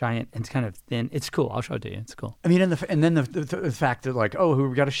giant, and it's kind of thin. It's cool. I'll show it to you. It's cool. And then the fact that like, oh,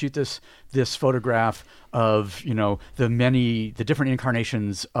 we got to shoot this photograph of the different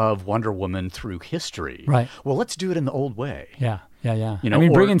incarnations of Wonder Woman through history. Right. Well, let's do it in the old way. Yeah.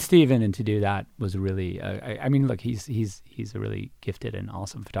 Bringing Steven in to do that was really. Look, he's a really gifted and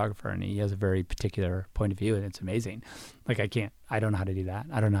awesome photographer, and he has a very particular point of view, and it's amazing. Like I don't know how to do that.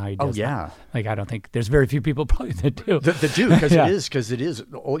 I don't know how he does that. Like I don't think there's very few people probably that do. That do because it is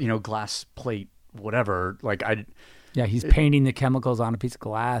glass plate whatever. Like he's painting the chemicals on a piece of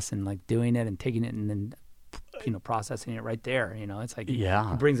glass and like doing it and taking it and then processing it right there. It's like he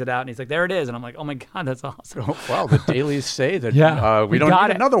brings it out and he's like, there it is, and I'm like, oh my God, that's awesome. Oh, well, the dailies say that we don't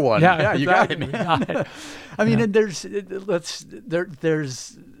need another one. Yeah, you got it, man. Got it. And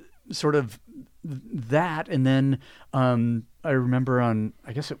there's sort of that, and then I remember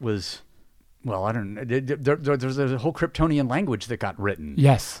I guess it was. Well, I don't know. There's a whole Kryptonian language that got written.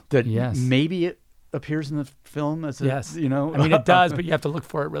 Yes. Maybe it appears in the film as it does, but you have to look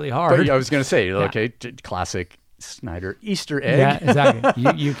for it really hard. But I was going to say, okay, classic Snyder Easter egg. Yeah,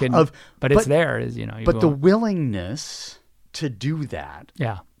 exactly. You can, but it's there. But the willingness to do that.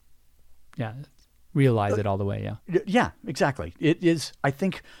 Yeah. Realize it all the way. Yeah. Yeah, exactly. It is. I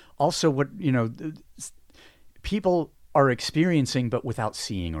think also what people are experiencing, but without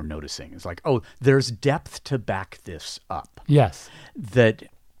seeing or noticing. It's like, oh, there's depth to back this up. Yes. That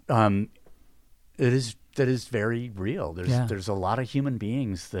is very real. There's a lot of human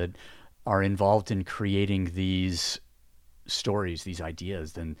beings that are involved in creating these stories, these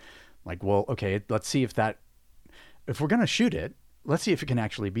ideas. Then, like, well, okay, let's see if we're going to shoot it, let's see if it can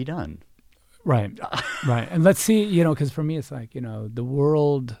actually be done. Right. And let's see, because for me, it's like,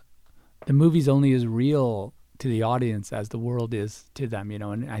 the movie's only as real to the audience as the world is to them,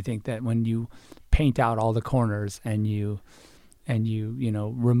 and I think that when you paint out all the corners and you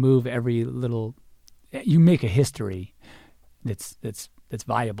remove every little, you make a history that's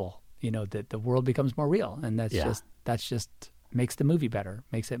viable, that the world becomes more real, and that's just makes the movie better,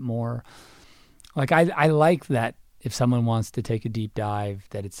 makes it more like I like that if someone wants to take a deep dive,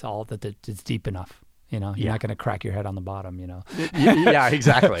 that it's deep enough. You're not going to crack your head on the bottom, Yeah,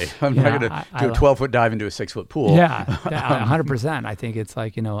 exactly. I'm not going to do a 12-foot dive into a 6-foot pool. Yeah, 100%. I think it's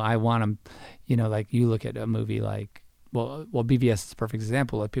like, I want them, like you look at a movie like, well, BVS is a perfect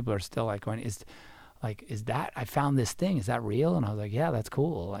example. Like people are still like going, like, I found this thing. Is that real? And I was like, yeah, that's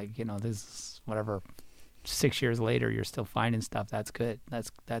cool. Like, this is whatever. 6 years later, you're still finding stuff. That's good.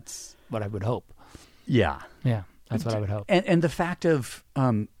 That's what I would hope. Yeah. Yeah, that's what I would hope. And the fact of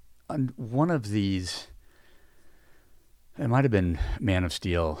on one of these, it might have been Man of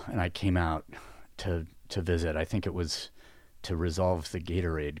Steel, and I came out to visit. I think it was to resolve the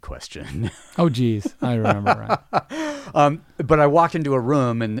Gatorade question. Oh, geez. I remember. Right. But I walked into a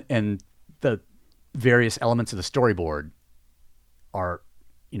room, and the various elements of the storyboard are,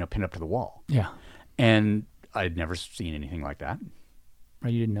 pinned up to the wall. Yeah. And I'd never seen anything like that. Or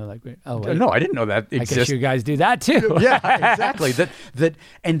you didn't know that? Oh, wait. No, I didn't know that existed. I guess you guys do that too. Yeah, exactly.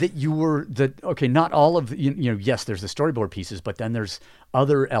 Okay, not all of yes, there's the storyboard pieces, but then there's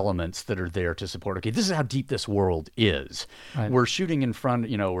other elements that are there to support. Okay, this is how deep this world is. Right. We're shooting in front.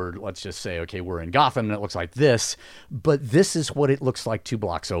 Let's just say, okay, we're in Gotham and it looks like this, but this is what it looks like 2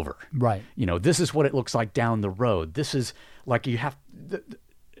 blocks over. Right. This is what it looks like down the road. This is like you have,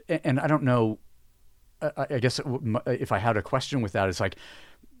 and I don't know. I guess if I had a question with that, it's like,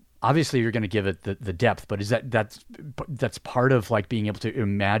 obviously you're going to give it the depth, but is that's part of like being able to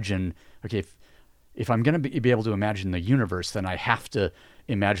imagine, okay, if I'm going to be able to imagine the universe, then I have to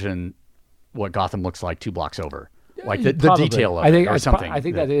imagine what Gotham looks like 2 blocks over, like the detail of it or something. I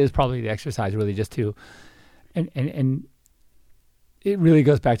think that is probably the exercise, really, just to, and it really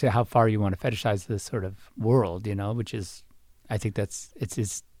goes back to how far you want to fetishize this sort of world, which is, I think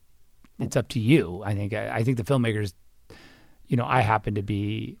it's up to you. I think the filmmakers, I happen to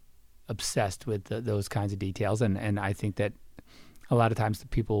be obsessed with those kinds of details, and I think that a lot of times the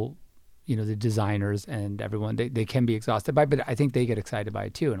people, the designers and everyone, they can be exhausted by it, but I think they get excited by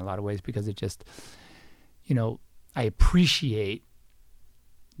it too in a lot of ways, because it just, I appreciate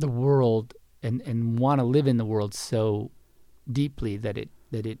the world and want to live in the world so deeply that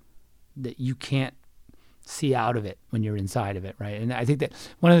you can't see out of it when you're inside of it, right? And I think that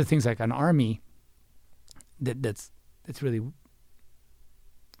one of the things like an army that's really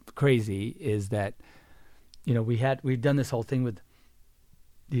crazy is that we've done this whole thing with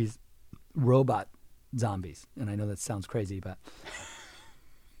these robot zombies, and I know that sounds crazy, but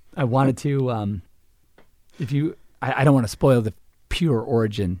I wanted to I don't want to spoil the pure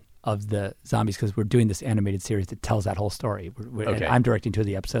origin of the zombies, because we're doing this animated series that tells that whole story. Okay. And I'm directing 2 of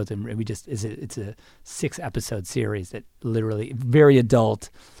the episodes, and it's a 6-episode series that literally very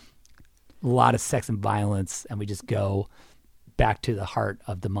adult, a lot of sex and violence, and we just go back to the heart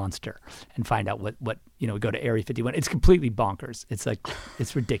of the monster and find out what we go to Area 51. It's completely bonkers. It's like,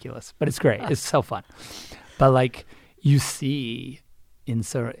 it's ridiculous, but it's great. It's so fun. But like, you see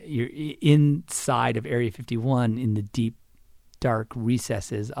you're inside of Area 51 in the deep, dark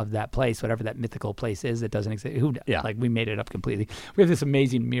recesses of that place, whatever that mythical place is that doesn't exist. Like, we made it up completely. We have this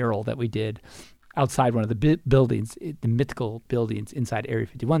amazing mural that we did outside one of the buildings, the mythical buildings inside Area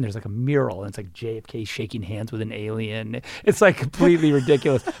 51. There's like a mural, and it's like JFK shaking hands with an alien. It's like completely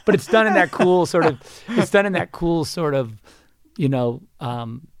ridiculous, but it's done in that cool sort of. It's done in that cool sort of, that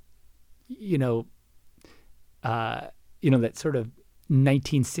sort of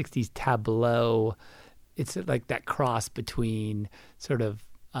 1960s tableau. It's like that cross between sort of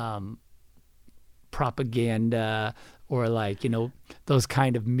propaganda, or like, those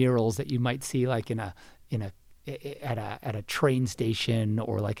kind of murals that you might see like at a train station,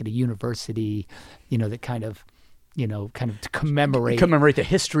 or like at a university, that kind of to commemorate the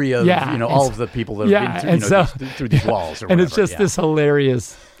history of all of the people that have been through these walls, or and whatever. It's just this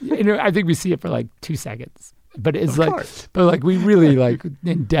hilarious. I think we see it for like 2 seconds. But it's we really like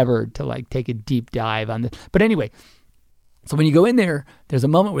endeavored to like take a deep dive on this. But anyway, so when you go in there, there's a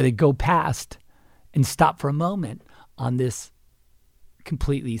moment where they go past and stop for a moment on this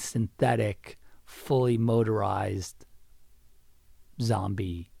completely synthetic, fully motorized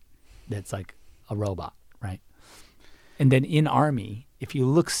zombie that's like a robot, right? And then in Army, if you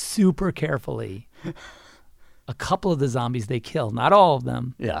look super carefully, a couple of the zombies they kill, not all of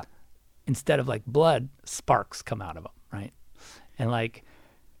them. Yeah. Instead of like blood, sparks come out of them, right? And like,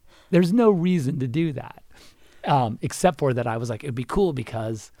 there's no reason to do that, except for that I was like, it'd be cool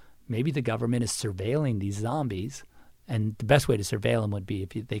because maybe the government is surveilling these zombies, and the best way to surveil them would be if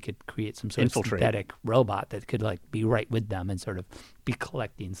they could create some sort of synthetic robot that could like be right with them and sort of be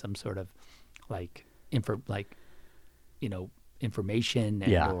collecting some sort of like information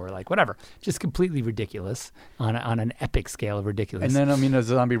or like whatever. Just completely ridiculous on an epic scale of ridiculous. And then, a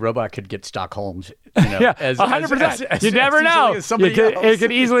zombie robot could get Stockholmed. 100%. You never know. It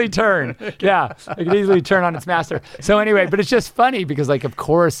could easily turn. Yeah, it could easily turn on its master. So anyway, but it's just funny because, like, of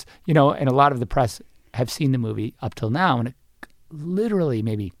course, and a lot of the press have seen the movie up till now, and it literally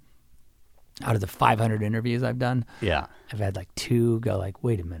maybe out of the 500 interviews I've done, Yeah. I've had like 2 go like,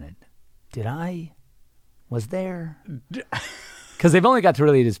 wait a minute, was there? Because they've only got to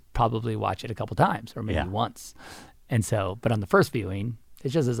really just probably watch it a couple times or maybe Yeah. once. And so, but on the first viewing,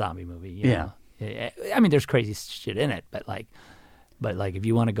 it's just a zombie movie. You Yeah. know? I mean, there's crazy shit in it, but if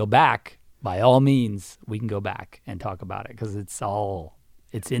you want to go back, by all means, we can go back and talk about it because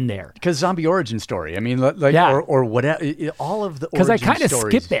it's in there. Because zombie origin story. I mean, like, Yeah. or whatever. All of the Because I origin kind of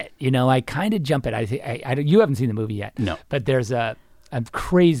stories. skip it, you know. I kind of jump it. You haven't seen the movie yet, No. But there's a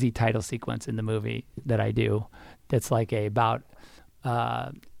crazy title sequence in the movie that I do. That's like about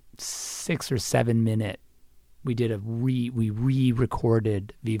 6 or 7 minute. We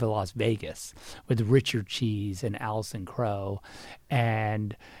re-recorded Viva Las Vegas with Richard Cheese and Alison Crowe,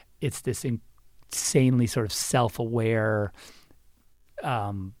 and it's this insanely sort of self-aware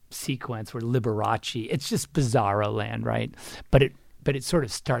sequence where Liberace. It's just bizarro land, right? But it sort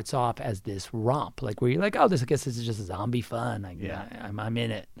of starts off as this romp, like where you're like, oh, I guess this is just zombie fun. I'm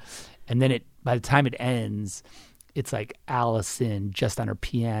in it, and then by the time it ends, it's like Allison just on her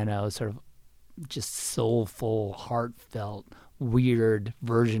piano, sort of just soulful, heartfelt, weird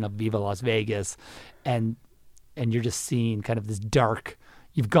version of Viva Las Vegas, and you're just seeing kind of this dark.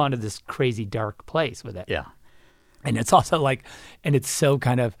 You've gone to this crazy dark place with it. Yeah. And it's also like, and it's so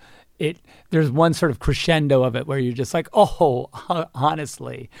kind of, there's one sort of crescendo of it where you're just like, oh,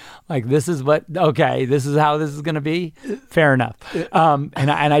 honestly, like this is how this is going to be. Fair enough.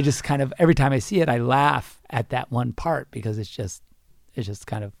 And I just kind of, every time I see it, I laugh at that one part because it's just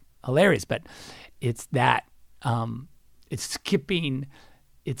kind of hilarious. But it's that, it's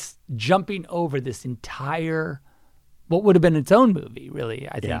jumping over this entire, what would have been its own movie, really,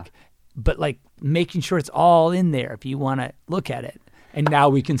 I think. Yeah. But like making sure it's all in there if you want to look at it. And now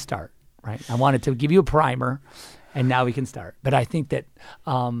we can start, right? I wanted to give you a primer, and now we can start. But I think that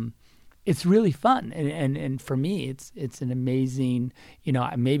it's really fun, and for me, it's an amazing. You know,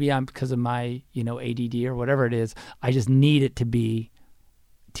 maybe I'm because of my ADD or whatever it is. I just need it to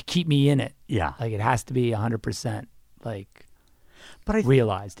keep me in it. Yeah. Like it has to be 100% like But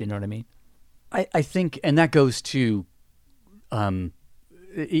realized. You know what I mean? I think, and that goes to,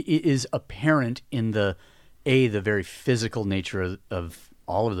 it is apparent in the very physical nature of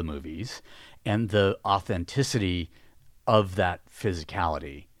all of the movies and the authenticity of that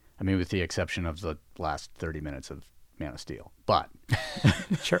physicality. I mean, with the exception of the last 30 minutes of Man of Steel, but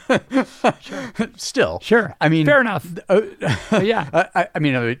Sure. still, Sure. I mean, fair enough. Yeah. I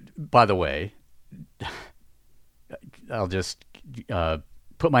mean, by the way, I'll just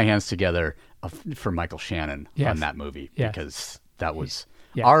put my hands together for Michael Shannon on that movie because that was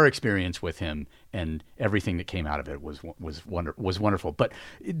our experience with him, and everything that came out of it was wonderful. But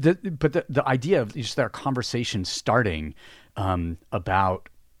the idea of just our conversation starting about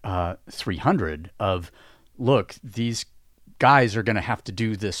 300 of, look, these guys are going to have to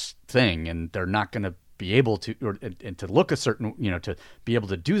do this thing, and they're not going to be able to, and to look a certain, to be able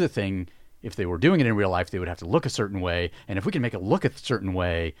to do the thing. If they were doing it in real life, they would have to look a certain way. And if we can make it look a certain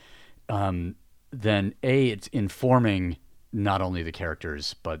way, then it's informing not only the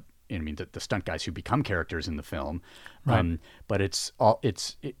characters, but the stunt guys who become characters in the film. Right. But it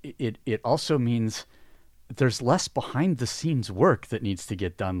also means there's less behind the scenes work that needs to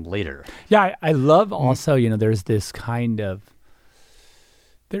get done later. Yeah, I love also, there's this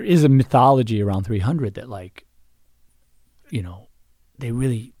there is a mythology around 300 that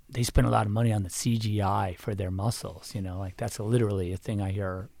they spend a lot of money on the CGI for their muscles, like that's literally a thing I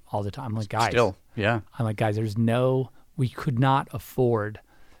hear all the time. I'm like, guys, we could not afford,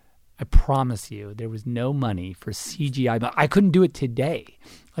 I promise you, there was no money for CGI, but I couldn't do it today.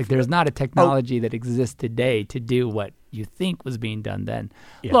 Like there's not a technology that exists today to do what you think was being done then.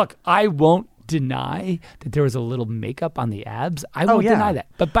 Yeah. Look, I won't deny that there was a little makeup on the abs. I won't deny that.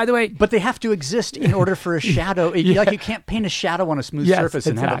 But by the way, but they have to exist in order for a shadow. Like you can't paint a shadow on a smooth surface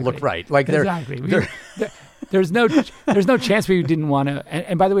and have it look right. Like there's no chance we didn't want to.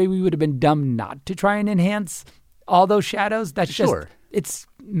 And by the way, we would have been dumb not to try and enhance all those shadows. That's just it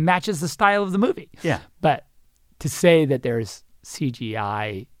matches the style of the movie. Yeah. But to say that there's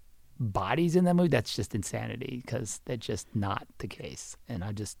CGI bodies in that movie, that's just insanity because that's just not the case. And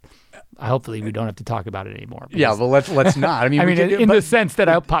hopefully we don't have to talk about it anymore. Yeah, well, let's not. I mean, in the sense that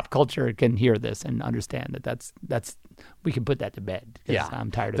our pop culture can hear this and understand that that's we can put that to bed. Yeah, I'm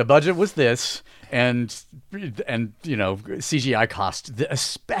tired of the budget was this, and CGI cost,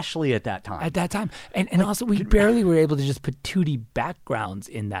 especially at that time. And also we barely were able to just put 2D backgrounds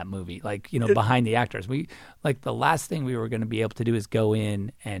in that movie, behind the actors. We the last thing we were going to be able to do is go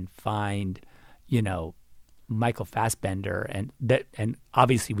in and find, Michael Fassbender, and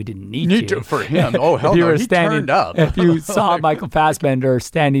obviously we didn't need to for him. Oh hell if you no, were he standing, turned up. If you saw Michael Fassbender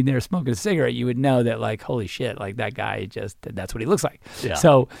standing there smoking a cigarette, you would know that like, holy shit, like that guy that's what he looks like. Yeah.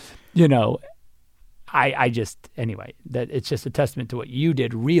 So, I just anyway, that it's just a testament to what you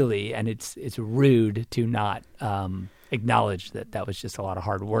did really, and it's rude to not acknowledge that was just a lot of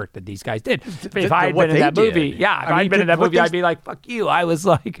hard work that these guys did. If I had been in that movie, if I'd been in that movie, I'd be like, fuck you. I was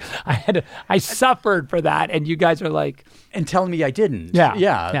like, I suffered for that, and you guys are like, and telling me I didn't.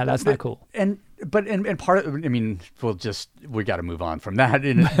 Yeah, that's not cool. And part of, I mean, we got to move on from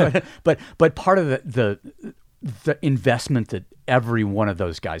that. But part of the investment that every one of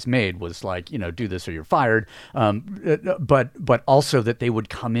those guys made was like, do this or you're fired. But also that they would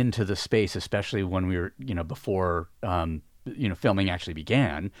come into the space, especially when we were, before, filming actually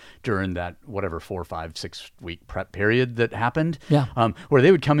began during that, whatever, 4, 5, 6 week prep period that happened. Yeah. Where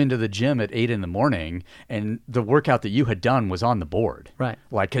they would come into the gym at 8 a.m. and the workout that you had done was on the board. Right.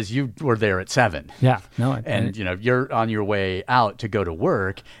 Like, cause you were there at 7. Yeah. No. And you're on your way out to go to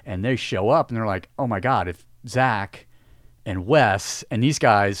work and they show up and they're like, oh my God, if Zach and Wes and these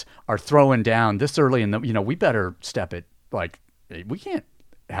guys are throwing down this early in the, we better step it. Like, we can't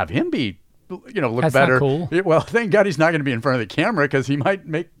have him be, look That's better. Not cool. Well, thank God he's not going to be in front of the camera because he might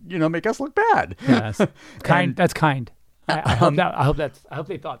make us look bad. Yeah, that's kind. That's kind. I hope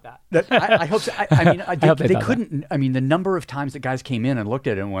they thought that. I hope so. I mean, they couldn't. That. I mean, the number of times that guys came in and looked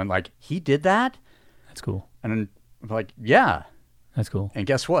at it and went like, he did that? That's cool. And then I'm like, yeah. That's cool. And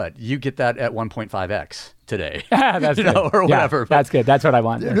guess what? You get that at 1.5x today. That's good. Or whatever. Yeah, that's good. That's what I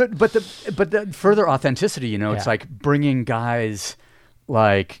want. But the further authenticity, it's like bringing guys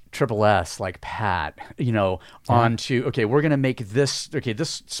like Triple S, like Pat, onto, okay, we're going to make this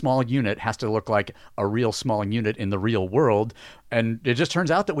small unit has to look like a real small unit in the real world. And it just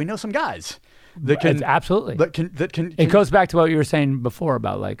turns out that we know some guys that can. Absolutely. That can. It goes back to what you were saying before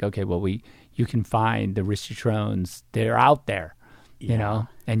about like, okay, well, you can find the Richitrones, they're out there.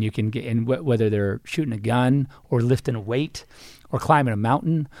 And you can get in whether they're shooting a gun or lifting a weight or climbing a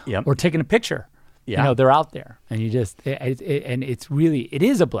mountain or taking a picture. Yeah. They're out there, and you just and it's really, it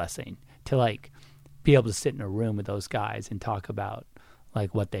is a blessing to like be able to sit in a room with those guys and talk about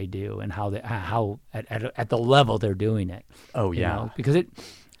like what they do and how at the level they're doing it. Oh yeah, because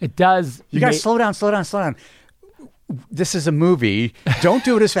it does. You guys slow down. This is a movie. Don't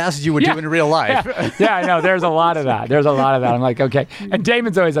do it as fast as you would do in real life. Yeah, I know. There's a lot of that. I'm like, okay. And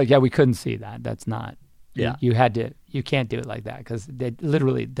Damon's always like, yeah, we couldn't see that. That's not. Yeah. You can't do it like that because it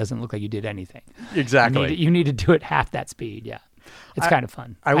literally doesn't look like you did anything. Exactly. You need to do it half that speed. Yeah. It's kind of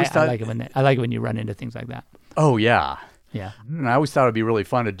fun. I like it when you run into things like that. Oh yeah. Yeah. And I always thought it'd be really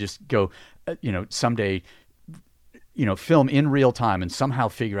fun to just go, someday, film in real time and somehow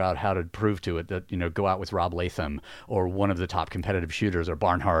figure out how to prove to it that, go out with Rob Latham or one of the top competitive shooters or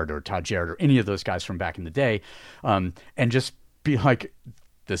Barnhart or Todd Jarrett or any of those guys from back in the day. And just be like,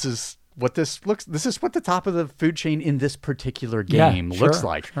 this is what the top of the food chain in this particular game looks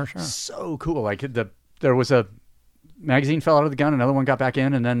like. Sure. So cool. Like there was a magazine fell out of the gun, another one got back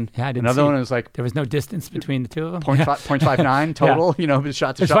in, and then another one was like, there was no distance between the two of them. 0.59 total, shot to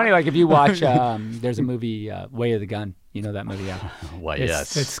shot. It's funny, like if you watch, there's a movie, Way of the Gun. You know that movie, yeah. Well,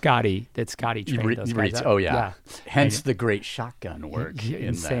 yes. It's Scotty. That Scotty trained those guys up. Oh, yeah. Hence the great shotgun work.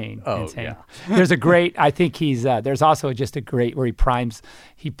 Insane. Oh, insane. yeah. There's a great, I think there's also just a great where he primes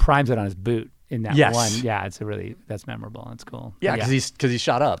it on his boot in that one. Yeah, that's memorable. That's cool. Yeah, because he's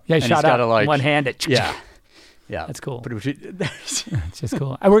shot up. Yeah, he's shot up. Like, one hand. Yeah, that's cool. It's just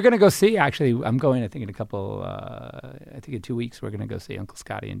cool. And we're gonna go see. Actually, I'm going. I think in a couple. In 2 weeks, we're gonna go see Uncle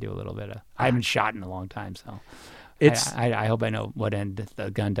Scotty and do a little bit of. I haven't shot in a long time, so I hope I know what end the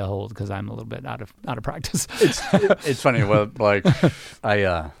gun to hold because I'm a little bit out of practice. It's funny. Well, like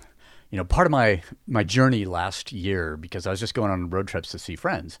I, part of my journey last year because I was just going on road trips to see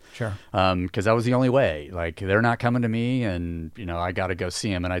friends. Sure. Because that was the only way. Like they're not coming to me, and I got to go see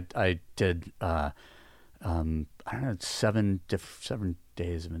them, and I did. I don't know, 7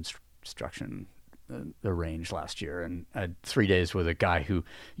 days of instruction, the range last year. And I had 3 days with a guy who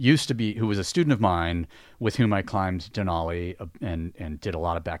was a student of mine with whom I climbed Denali and did a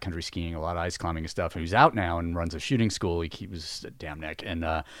lot of backcountry skiing, a lot of ice climbing and stuff. And he's out now and runs a shooting school. He was a damn neck. And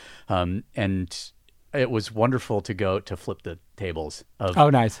it was wonderful to go to flip the tables of,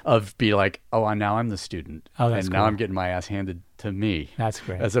 nice. Of be like, now I'm the student. Oh, that's and cool. Now I'm getting my ass handed to me. That's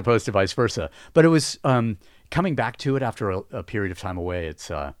great. As opposed to vice versa. But it was, coming back to it after a period of time away.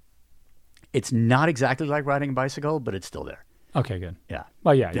 It's not exactly like riding a bicycle, but it's still there. Okay, good. Yeah.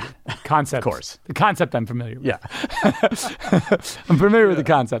 Well, yeah. Concept. Of course. The concept I'm familiar with. Yeah. I'm familiar with the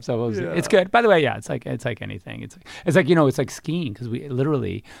concept, so it's good. By the way, it's like anything. It's like it's like skiing, because we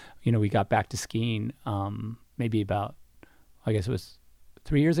literally, we got back to skiing maybe about, I guess it was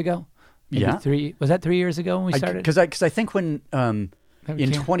 3 years ago. Maybe was that 3 years ago when we started? Because I think when in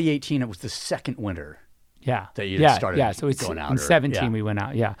 2018 it was the second winter. Yeah. That you started so it's going out. In 2017 we went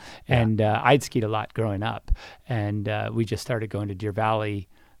out, And I'd skied a lot growing up. And we just started going to Deer Valley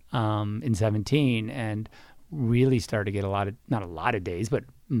in 2017 and really started to get not a lot of days, but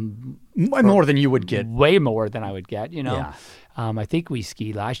more than you would get. Way more than I would get, Yeah. I think we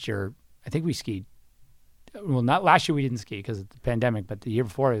skied last year. Well, not last year we didn't ski because of the pandemic, but the year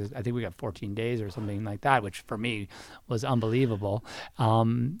before, I think we got 14 days or something like that, which for me was unbelievable,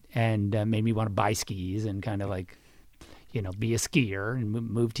 and made me want to buy skis and kind of like, be a skier and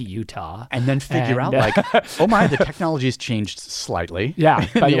move to Utah. And then figure out oh my, the technology has changed slightly. Yeah,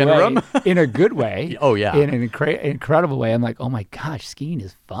 by the way, in a good way. Oh, yeah. In an incredible way. I'm like, oh my gosh, skiing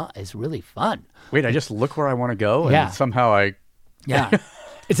is fun. It's really fun. Wait, I just look where I want to go and somehow I... Yeah.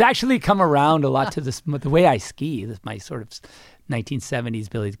 It's actually come around a lot to the way I ski. This my sort of 1970s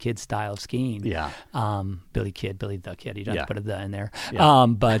Billy the Kid style of skiing. Yeah. Billy the Kid. You don't have to put a "the" in there. Yeah.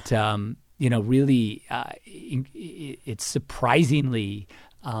 But really, it surprisingly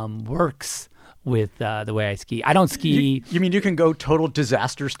works with the way I ski. I don't ski. You mean you can go total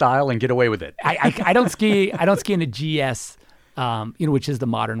disaster style and get away with it? I don't ski. I don't ski in a GS, which is the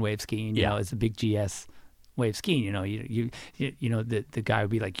modern way of skiing. It's a big GS way of skiing. The guy would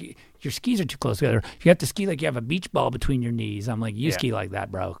be like, your skis are too close together. You have to ski like you have a beach ball between your knees. I'm like, you ski like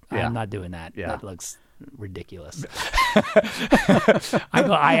that, bro. I'm not doing that. Yeah. That looks ridiculous.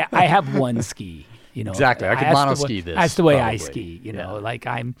 I have one ski. Exactly. I could mono ski this. That's the way I ski.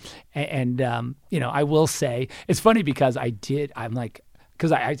 I will say it's funny because I said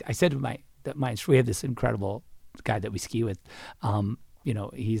to my we have this incredible guy that we ski with.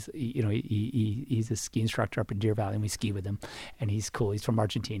 He's a ski instructor up in Deer Valley, and we ski with him, and he's cool. He's from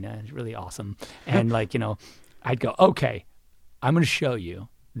Argentina, and he's really awesome. And I'd go, okay, I'm going to show you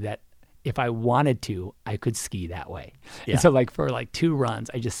that if I wanted to, I could ski that way. Yeah. And so for 2 runs,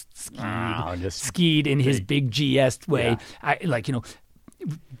 I just skied in his big GS way. Yeah.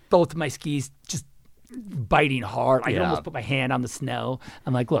 Both of my skis just biting hard. I could almost put my hand on the snow.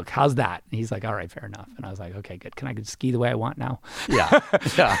 I'm like, look, how's that? And he's like, all right, fair enough. And I was like, okay, good. Can I ski the way I want now? Yeah.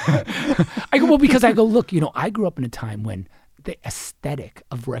 I go, well, because I go, look, I grew up in a time when the aesthetic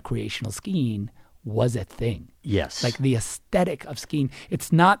of recreational skiing was a thing. Yes. Like the aesthetic of skiing.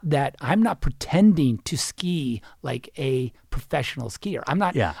 It's not that I'm not pretending to ski like a professional skier. I'm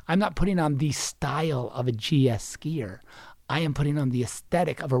not putting on the style of a GS skier. I am putting on the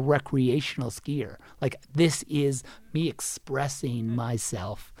aesthetic of a recreational skier. Like, this is me expressing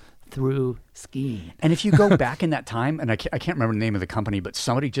myself through skiing. And if you go back in that time, and I can't remember the name of the company, but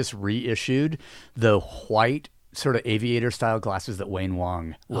somebody just reissued the white sort of aviator style glasses that Wayne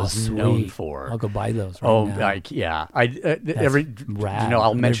Wong was known for. I'll go buy those right now.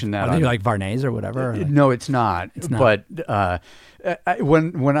 I'll mention that. Are they like Varnays or whatever? No, it's not. It's not. But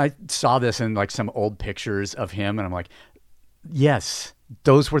when I saw this in some old pictures of him, and I'm like, yes,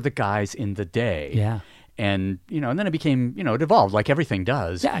 those were the guys in the day. Yeah. And, and then it became, it evolved like everything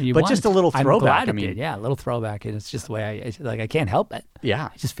does. Yeah. But just a little throwback. A little throwback. And it's just the way I can't help it. Yeah.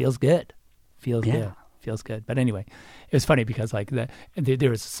 It just feels good. Feels good. But anyway, it was funny because there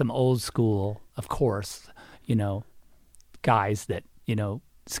was some old school, of course, guys that,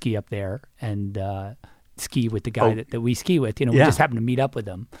 ski up there and ski with the guy that we ski with. We just happened to meet up with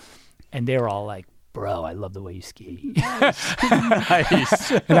them. And they were all like, bro, I love the way you ski.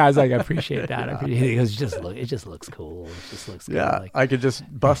 Nice. And I was like, I appreciate that. It just looks cool. It just looks good. Yeah, I could just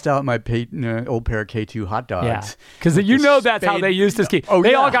bust out my old pair of K2 hot dogs. Yeah, because that's how they used to ski. Oh,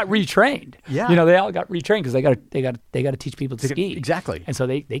 they all got retrained. Yeah, they all got retrained because they got to teach people to ski. Exactly. And so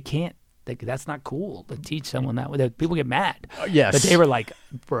they can't. That's not cool to teach someone that way. People get mad. Yes. But they were like,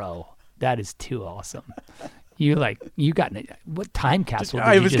 bro, that is too awesome. You got what time capsule?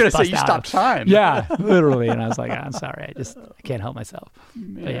 I was going to say you stopped time. Yeah, literally. And I was like, I'm sorry, I can't help myself.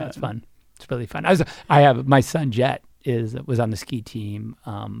 Man. But yeah, it's fun. It's really fun. I have my son Jet was on the ski team.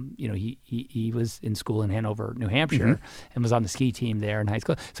 He was in school in Hanover, New Hampshire, and was on the ski team there in high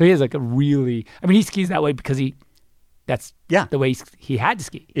school. So he has he skis that way because that's the way he had to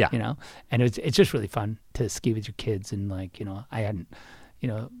ski. Yeah. And it's just really fun to ski with your kids and I hadn't,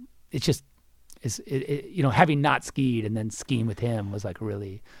 it's just. Having not skied and then skiing with him was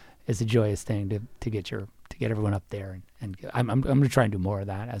it's a joyous thing to get your get everyone up there, and I'm going to try and do more of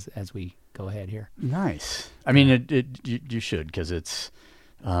that as we go ahead here. Nice. I mean, you should, because it's.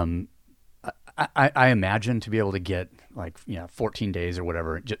 I imagine to be able to get 14 days or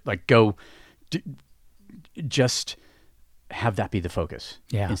whatever, just have that be the focus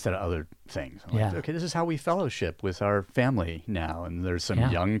instead of other things. Okay, this is how we fellowship with our family now, and there's some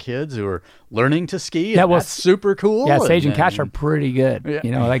young kids who are learning to ski. And that's super cool. Yeah, Sage and Cash are pretty good.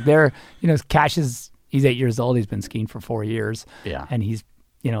 Yeah. They're Cash he's 8 years old. He's been skiing for 4 years. Yeah, and he's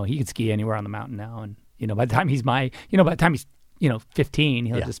he can ski anywhere on the mountain now. And by the time he's 15,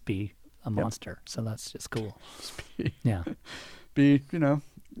 he'll just be a monster. So that's just cool. Be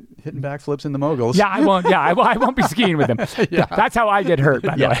hitting backflips in the moguls. Yeah, I won't. Yeah, I won't be skiing with him. That's how I get hurt.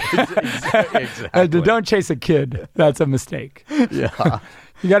 By the way, exactly. Don't chase a kid. That's a mistake. Yeah,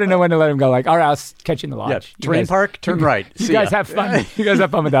 you got to know when to let him go. Like, all right, I'll catch you in the lodge. Yeah, terrain park, turn right. You guys have fun. You guys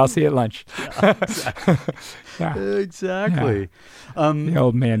have fun with that. I'll see you at lunch. Exactly. The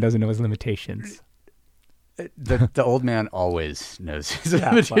old man doesn't know his limitations. The old man always knows his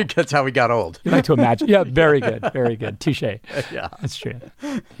limitations. That's how he got old. You like to imagine. Yeah, very good. Very good. Touche. Yeah. That's true.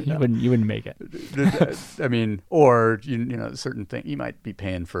 You wouldn't make it. I mean, or, certain thing, you might be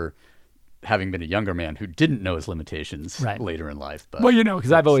paying for having been a younger man who didn't know his limitations later in life. But, well,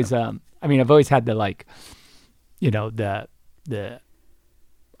 because I've always, I've always had the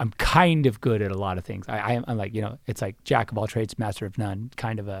I'm kind of good at a lot of things. I'm like, it's like jack of all trades, master of none,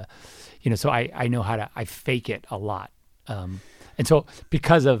 kind of a, so I know I fake it a lot. And so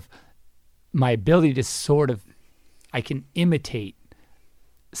because of my ability to I can imitate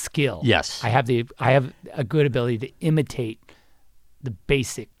skill. Yes. I have a good ability to imitate the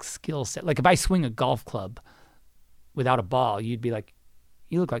basic skill set. Like if I swing a golf club without a ball, you'd be like,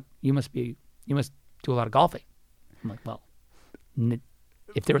 you look like you must do a lot of golfing. I'm like, well,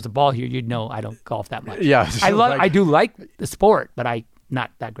 if there was a ball here, you'd know I don't golf that much. Yeah, I do like the sport, but I'm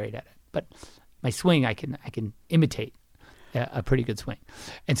not that great at it. But my swing, I can imitate a pretty good swing,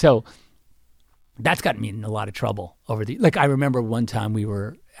 and so that's gotten me in a lot of trouble over the. Like I remember one time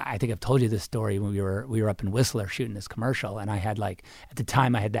I think I've told you this story when we were up in Whistler shooting this commercial, and I had at the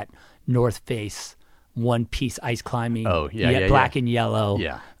time I had that North Face one-piece ice climbing. Oh black and yellow.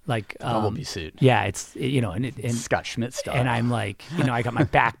 Yeah. Like bumblebee suit. Yeah, it's and Scott Schmidt style. And I'm like, I got my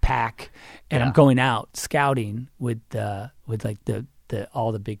backpack, and I'm going out scouting with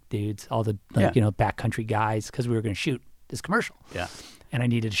all the big dudes, all the backcountry guys, because we were going to shoot this commercial. Yeah. And I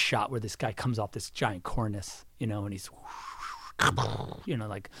needed a shot where this guy comes off this giant cornice, and he's,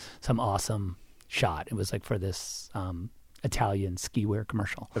 like some awesome shot. It was like for this Italian ski wear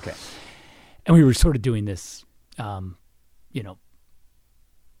commercial. Okay. And we were sort of doing this,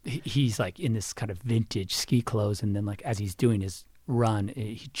 he's like in this kind of vintage ski clothes, and then like as he's doing his run,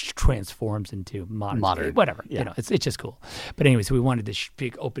 he transforms into modern whatever. Yeah. It's just cool. But anyway, so we wanted this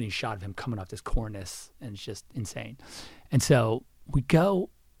big opening shot of him coming off this cornice, and it's just insane. And so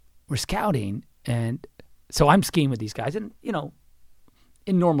we're scouting, and so I'm skiing with these guys, and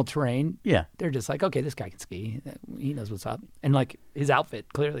in normal terrain, they're just like, okay, this guy can ski. He knows what's up. And like his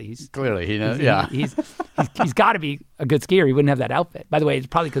outfit, clearly he knows. He's got to be a good skier. He wouldn't have that outfit. By the way, it's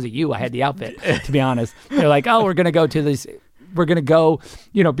probably because of you. I had the outfit, to be honest. They're like, oh, we're gonna go to this. We're gonna go,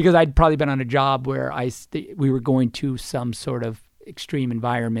 because I'd probably been on a job where we were going to some sort of extreme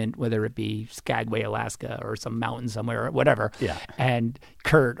environment, whether it be Skagway, Alaska, or some mountain somewhere, or whatever. Yeah. And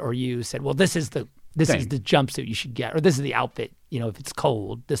Kurt or you said, well, this is the jumpsuit you should get, or this is the outfit. If it's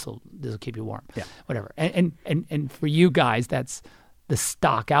cold, this'll keep you warm. Yeah. Whatever. And for you guys, that's the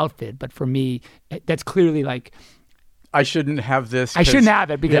stock outfit. But for me, that's clearly like I shouldn't have this. I shouldn't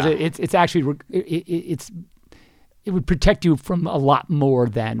have it because it's actually it would protect you from a lot more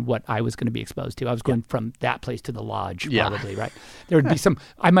than what I was going to be exposed to. I was going from that place to the lodge, probably, right? There would be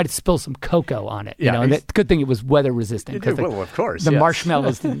I might spill some cocoa on it, and the good thing it was weather resistant. Well, of course. The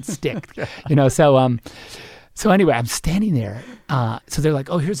marshmallows didn't stick, So anyway, I'm standing there. So they're like,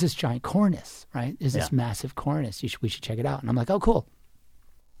 oh, here's this giant cornice, right? There's this massive cornice. We should check it out. And I'm like, oh, cool.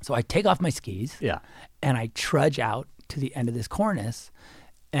 So I take off my skis and I trudge out to the end of this cornice,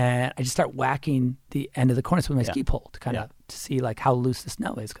 and I just start whacking the end of the cornice with my ski pole to kind of to see like how loose the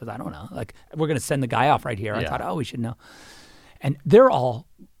snow is, because I don't know. Like we're going to send the guy off right here. I thought, oh, we should know. And they're all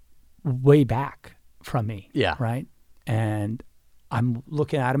way back from me, right? And I'm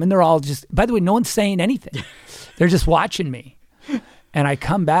looking at them, and they're all just, by the way, no one's saying anything. They're just watching me. And I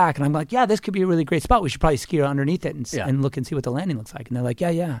come back, and I'm like, yeah, this could be a really great spot. We should probably ski underneath it and look and see what the landing looks like. And they're like,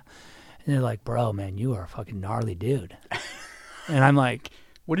 yeah. And they're like, bro, man, you are a fucking gnarly dude. And I'm like,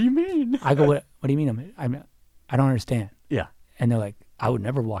 what do you mean? I go, what do you mean? I don't understand. Yeah. And they're like, I would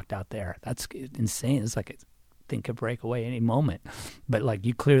never walked out there. That's insane. It's like thing could break away any moment. But like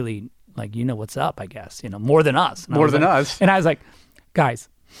you clearly, like, you know what's up, I guess, more than us. And I More was than like- us. And I was like, guys,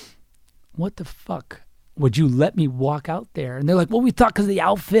 what the fuck? Would you let me walk out there? And they're like, well, we thought because of the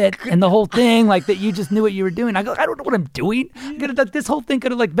outfit and the whole thing, like that you just knew what you were doing. I go, I don't know what I'm doing. This whole thing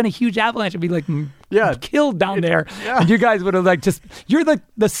could have like been a huge avalanche and be like killed down there. Yeah. And you guys would have like you're like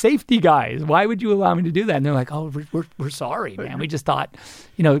the safety guys. Why would you allow me to do that? And they're like, oh, we're sorry, man. We just thought,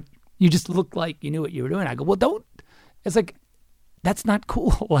 you just looked like you knew what you were doing. I go, well, don't. It's like, that's not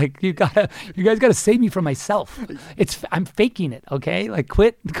cool. Like you guys gotta save me from myself. I'm faking it. Okay. Like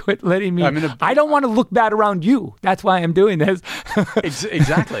quit letting me. I don't want to look bad around you. That's why I'm doing this.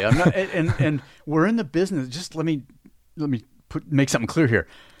 Exactly. I'm not, and we're in the business. Just let me make something clear here.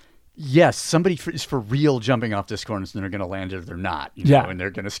 Yes, somebody is for real jumping off discords and they're going to land it or they're not. You know, and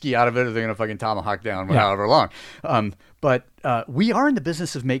they're going to ski out of it or they're going to fucking tomahawk down however long. But we are in the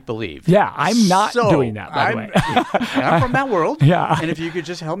business of make believe. Yeah, I'm not doing that, by the way. And I'm from that world. Yeah. And if you could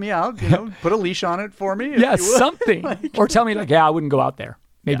just help me out, put a leash on it for me. Yeah, if you would. something. Or tell me like, I wouldn't go out there.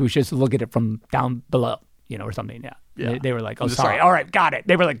 Maybe we should just look at it from down below, or something. Yeah. They were like, oh, sorry. All right, got it.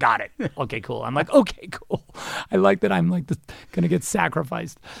 They were like, got it. Okay, cool. I'm like, okay, cool. I like that I'm like going to get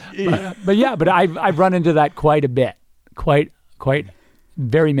sacrificed. But I've run into that quite a bit. Quite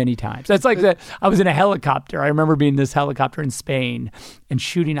very many times. That's like I was in a helicopter. I remember being in this helicopter in Spain and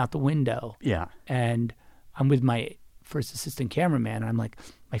shooting out the window. Yeah. And I'm with my first assistant cameraman. And I'm like,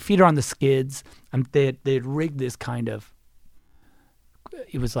 my feet are on the skids. They had rigged this kind of,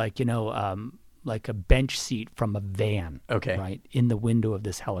 it was like, like a bench seat from a van. Okay. Right. In the window of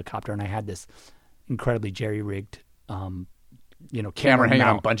this helicopter. And I had this incredibly jerry-rigged, Camera hanging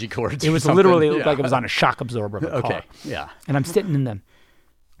mount. on bungee cords. It was literally like it was on a shock absorber of a car. Okay. Yeah. And I'm sitting in the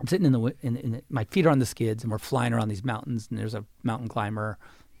my feet are on the skids and we're flying around these mountains and there's a mountain climber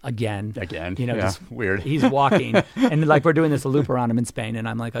again, just weird. He's walking and like we're doing this loop around him in Spain and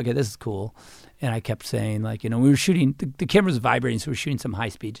I'm like, okay, this is cool. And I kept saying like, we were shooting, the camera was vibrating, so we were shooting some high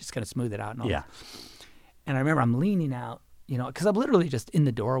speed, just kind of smooth it out. And all that. And I remember I'm leaning out, because I'm literally just in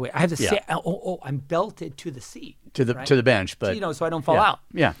the doorway. I have this, I'm belted to the seat. To the bench, but. So I don't fall out.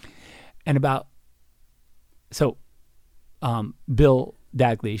 Yeah. And Bill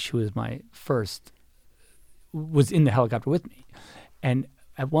Daglish, who was my first, was in the helicopter with me. And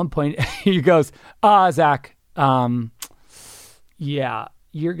at one point he goes, Zach, you're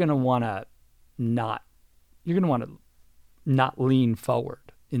going to want to not lean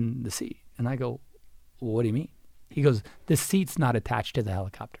forward in the seat. And I go, well, what do you mean? He goes, the seat's not attached to the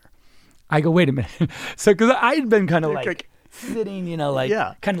helicopter. I go, wait a minute. So, because I had been kind of like sitting,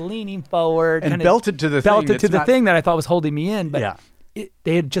 kind of leaning forward. And belted to the thing that I thought was holding me in. But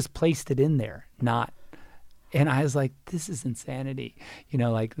they had just placed it in there, not. And I was like, this is insanity. It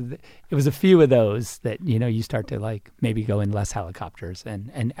was a few of those that, you start to like maybe go in less helicopters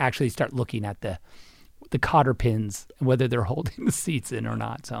and actually start looking at the cotter pins, whether they're holding the seats in or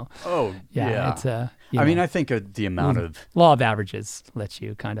not. So, it's I think the amount of law of averages lets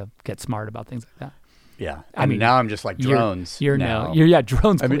you kind of get smart about things like that. Yeah. I mean, now I'm just like drones.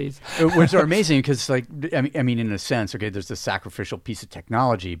 Drones, please. Which are amazing because like, I mean, in a sense, okay, there's this sacrificial piece of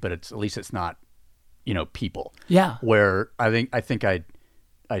technology, but at least it's not, people. Yeah. Where I think I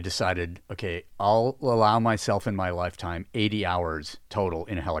decided, okay, I'll allow myself in my lifetime 80 hours total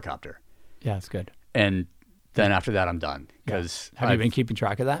in a helicopter. Yeah, it's good. And then after that, I'm done. Because have you been keeping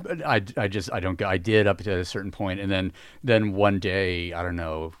track of that? I don't go. I did up to a certain point, and then one day, I don't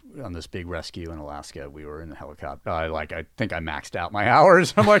know, on this big rescue in Alaska, we were in the helicopter. I think I maxed out my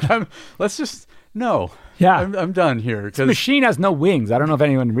hours. I'm like, I'm done here. The machine has no wings. I don't know if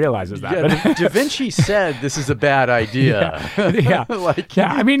anyone realizes that. Yeah, Da Vinci said this is a bad idea.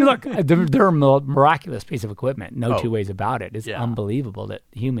 I mean, look, they're a miraculous piece of equipment. No two ways about it. It's unbelievable that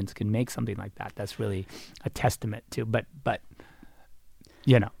humans can make something like that. That's really a testament to. But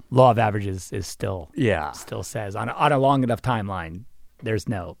law of averages is still says on a long enough timeline. There's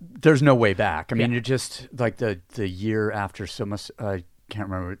no way back. I mean, you're just like the year after I can't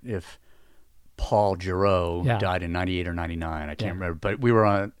remember if Paul Giroux died in 98 or 99. I can't remember, but we were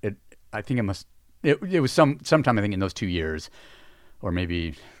on it. I think it was sometime I think in those 2 years or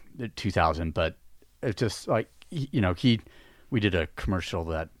maybe 2000, but it's just like, we did a commercial,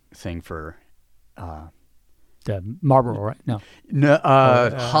 that thing for, the Marlboro, right? No,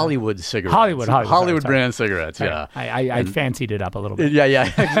 Hollywood cigarettes. Hollywood brand cigarettes. Yeah, I fancied it up a little bit. Yeah,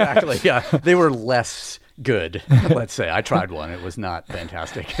 exactly. Yeah, they were less good. Let's say I tried one; it was not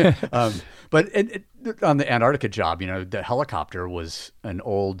fantastic. But on the Antarctica job, the helicopter was an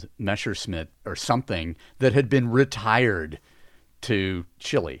old Messerschmitt or something that had been retired to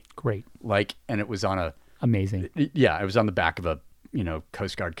Chile. Great. And it was on a Amazing. Yeah, it was on the back of a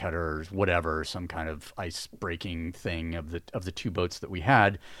Coast Guard cutter or whatever, some kind of ice breaking thing of the two boats that we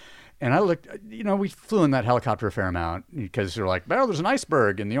had. And I looked, we flew in that helicopter a fair amount because they're like, well, there's an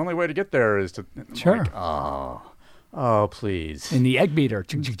iceberg, and the only way to get there is to. Sure. Like, oh, please. In the egg beater.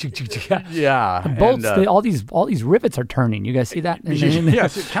 Yeah. The bolts, all these rivets are turning. You guys see that? Yeah,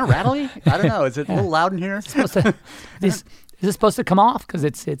 is it kind of rattly? I don't know. Is it a little loud in here? Is this supposed to come off? Because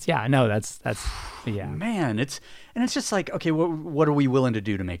it's no, that's yeah. Man, it's just like, okay, what are we willing to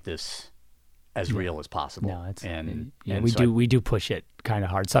do to make this as real as possible? No, it's and we do push it kind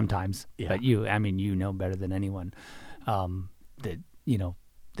of hard sometimes. Yeah. But you know better than anyone that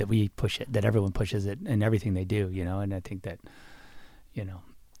that we push it, that everyone pushes it in everything they do, and I think that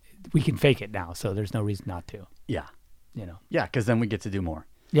we can fake it now, so there's no reason not to. Yeah. Yeah, because then we get to do more.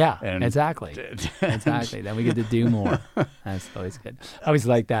 Yeah, exactly. Exactly. Then we get to do more. That's always good. I always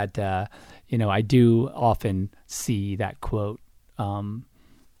like that. I do often see that quote.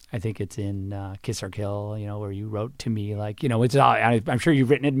 I think it's in Kiss or Kill, where you wrote to me, like, it's I'm sure you've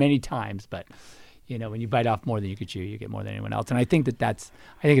written it many times, but, when you bite off more than you could chew, you get more than anyone else. And I think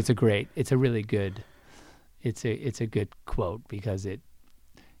it's a really good, it's a good quote because it's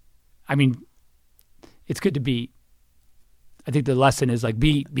good to be. I think the lesson is like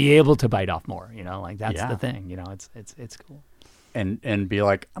be able to bite off more, like that's the thing, it's cool. And be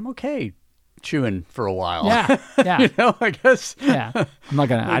like, I'm okay chewing for a while. Yeah. I guess. Yeah.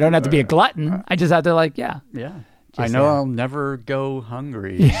 I don't have to be a glutton. I just have to Yeah. I know I'll never go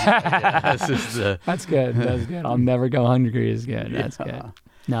hungry. Yeah. That's good. That's good. I'll never go hungry is good. That's good.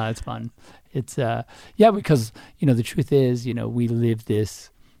 No, it's fun. It's because the truth is, we live this,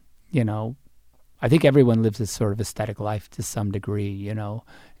 I think everyone lives this sort of aesthetic life to some degree,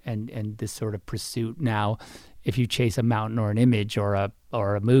 and this sort of pursuit. Now, if you chase a mountain or an image or a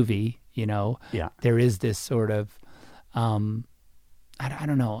movie, there is this sort of, I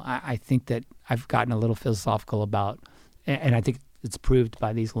don't know. I think that I've gotten a little philosophical about, and I think it's proved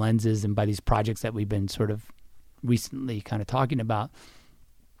by these lenses and by these projects that we've been sort of recently kind of talking about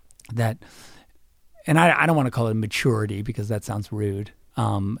that. And I don't want to call it maturity because that sounds rude.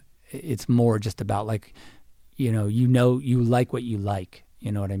 It's more just about like, you like what you like,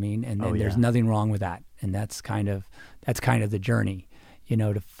 you know what I mean? And there's nothing wrong with that. And that's kind of the journey,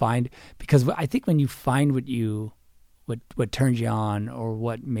 to find, because I think when you find what turns you on or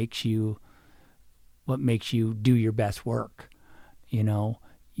what makes you do your best work,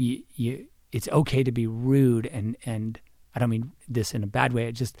 it's okay to be rude. And I don't mean this in a bad way.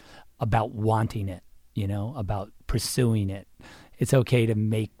 It's just about wanting it, about pursuing it. It's okay to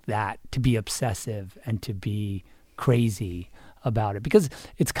make that, to be obsessive and to be crazy about it, because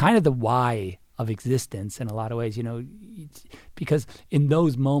it's kind of the why of existence in a lot of ways, because in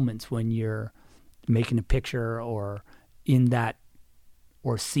those moments when you're making a picture or in that,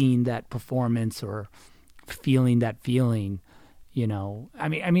 or seeing that performance or feeling that feeling,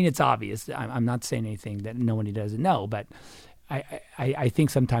 it's obvious. I'm not saying anything that nobody doesn't know, but I think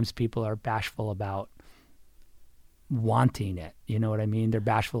sometimes people are bashful about wanting it, you know what I mean? They're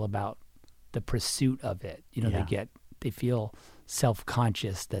bashful about the pursuit of it. They feel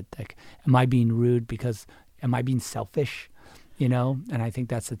self-conscious that like, am I being rude because am I being selfish? And I think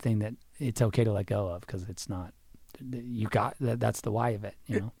that's the thing that it's okay to let go of, because it's not, that's the why of it,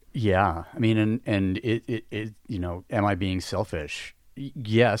 Yeah. I mean, and it am I being selfish?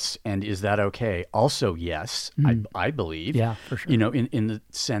 Yes. And is that okay? Also, yes, I believe. Yeah, for sure. In the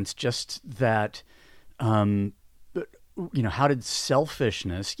sense just that, how did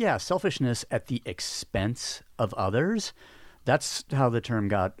selfishness at the expense of others, that's how the term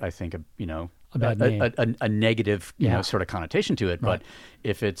got, I think, a negative, sort of connotation to it. Right. But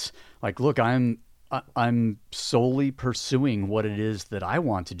if it's like, look, I'm solely pursuing what it is that I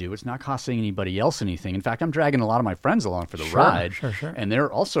want to do. It's not costing anybody else anything. In fact, I'm dragging a lot of my friends along for the ride. Sure. And they're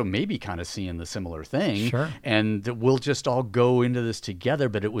also maybe kind of seeing the similar thing. Sure. And we'll just all go into this together,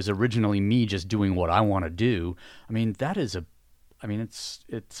 but it was originally me just doing what I want to do. I mean,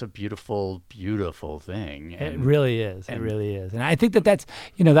 it's a beautiful, beautiful thing. And, it really is. It really is. And I think that's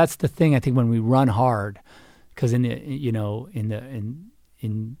that's the thing. I think when we run hard, because in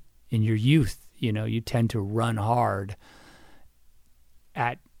your youth, you tend to run hard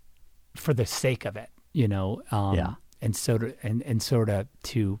for the sake of it, and sort of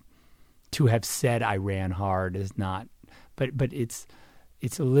to have said I ran hard is not, but it's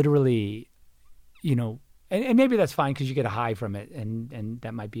literally, and maybe that's fine because you get a high from it, and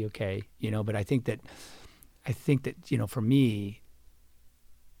that might be okay, But I think that for me,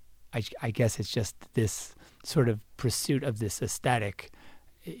 I guess it's just this sort of pursuit of this aesthetic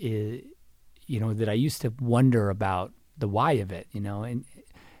is. that I used to wonder about the why of it, and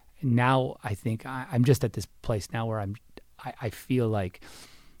now I think I'm just at this place now where I feel like,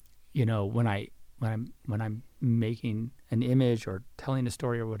 when I'm making an image or telling a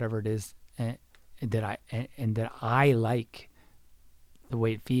story or whatever it is, that I like the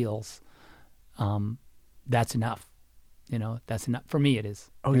way it feels, that's enough. That's enough for me. It is.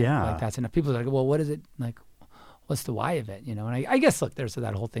 Oh yeah, like that's enough. People are like, well, what is it like? What's the why of it? And I guess look, there's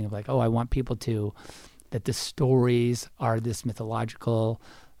that whole thing of like, oh, I want people that the stories are this mythological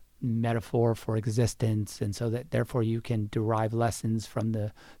metaphor for existence, and so that therefore you can derive lessons from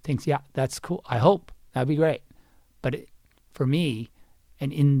the things. Yeah, that's cool. I hope that'd be great. But for me,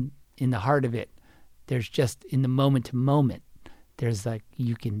 and in the heart of it, there's just in the moment to moment, there's like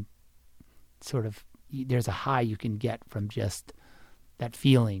you can sort of there's a high you can get from just that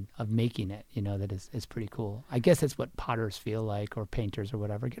feeling of making it. That is pretty cool. I guess that's what potters feel like, or painters or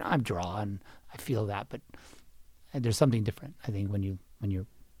whatever. I'm drawing, I feel that, but there's something different. I think when you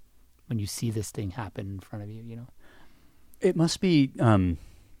see this thing happen in front of you, It must be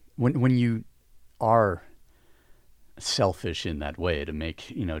when you are selfish in that way to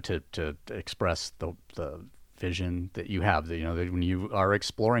make to express the vision that you have. That when you are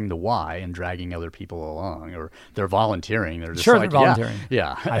exploring the why and dragging other people along, or they're volunteering, they're just sure like, they're volunteering.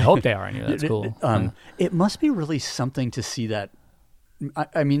 Yeah. I hope they are. That's cool. It must be really something to see that.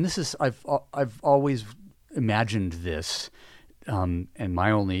 I mean, this is I've always imagined this. And my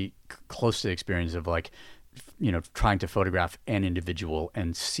only close to the experience of like, trying to photograph an individual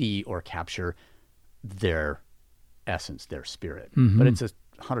and see or capture their essence, their spirit. Mm-hmm. But it's a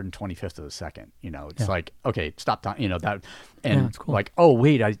 125th of a second, it's like, okay, stop time, that. And it's cool. like, oh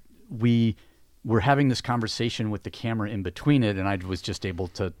wait, we were having this conversation with the camera in between it, and I was just able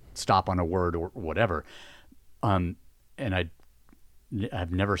to stop on a word or whatever. And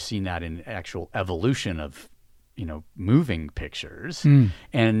I've never seen that in actual evolution of, moving pictures.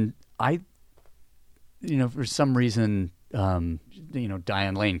 And I, for some reason,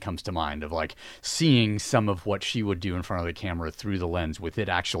 Diane Lane comes to mind of like seeing some of what she would do in front of the camera through the lens with it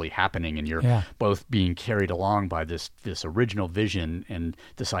actually happening. And you're both being carried along by this original vision and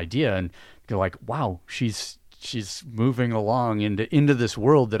this idea. And you're like, wow, she's moving along into this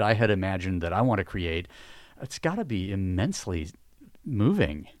world that I had imagined that I want to create. It's gotta be immensely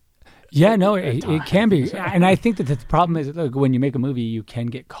moving. Yeah, no, it can be. And I think that the problem is, look, when you make a movie, you can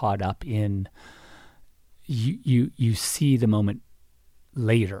get caught up in, you see the moment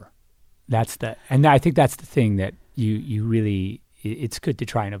later. And I think that's the thing that you really, it's good to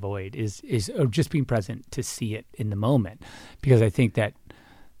try and avoid is just being present to see it in the moment. Because I think that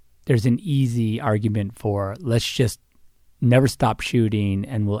there's an easy argument for, let's just never stop shooting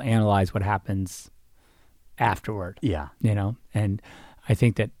and we'll analyze what happens afterward. Yeah. And I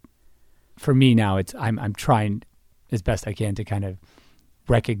think that, for me now, I'm trying as best I can to kind of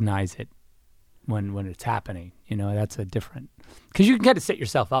recognize it when it's happening. That's a different, because you can kind of set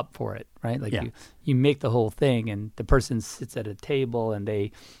yourself up for it, right? Like you make the whole thing, and the person sits at a table and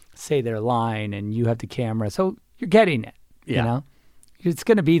they say their line, and you have the camera, so you're getting it. It's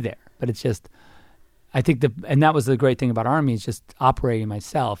going to be there, but it's just, I think and that was the great thing about Army, is just operating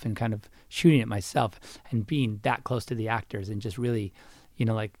myself and kind of shooting it myself and being that close to the actors and just really.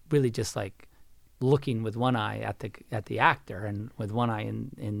 Really just like looking with one eye at the actor and with one eye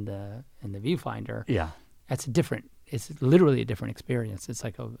in the viewfinder. Yeah, that's it's literally a different experience. It's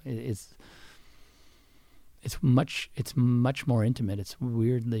like it's much more intimate. It's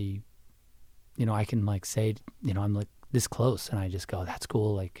weirdly, I can like say, I'm like this close, and I just go, that's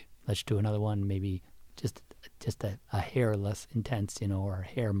cool. Like, let's do another one, maybe just a hair less intense, or a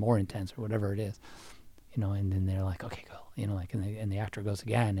hair more intense, or whatever it is. And then they're like, okay, cool. And the actor goes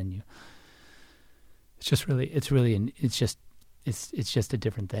again, and it's just a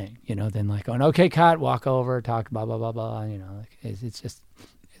different thing, than like going, okay, cut, walk over, talk, blah, blah, blah, blah.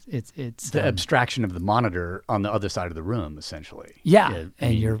 It's the abstraction of the monitor on the other side of the room, essentially. Yeah.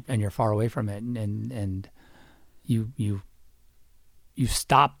 You're far away from it, and you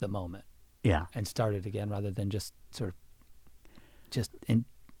stop the moment. Yeah. And start it again, rather than just sort of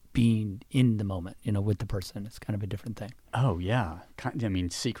being in the moment, with the person. It's kind of a different thing. Oh yeah.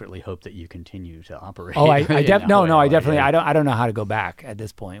 Secretly hope that you continue to operate. Oh, I definitely, I don't know how to go back at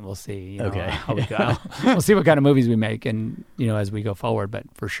this point. We'll see. Okay. How we go. We'll see what kind of movies we make, and as we go forward. But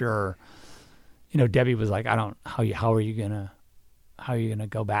for sure, Debbie was like, how are you gonna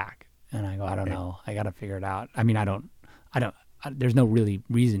go back? And I go, I don't know. I got to figure it out. I mean, there's no really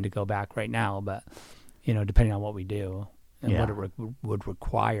reason to go back right now, but depending on what we do. And what it would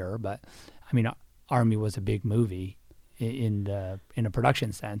require, but I mean, Army was a big movie in a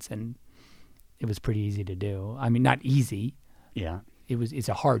production sense, and it was pretty easy to do. I mean, not easy. Yeah. It's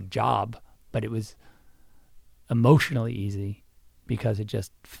a hard job, but it was emotionally easy because it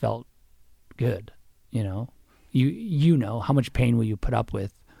just felt good. You know how much pain will you put up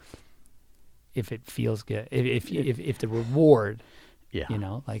with if it feels good, if the reward, Yeah.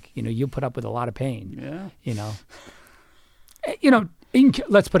 You put up with a lot of pain. Yeah.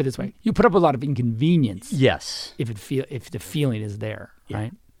 Let's put it this way: you put up with a lot of inconvenience. Yes. If the feeling is there,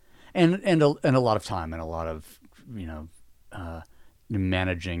 right? And a lot of time and a lot of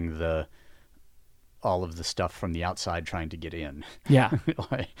managing all of the stuff from the outside trying to get in. Yeah.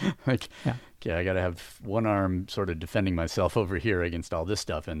 Okay, I got to have one arm sort of defending myself over here against all this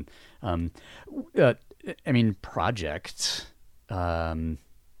stuff. And, projects. I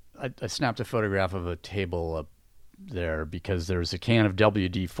snapped a photograph of a table up there because there's a can of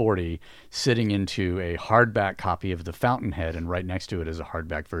WD-40 sitting into a hardback copy of The Fountainhead, and right next to it is a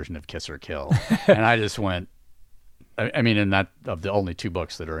hardback version of Kiss or Kill. And I just went, in that, of the only 2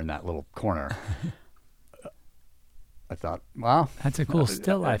 books that are in that little corner, I thought, wow, that's a cool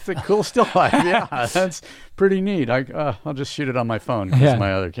still life. That's a cool still life. Yeah, that's pretty neat. I'll just shoot it on my phone. Yeah.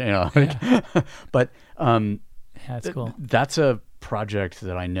 My other, But that's cool. That's a project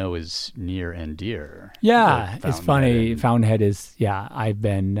that I know is near and dear. Yeah, it's funny. Fountainhead is. Yeah, I've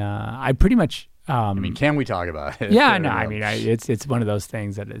been. I pretty much. Can we talk about it? Yeah, no. It's one of those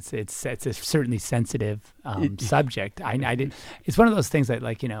things that it's a certainly sensitive subject. It's one of those things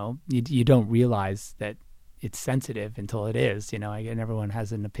that you don't realize that it's sensitive until it is. And everyone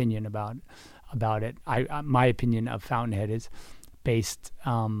has an opinion about it. My opinion of Fountainhead is based.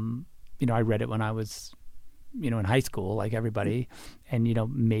 I read it when I was, in high school, like everybody, and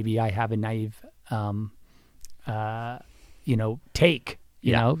maybe I have a naive, take.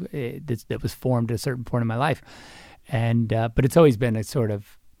 That was formed at a certain point in my life, and but it's always been a sort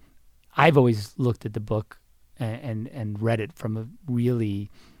of. I've always looked at the book and read it from a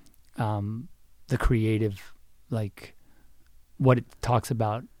really. The creative, what it talks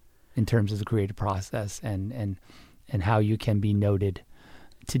about in terms of the creative process and how you can be noted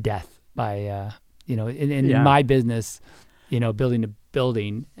to death by, in my business, building a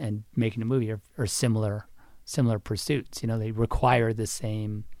building and making a movie are similar pursuits. They require the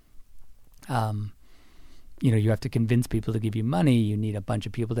same, you have to convince people to give you money. You need a bunch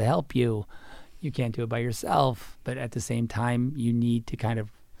of people to help you. You can't do it by yourself, but at the same time, you need to kind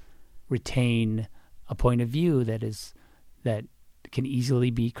of retain a point of view that can easily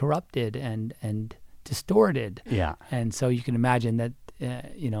be corrupted and distorted. Yeah. And so you can imagine that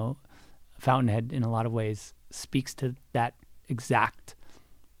Fountainhead in a lot of ways speaks to that exact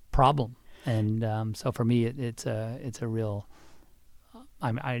problem. And so for me it's a real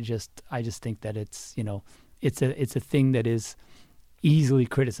I just think that it's it's a thing that is easily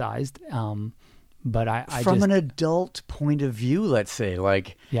criticized. But from an adult point of view, let's say,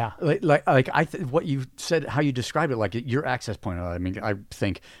 what you said, how you described it, your access point. I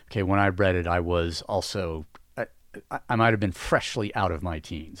think, okay, when I read it, I was also, I might have been freshly out of my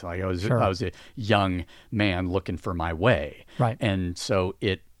teens. I was a young man looking for my way, right? And so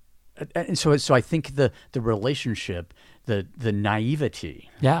so I think the relationship, the naivety,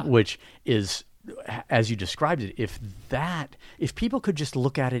 which is. As you described it, if people could just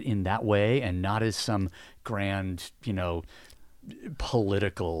look at it in that way and not as some grand,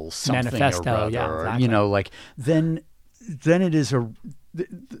 political something manifesto, or other, exactly. then it is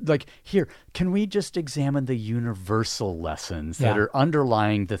here, can we just examine the universal lessons that are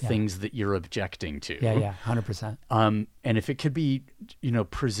underlying the things that you're objecting to? Yeah, 100%. And if it could be,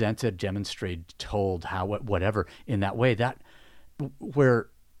 presented, demonstrated, told, whatever in that way, that where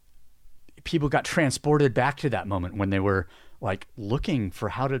people got transported back to that moment when they were looking for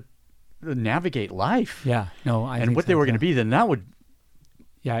how to navigate life. Yeah, no, and what they were going to be, then that would.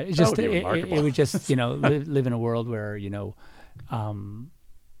 Yeah, it would just live in a world where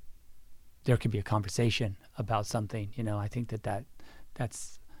there could be a conversation about something. I think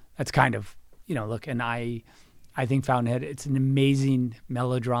that's kind of look, and I think Fountainhead, it's an amazing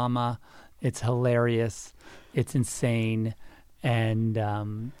melodrama. It's hilarious. It's insane. And,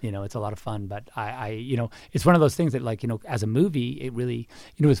 it's a lot of fun, but it's one of those things that as a movie, it really,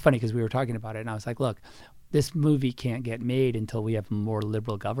 it was funny because we were talking about it and I was like, look, this movie can't get made until we have a more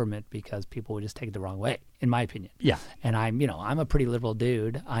liberal government because people would just take it the wrong way, in my opinion. Yeah. And I'm a pretty liberal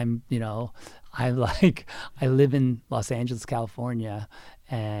dude. I live in Los Angeles, California,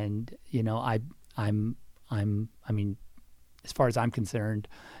 and, as far as I'm concerned,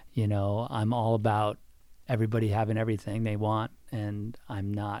 I'm all about everybody having everything they want, and I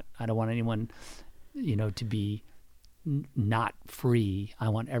don't want anyone, to be not free. I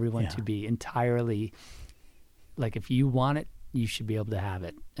want everyone to be entirely like, if you want it, you should be able to have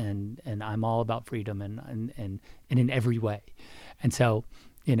it. And I'm all about freedom and in every way. And so,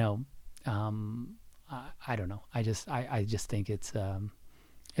 I don't know. I just think it's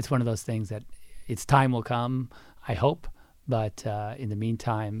one of those things that its time will come, I hope. But in the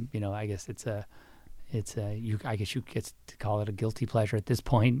meantime, I guess I guess you get to call it a guilty pleasure at this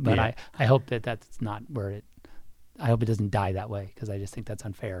point. But I hope that's not where I hope it doesn't die that way, because I just think that's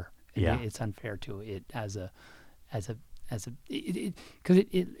unfair. It's unfair to it because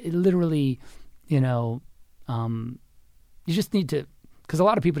it literally, you just need to, because a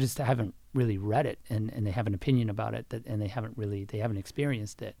lot of people just haven't really read it and they have an opinion about it and they haven't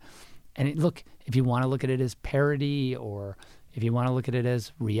experienced it. And if you want to look at it as parody, or if you want to look at it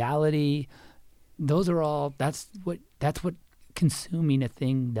as reality, those are all, that's what consuming a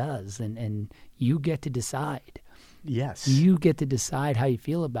thing does. And you get to decide. Yes. You get to decide how you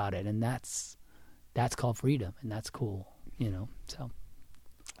feel about it. And that's called freedom, and that's cool, so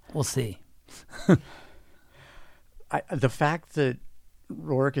we'll see. The fact that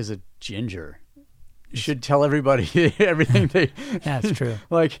Rourke is a ginger should tell everybody everything they. That's true.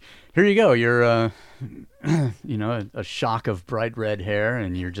 Like, here you go. You're, a shock of bright red hair,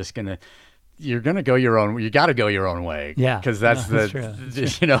 and you're gonna go your own. You got to go your own way. Yeah, because that's true.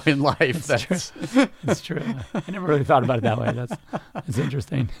 In life. That's true. It's true. I never really thought about it that way. That's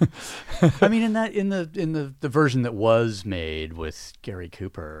interesting. I mean, in the version that was made with Gary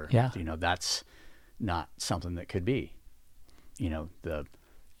Cooper, that's not something that could be.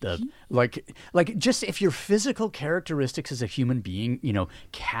 Like just if your physical characteristics as a human being,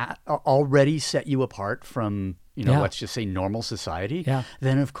 already set you apart from, let's just say normal society,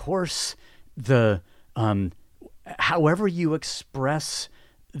 then of course however you express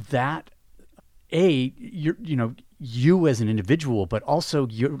that, you as an individual, but also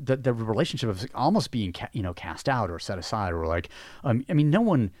the relationship of almost being cast out or set aside, or like, no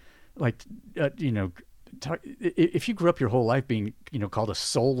one if you grew up your whole life being, called a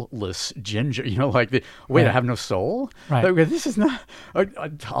soulless ginger, I have no soul. Right. Like, this is not.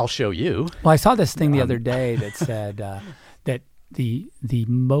 I'll show you. Well, I saw this thing the other day that said that the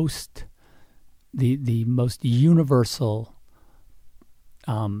most universal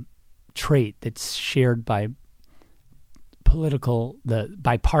trait that's shared by the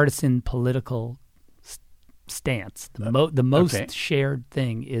bipartisan political stance, the most shared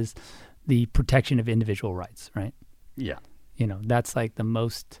thing is the protection of individual rights, right? Yeah. That's like the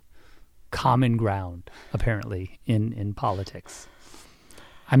most common ground, apparently, in politics.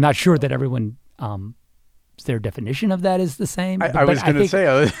 I'm not sure that everyone, their definition of that is the same. I was going to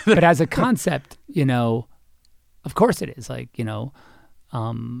say. But as a concept, of course it is. Like, and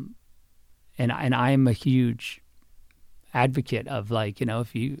I'm a huge advocate of, like,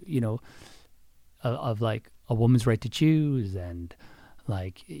 if you, of like a woman's right to choose, and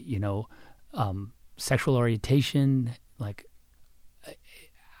like, sexual orientation, like,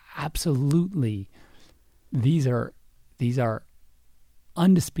 absolutely, these are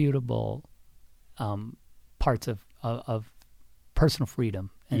undisputable parts of personal freedom,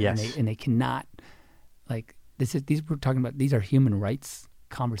 and they cannot, like, these we're talking about. These are human rights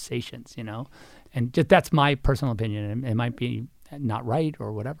conversations, and just, that's my personal opinion. And it might be not right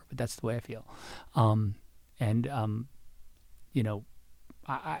or whatever, but that's the way I feel. I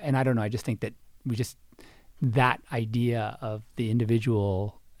don't know. I just think that that idea of the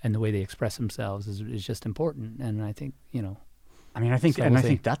individual and the way they express themselves is just important. And I think, I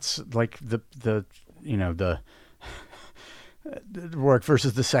think that's like the Rourke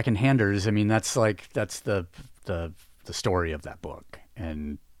versus the second-handers. I mean, that's the story of that book.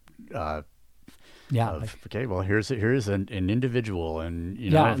 And here's an individual, and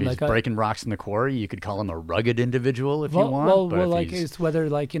if he's breaking rocks in the quarry, you could call him a rugged individual if you want. It's whether,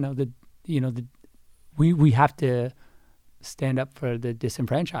 like, we have to stand up for the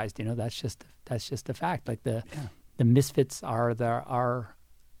disenfranchised. That's just the fact. Like, the misfits are our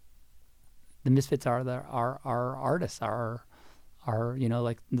artists, our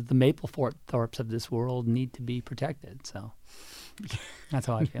like the Mapplethorpes of this world need to be protected. So that's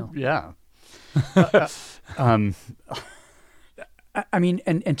how I feel. Yeah. I mean,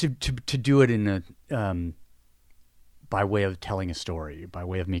 and to do it in a by way of telling a story, by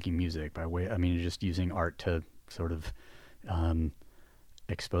way of making music, just using art to sort of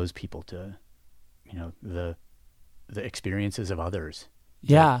expose people to, the experiences of others.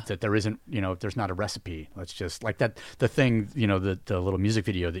 Yeah. That there isn't, there's not a recipe. Let's just, like, that, the thing, the little music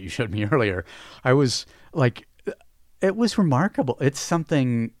video that you showed me earlier, I was like, it was remarkable. It's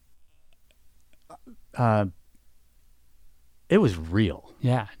something It was real.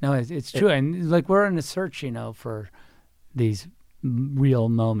 Yeah, no, it's true. And like we're in a search, for these real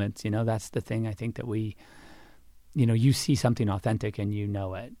moments. That's the thing. I think that we, you see something authentic and you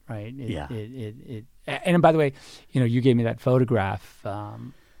know it, right? And by the way, you gave me that photograph.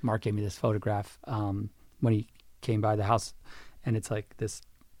 Mark gave me this photograph when he came by the house, and it's like this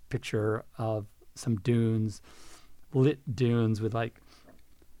picture of some dunes, lit dunes with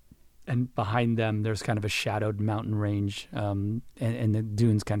and behind them there's kind of a shadowed mountain range, and the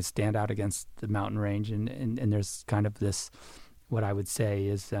dunes kind of stand out against the mountain range, and there's kind of this, what I would say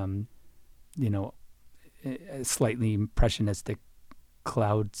is, slightly impressionistic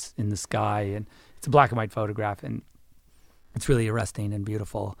clouds in the sky, and it's a black and white photograph, and it's really arresting and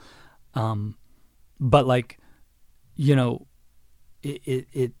beautiful. But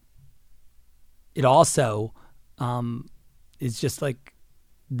it also is just like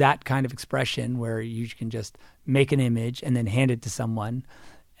that kind of expression where you can just make an image and then hand it to someone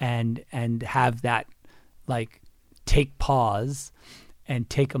and have that take pause and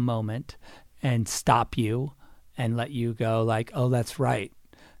take a moment and stop you and let you go oh, that's right.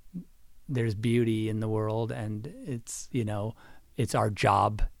 There's beauty in the world, and it's our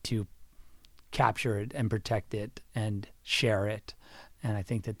job to capture it and protect it and share it. And I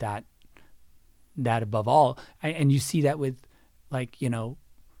think that above all, and you see that with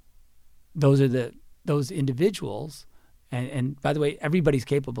those individuals, and by the way, everybody's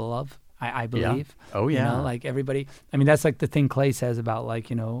capable of, I believe. Yeah. Oh yeah. Everybody. I mean, that's the thing Clay says about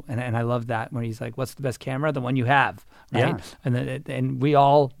and I love that when he's like, "What's the best camera? The one you have." Right. Yeah. And we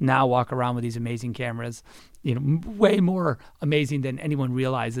all now walk around with these amazing cameras, way more amazing than anyone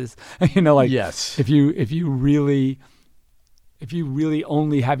realizes. Yes. If you really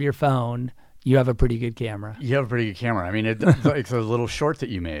only have your phone, you have a pretty good camera. You have a pretty good camera. I mean, it's a little short that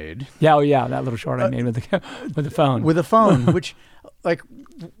you made. Yeah, oh yeah, that little short I made with the phone. With a phone, which I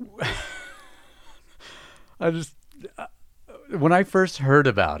just when I first heard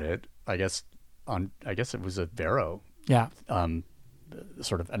about it, I guess it was a Vero,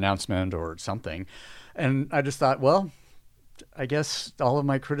 sort of announcement or something, and I just thought, well, I guess all of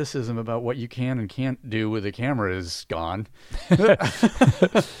my criticism about what you can and can't do with a camera is gone. I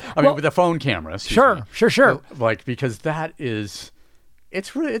mean, with a phone camera. Sure. Because that is,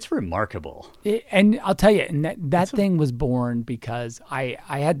 it's remarkable. And I'll tell you, and that thing was born because I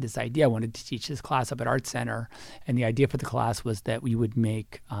had this idea. I wanted to teach this class up at Art Center, and the idea for the class was that we would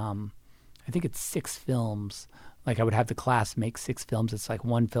make, I think it's 6 films. I would have the class make 6 films. It's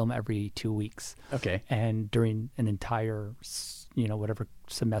one film every 2 weeks. Okay. And during an entire, whatever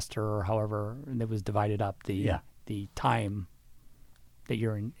semester or however it was divided up, the time that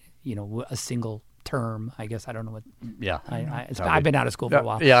you're in, a single term, I guess. I don't know what. Yeah. I've been out of school for a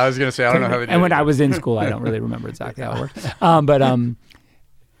while. Yeah, I was going to say, I don't know how they do it. And when I was in school, I don't really remember exactly how it worked.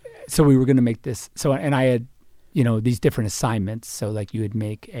 So we were going to make this. So, and I had, these different assignments. So you would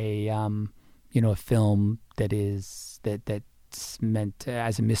make a film that's meant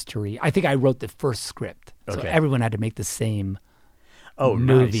as a mystery. I think I wrote the first script, so everyone had to make the same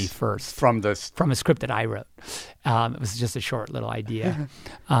movie first from a script that I wrote. It was just a short little idea,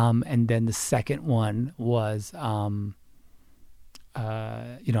 and then the second one was, I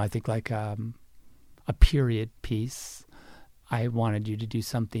think a period piece. I wanted you to do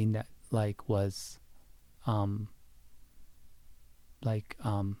something that was,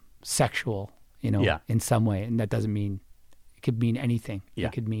 sexual. In some way. And that doesn't mean, it could mean anything. Yeah.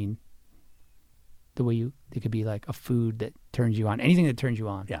 It could mean it could be a food that turns you on, anything that turns you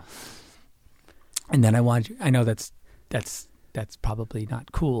on. Yeah. And then I know that's probably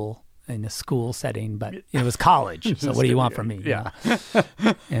not cool in a school setting, but it was college. So what do you want from me? Yeah.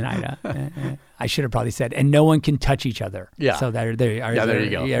 And I should have probably said, and no one can touch each other. Yeah. So there you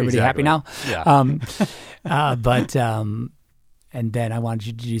go. Everybody happy now? Yeah. And then I wanted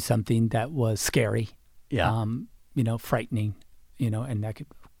you to do something that was scary, frightening, and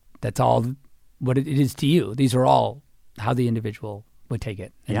that's all what it is to you. These are all how the individual would take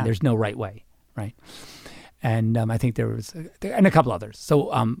it, and there's no right way, right? And I think there was, and a couple others. So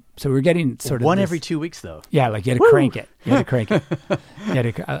we're getting sort of one every 2 weeks, though. Yeah, you had to crank it.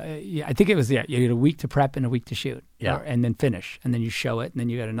 I think it was, you had a week to prep and a week to shoot, and then finish, and then you show it, and then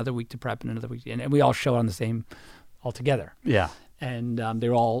you got another week to prep and another week, and we all show it on the same. All together. Yeah. And they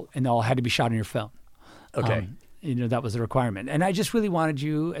all had to be shot on your phone. Okay. That was the requirement. And I just really wanted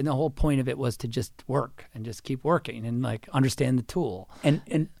you, and the whole point of it was to just work and just keep working and understand the tool.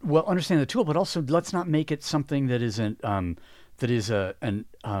 And understand the tool, but also let's not make it something that isn't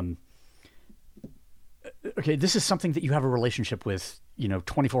okay, this is something that you have a relationship with,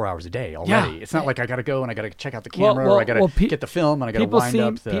 24 hours a day already. Yeah. It's not like I got to go and I got to check out the camera or I got to get the film and I got to wind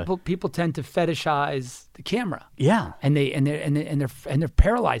up the... People tend to fetishize the camera. Yeah. And they're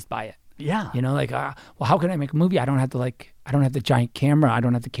paralyzed by it. Yeah. Like, well, how can I make a movie? I don't have the giant camera. I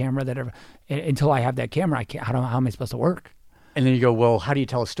don't have the camera that ever, until I have that camera, I can't, how am I supposed to work? And then you go, well, how do you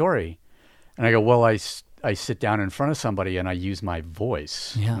tell a story? And I go, well, I sit down in front of somebody and I use my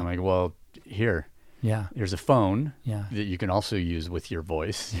voice. Yeah. And I'm like, well, here's a phone that you can also use with your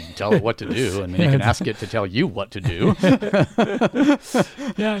voice. You can tell it what to do, and then you can ask it to tell you what to do. So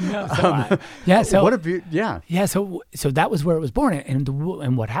that was where it was born.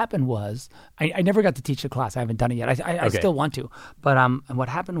 And what happened was, I never got to teach the class. I haven't done it yet. I still want to. But and what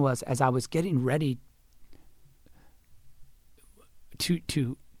happened was, as I was getting ready to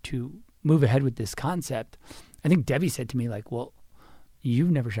move ahead with this concept, I think Debbie said to me, like, well, you've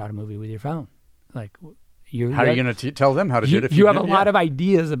never shot a movie with your phone. Like, how are you going to tell them how to do it? You have a lot of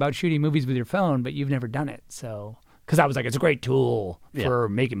ideas about shooting movies with your phone, but you've never done it. So, because I was like, it's a great tool for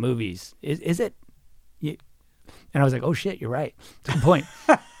making movies. Is it? And I was like, oh shit, you're right. It's a good point.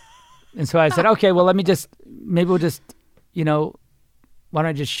 And so I said, okay, well, maybe we'll just, why don't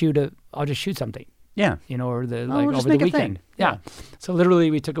I just I'll just shoot something. Yeah. Or we'll over the weekend. Yeah. So literally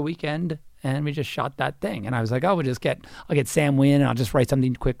we took a weekend and we just shot that thing. And I was like, oh, I'll get Sam Wynn and I'll just write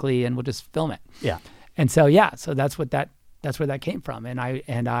something quickly and we'll just film it. Yeah. And so, so that's where that came from. And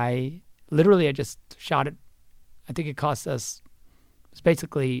I literally just shot it. I think it cost us, it's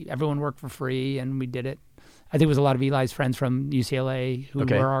basically everyone worked for free and we did it. I think it was a lot of Eli's friends from UCLA who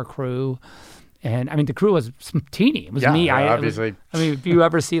were our crew. And I mean, the crew was teeny. It was me. Obviously. If you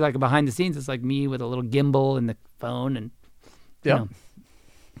ever see like a behind the scenes, it's like me with a little gimbal and the phone and,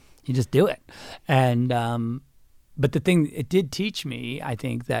 you just do it. And, but the thing, it did teach me, I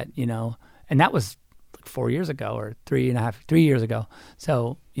think that, and that was like 4 years ago or 3 years ago.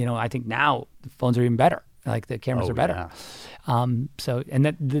 So, I think now the phones are even better. Like the cameras are better. Yeah. I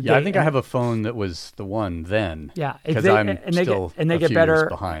think I have a phone that was the one then. Yeah. Because they get better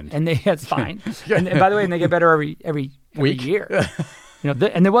behind. And it's fine. and by the way, they get better every year.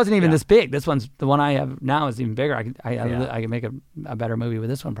 And it wasn't even this big. This one's the one I have now is even bigger. I can make a better movie with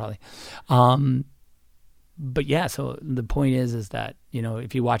this one probably. But yeah, so the point is that,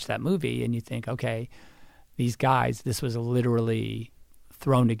 if you watch that movie and you think, okay, these guys, this was literally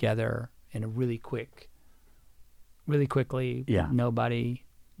thrown together in a really quickly. Yeah. Nobody,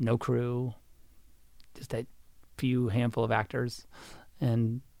 no crew, just a few handful of actors.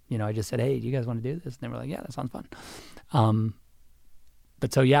 And, I just said, hey, do you guys want to do this? And they were like, yeah, that sounds fun.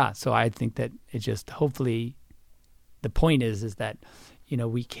 But so I think that it just hopefully the point is that,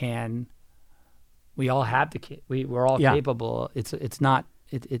 we all have we're all capable. It's not,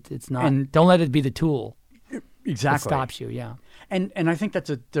 and don't let it be the tool. Exactly. That stops you. Yeah. And I think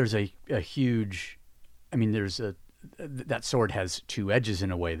there's a huge, that sword has two edges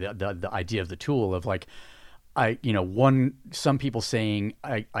in a way. The idea of the tool of like, some people saying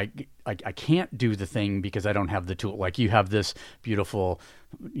I can't do the thing because I don't have the tool. Like you have this beautiful,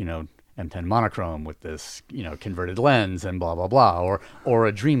 M10 monochrome with this, converted lens and blah blah blah, or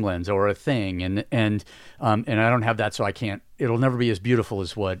a dream lens or a thing, and I don't have that, so I can't. It'll never be as beautiful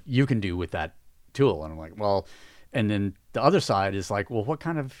as what you can do with that tool. And I'm like, well, and then the other side is like, well, what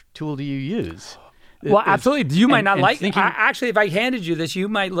kind of tool do you use? Well, absolutely. You might not like it. Actually, if I handed you this, you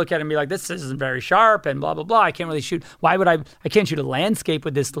might look at it and be like, this isn't very sharp and blah, blah, blah. I can't really shoot. Why would I can't shoot a landscape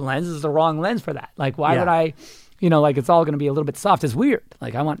with this lens. This is the wrong lens for that. Like, why would I, like it's all going to be a little bit soft. It's weird.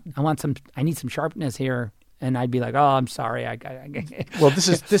 Like I need some sharpness here. And I'd be like, oh, I'm sorry. Well, this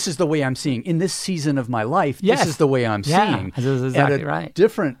is the way I'm seeing in this season of my life. Yes. This is the way I'm seeing. This is exactly At a right.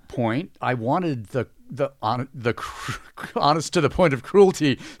 different point, I wanted the honest to the point of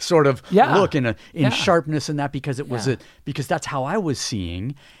cruelty sort of look in sharpness and that because it was because that's how I was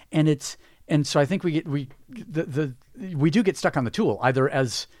seeing, and so I think we do get stuck on the tool either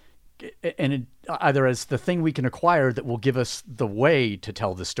as the thing we can acquire that will give us the way to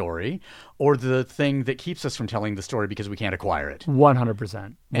tell the story, or the thing that keeps us from telling the story because we can't acquire it.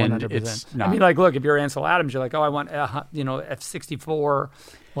 100%. And it's not. I mean, like, look, if you're Ansel Adams, you're like, oh, I want F64,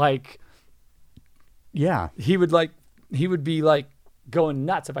 like. Yeah, he would be like going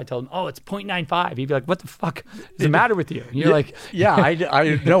nuts if I told him, oh, it's 0.95. He'd be like, what the fuck is the matter with you? And you're like,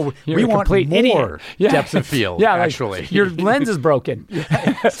 I know. We want more depth of field. Yeah, actually, your lens is broken.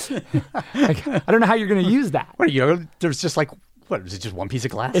 I don't know how you're going to use that. There's just like, what is it? Just one piece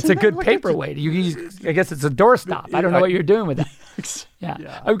of glass? It's a good paperweight. I guess it's a doorstop. I don't know what you're doing with that.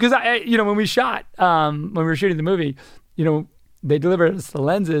 Yeah, because when we shot, when we were shooting the movie, they delivered us the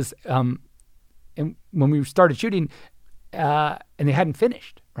lenses. and when we started shooting, and they hadn't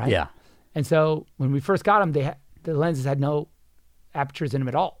finished, right? Yeah. And so when we first got them, the lenses had no apertures in them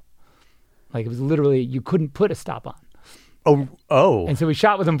at all. Like it was literally, you couldn't put a stop on. Oh. And so we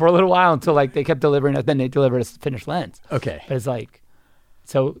shot with them for a little while until like they kept delivering us. Then they delivered us a finished lens. Okay. But it's like,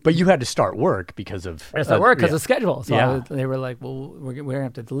 so. But you had to start work because of. Because of schedule. So Yeah. they were like, well, we're gonna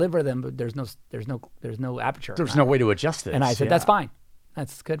have to deliver them, but there's no aperture. There's no way to adjust this. And I said, that's fine.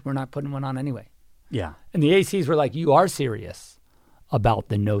 That's good. We're not putting one on anyway. Yeah. And the ACs were like, you are serious about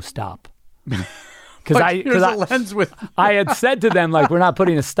the no stop. Because here's a lens with. I had said to them, like, we're not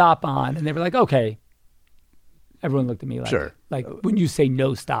putting a stop on. And they were like, okay. Everyone looked at me like, Sure. Like when you say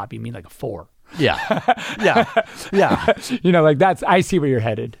no stop, you mean like a 4. Yeah. Yeah. You know, like I see where you're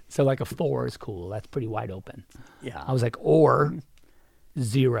headed. So like a 4 is cool. That's pretty wide open. Yeah. I was like, or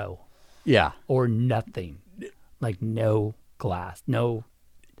 0 Yeah. or nothing. Like no glass, no.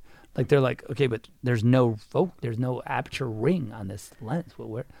 Like they're like, okay, but there's no aperture ring on this lens.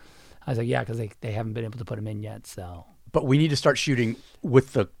 I was like, yeah, because they haven't been able to put them in yet. So, But we need to start shooting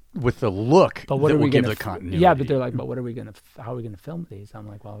with the look but what that are we will give gonna the continuity. Yeah, but they're like, but what are we gonna? How are we gonna film these? I'm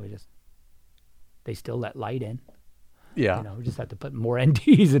like, well, they still let light in. Yeah. You know, we just have to put more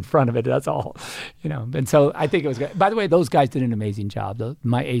NDs in front of it. That's all. You know, and so I think it was good. By the way, those guys did an amazing job.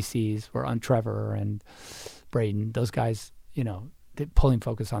 My ACs were on Trevor and Braden. Those guys, you know, pulling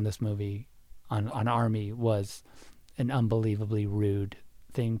focus on this movie on Army was an unbelievably rude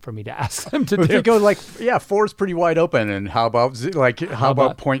thing for me to ask them to If do. you go like, 4 is pretty wide open, and how about how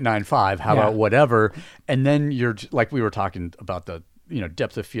about 0.95? How about whatever? And then you're like, we were talking about the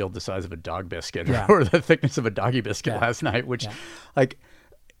depth of field the size of a dog biscuit or the thickness of a doggy biscuit last night, which like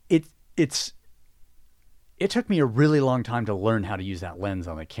it took me a really long time to learn how to use that lens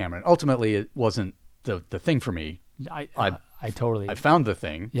on the camera. And ultimately, it wasn't the thing for me. I I found the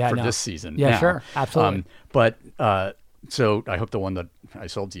thing for this season. Yeah, now. sure, absolutely. But so I hope the one that I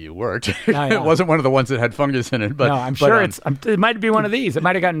sold to you worked. Yeah. It wasn't one of the ones that had fungus in it. But no, I'm sure it might be one of these. It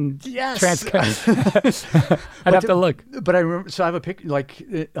might have gotten I'd have to look. But I remember. So I have a pic like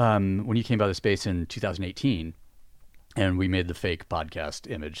when you came by the space in 2018. And we made the fake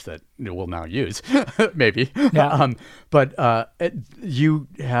podcast image that we'll now use, maybe. Yeah. But you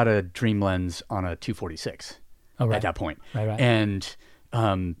had a dream lens on a 246 at that point. Right. And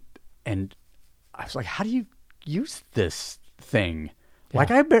I was like, how do you use this thing? Yeah.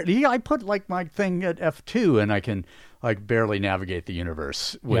 Like I put like my thing at f2 and I can like barely navigate the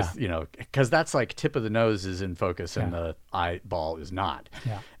universe with, because that's like tip of the nose is in focus and the eyeball is not.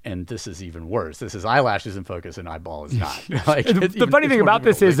 Yeah. And this is even worse. This is eyelashes in focus and eyeball is not. Like, the funny thing about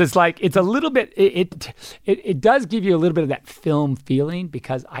this is it's like, it's a little bit, it does give you a little bit of that film feeling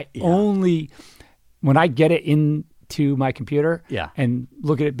because when I get it into my computer and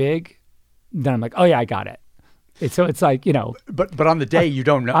look at it big, then I'm like, oh yeah, I got it. It's like, But on the day you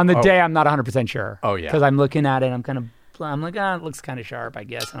don't know. On the day I'm not 100% sure. Oh yeah. Because I'm looking at it, I'm like, it looks kind of sharp, I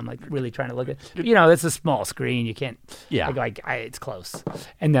guess. And I'm like really trying to look at it. It's a small screen. You can't, it's close.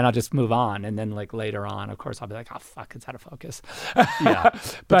 And then I'll just move on. And then like later on, of course, I'll be like, oh fuck, it's out of focus. Yeah.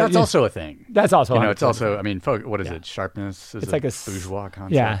 But that's also a thing. That's also, it's also, what is it? Sharpness is it's like a bourgeois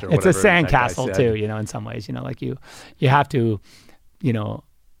concept. Yeah. Or it's a whatever sandcastle too, in some ways, like you have to,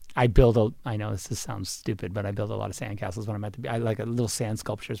 I know this sounds stupid, but I build a lot of sandcastles when I'm at the beach. I like little sand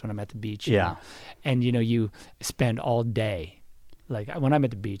sculptures when I'm at the beach. Yeah. And, you spend all day, like when I'm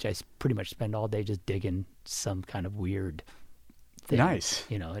at the beach, I pretty much spend all day just digging some kind of weird thing. Nice.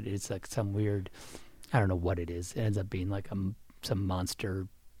 It's like some weird, I don't know what it is. It ends up being like some monster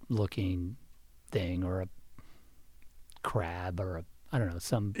looking thing or a crab or I don't know,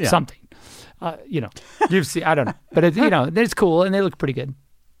 something. You've seen, I don't know. But it's cool and they look pretty good.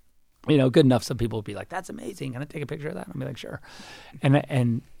 Good enough. Some people will be like, "That's amazing. Can I take a picture of that?" I'll be like, "Sure."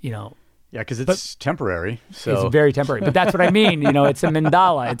 And yeah, because it's temporary. So it's very temporary. But that's what I mean. It's a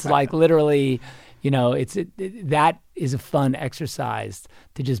mandala. It's like literally, that is a fun exercise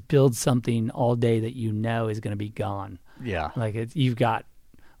to just build something all day that is going to be gone. Yeah, like you've got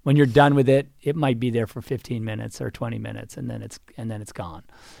when you're done with it, it might be there for 15 minutes or 20 minutes, and then it's gone.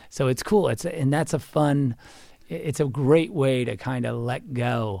 So it's cool. It's a great way to kind of let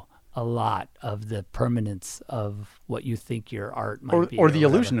go a lot of the permanence of what you think your art might be. Or the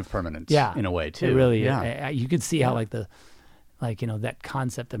illusion of permanence, in a way, too. It really is. You can see how, that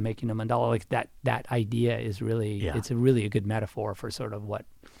concept of making a mandala, like that idea is really, it's a good metaphor for sort of what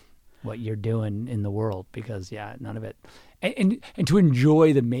you're doing in the world because, none of it. And to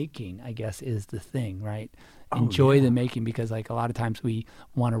enjoy the making, I guess, is the thing, right? Enjoy the making because, like, a lot of times we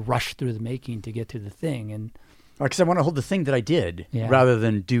want to rush through the making to get to the thing and... Because I want to hold the thing that I did rather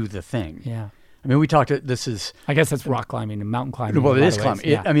than do the thing. Yeah. I mean, we talked. This is. I guess that's rock climbing and mountain climbing. Well, in it a is lot of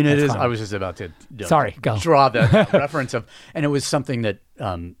ways. climbing. I mean, it that's is. climbing. I was just about to. Sorry, go. Draw that reference of, and it was something that,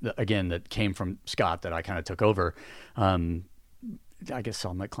 again, that came from Scott that I kind of took over. I guess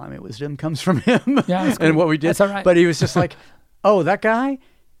all my climbing wisdom comes from him. Yeah, that's cool. And what we did. That's all right. But he was just like, oh, that guy,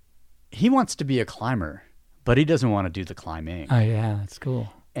 he wants to be a climber, but he doesn't want to do the climbing. Oh yeah, that's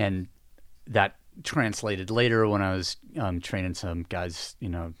cool. And that translated later when I was training some guys,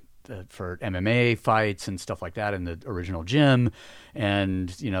 for MMA fights and stuff like that in the original gym. And,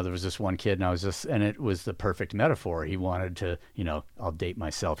 there was this one kid and it was the perfect metaphor. He wanted to, I'll date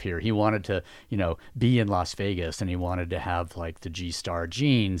myself here. He wanted to, be in Las Vegas, and he wanted to have like the G-Star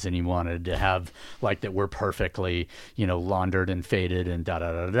jeans, and he wanted to have like that were perfectly, laundered and faded and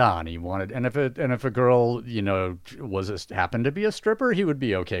da-da-da-da. And he wanted, and if a girl, happened to be a stripper, he would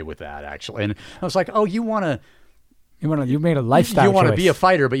be okay with that actually. And I was like, oh, you made a lifestyle You want to choice. be a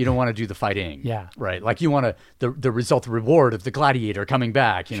fighter, but you don't want to do the fighting. Yeah. Right. Like you want the reward of the gladiator coming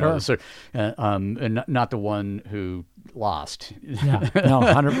back, Sure. and not the one who lost. Yeah. No,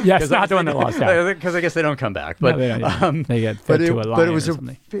 100. Yes, not the one that lost out. Because I guess they don't come back. But No, they don't. They get fed to a lion but it was or a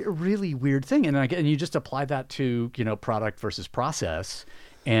something. really weird thing. And you just apply that to, product versus process.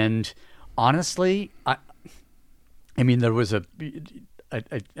 And honestly, I mean, there was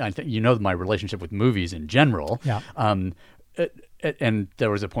I think my relationship with movies in general. Yeah. And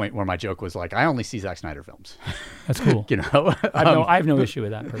there was a point where my joke was like, I only see Zack Snyder films. That's cool. I have no issue with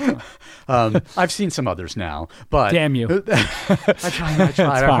that personally. I've seen some others now, but Damn you. I tried.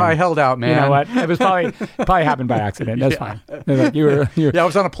 fine. I held out, man. You know what? It was probably happened by accident. That's fine. Like you were Yeah, I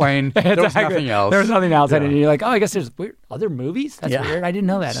was on a plane. There was nothing else. There was nothing else. Yeah. And you're like, oh, I guess there's weird other movies. That's Yeah. weird. I didn't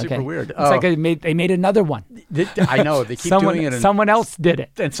know that. Super okay. weird. It's like they made another one. I know they keep doing it. Someone else did it.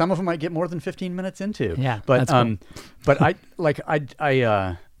 And some of them might get more than 15 minutes into. Yeah, but that's cool. but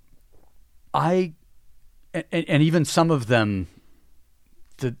and even some of them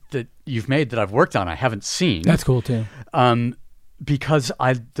that you've made that I've worked on, I haven't seen. That's cool too. Because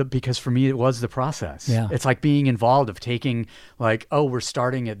for me it was the process. Yeah. It's like being involved of taking like, oh, we're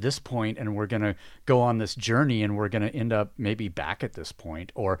starting at this point and we're going to go on this journey and we're going to end up maybe back at this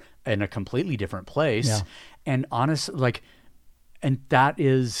point or in a completely different place. Yeah. And and that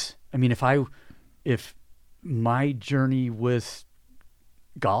is, I mean, if my journey with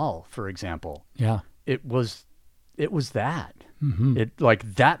Gall, for example, Yeah. it was that. Mm-hmm.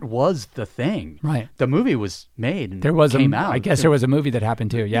 That was the thing. Right. The movie was made and There was came out. I guess there was a movie that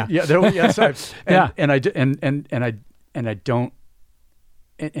happened too. Yeah. Yeah. There was. Yes. Yeah. And I don't.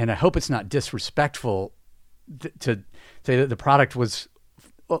 And I hope it's not disrespectful to say that the product was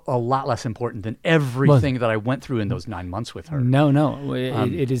a lot less important than everything that I went through in those 9 months with her. No.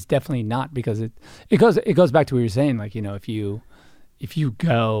 It is definitely not, because it goes back to what you're saying. Like, if you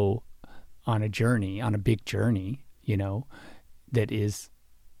go on a journey, on a big journey, it's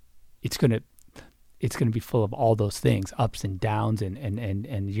going to be full of all those things, ups and downs, and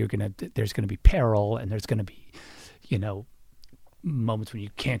there's going to be peril, and there's going to be, moments when you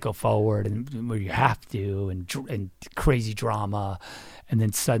can't go forward and where you have to, and crazy drama, and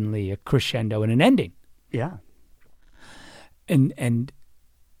then suddenly a crescendo and an ending. Yeah. And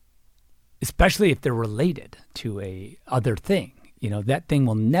especially if they're related to a other thing, that thing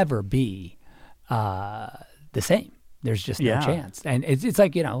will never be the same. There's just no chance. And it's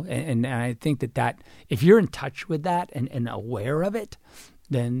like, and I think that if you're in touch with that and aware of it,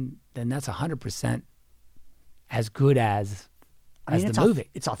 then that's 100% as good as the movie.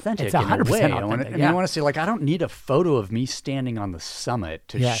 It's authentic. It's 100% in a way. authentic. I want to say, like, I don't need a photo of me standing on the summit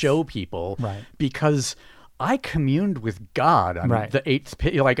to show people, Right. because I communed with God on Right. the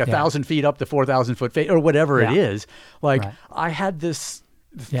 8th, like 1,000 feet up the 4,000 foot face, or whatever it is. Like, Right. I had this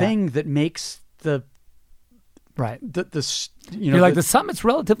thing that makes the Right. You're like, the summit's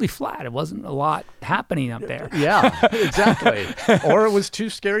relatively flat. It wasn't a lot happening up there. Yeah, exactly. Or it was too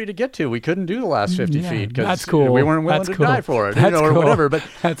scary to get to. We couldn't do the last 50 feet because that's cool. we weren't willing That's to cool. die for it, That's or cool. whatever. But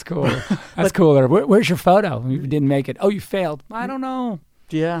that's cool. That's cool. Or, where's your photo? You didn't make it. Oh, you failed. I don't know.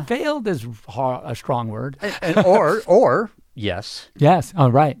 yeah, Failed is a strong word. or yes, Yes. Oh,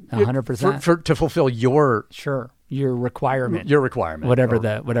 right. 100%. to fulfill your Sure. Your requirement. requirement, whatever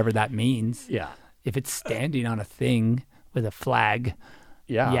or- whatever that means. yeah. If it's standing on a thing with a flag,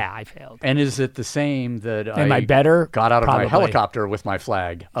 I failed. And is it the same that Am I better? got out of Probably. my helicopter with my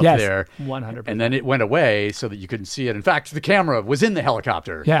flag up Yes, there, 100%. and then it went away so that you couldn't see it? In fact, the camera was in the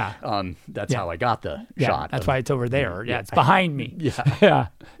helicopter. Yeah. That's how I got the Yeah, shot. that's of- why it's over there. Yeah, it's behind me. Yeah. Yeah.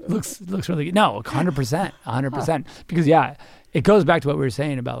 Looks really good. No, 100%. 100%. Because, it goes back to what we were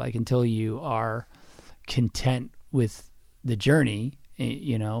saying about, like, until you are content with the journey,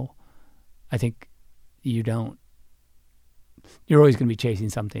 I think you're always going to be chasing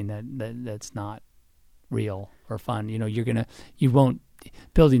something that's not real or fun. Building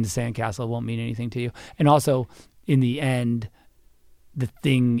the sandcastle won't mean anything to you. And also, in the end, the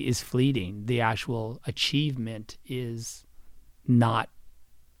thing is fleeting. The actual achievement is not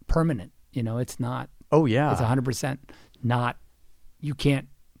permanent. It's not. Oh, yeah. It's 100% not. You can't.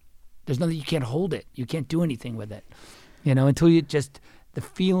 There's nothing. You can't hold it. You can't do anything with it. Until you just the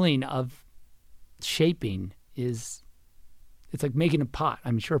feeling of shaping is. It's like making a pot.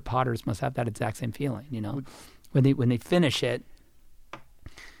 I'm sure potters must have that exact same feeling. When they finish it,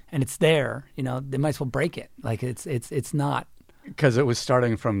 and it's there. They might as well break it. Like it's not. Because it was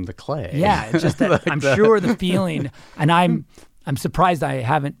starting from the clay. Yeah, it's just that like I'm sure the feeling, and I'm surprised I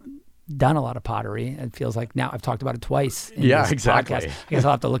haven't done a lot of pottery. It feels like now I've talked about it twice. In this exactly. podcast. I guess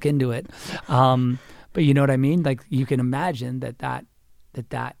I'll have to look into it. But you know what I mean? Like you can imagine that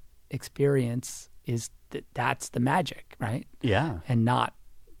experience is that's the magic, right? Yeah, and not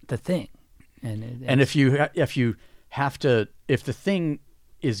the thing. And if the thing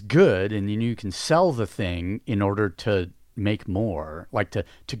is good, and then you can sell the thing in order to make more, like to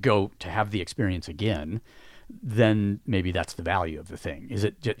have the experience again, then maybe that's the value of the thing. Is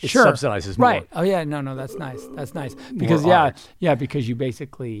it sure. subsidizes more? Right. Oh yeah, no, that's nice. That's nice. Because because you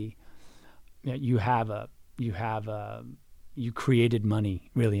basically you created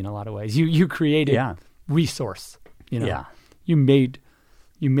money really in a lot of ways. You created resource, Yeah. You made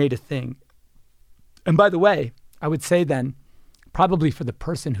a thing. And by the way, I would say then probably for the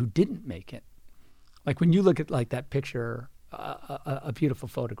person who didn't make it. Like when you look at like that picture, a beautiful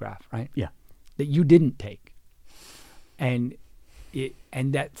photograph, right? Yeah. That you didn't take. And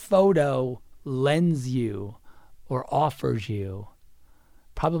that photo lends you or offers you,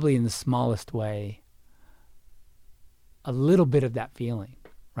 probably in the smallest way, a little bit of that feeling,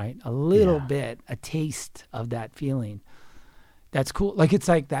 right? A little bit, a taste of that feeling. That's cool. Like it's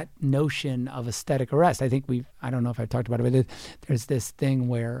like that notion of aesthetic arrest. I think I don't know if I talked about it, but there's this thing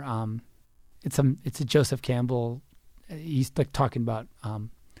where it's a Joseph Campbell. He's like talking about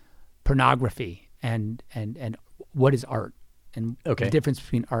pornography and what is art and the difference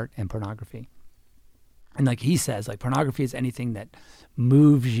between art and pornography. And like he says, like pornography is anything that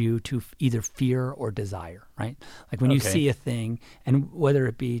moves you to either fear or desire, right? Like when you see a thing, and whether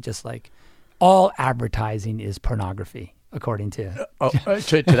it be just like all advertising is pornography, according to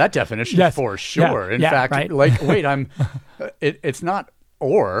to that definition, yes. for sure. Yeah. In fact, right. like wait, it's not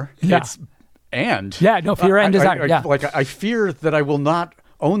or it's and fear and desire. I fear that I will not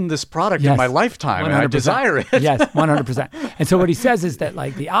own this product in my lifetime, 100%. And I desire it. Yes, 100%. And so what he says is that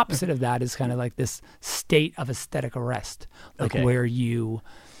like the opposite of that is kind of like this state of aesthetic arrest, like where the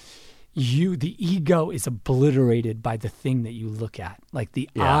ego is obliterated by the thing that you look at. Like the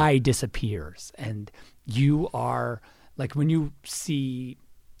eye disappears, and you are like when you see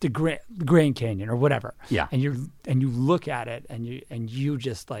the Grand Canyon or whatever, and you look at it, and you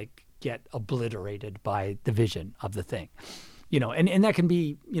just like get obliterated by the vision of the thing. And that can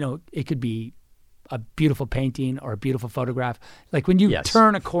be, it could be a beautiful painting or a beautiful photograph. Like when you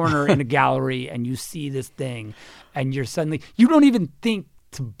turn a corner in a gallery and you see this thing and you don't even think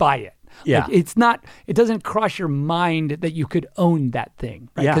to buy it. Yeah. Like it doesn't cross your mind that you could own that thing,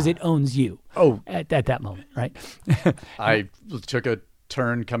 right? Because it owns you at that moment, right? I took a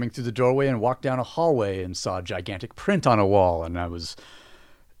turn coming through the doorway and walked down a hallway and saw a gigantic print on a wall, and it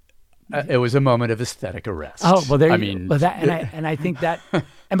was a moment of aesthetic arrest. Oh, well, I think that,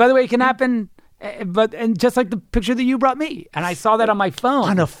 and by the way, it can happen, and just like the picture that you brought me, and I saw that on my phone.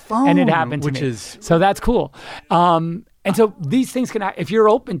 On a phone. And it happened to me. So that's cool. And so these things can, if you're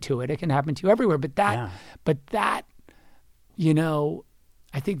open to it, it can happen to you everywhere. But that, I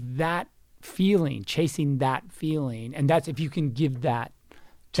think that feeling, chasing that feeling, and that's if you can give that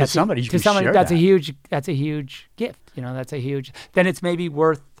to somebody, that's a huge gift. That's a huge, then it's maybe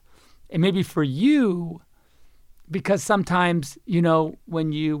worth. And maybe for you, because sometimes,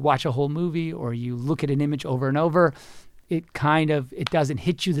 when you watch a whole movie or you look at an image over and over, it doesn't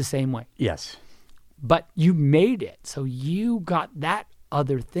hit you the same way. Yes. But you made it. So you got that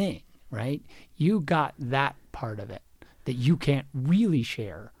other thing, right? You got that part of it that you can't really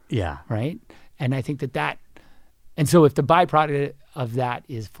share. Yeah. Right? And I think and so if the byproduct of that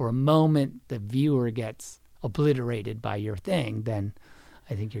is for a moment, the viewer gets obliterated by your thing, then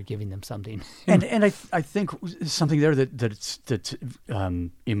I think you're giving them something. and I think something there that's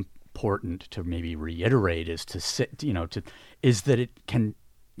important to maybe reiterate is is that it can,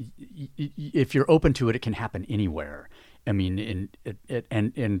 if you're open to it, it can happen anywhere. I mean,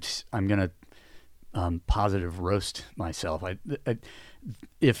 and I'm gonna positive roast myself.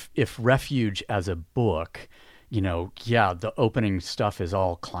 If Refuge as a book, the opening stuff is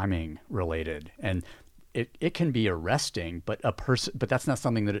all climbing related, and it can be arresting, but that's not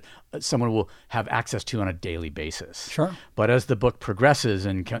something that someone will have access to on a daily basis. Sure. But as the book progresses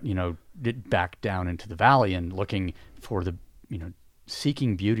and get back down into the valley and looking for the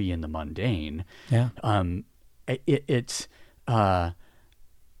seeking beauty in the mundane, it's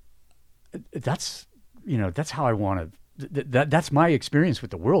that's how I want to. That's my experience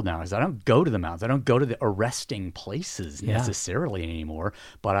with the world now. Is I don't go to the mountains. I don't go to the arresting places necessarily anymore.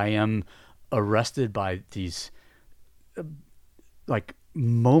 But I am arrested by these like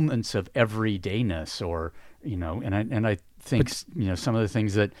moments of everydayness, or and I think some of the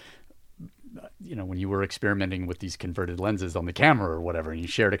things that when you were experimenting with these converted lenses on the camera or whatever, and you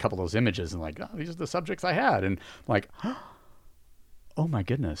shared a couple of those images, and like, oh, these are the subjects I had, and I'm like, oh my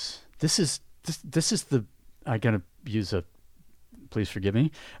goodness, this is the. I gotta use a. Please forgive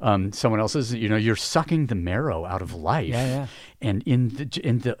me. Someone else's. You're sucking the marrow out of life. Yeah. And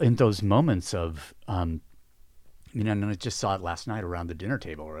in those moments of, and I just saw it last night around the dinner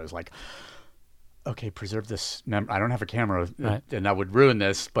table, where I was like, okay, preserve this. I don't have a camera, right, and that would ruin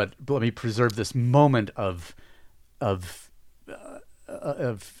this. But let me preserve this moment of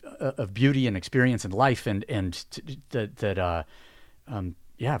beauty and experience and life, and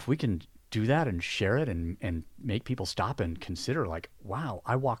if we can do that and share it and make people stop and consider, like, wow,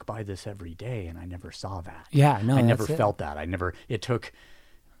 I walk by this every day and I never saw that. Yeah, no, I never felt that. It took,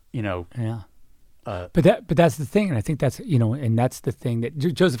 Yeah. But that's the thing, and I think that's and that's the thing that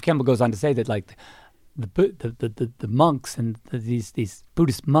Joseph Campbell goes on to say, that like the monks and these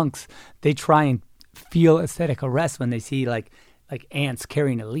Buddhist monks, they try and feel aesthetic arrest when they see like ants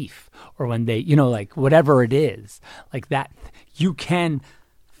carrying a leaf, or when they like whatever it is, like that. You can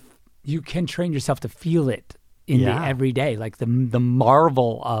train yourself to feel it in the everyday. Like the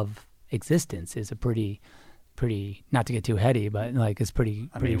marvel of existence is a pretty, not to get too heady, but like it's pretty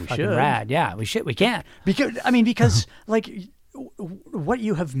fucking rad. Yeah, we can. Because like what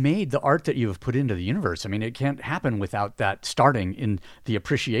you have made, the art that you have put into the universe, it can't happen without that starting in the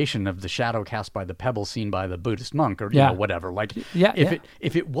appreciation of the shadow cast by the pebble seen by the Buddhist monk, or whatever. Like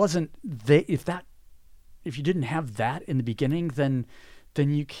if it wasn't if you didn't have that in the beginning, then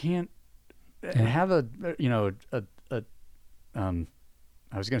you can't have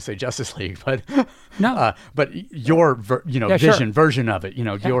I was going to say Justice League, but no, but your vision sure, version of it,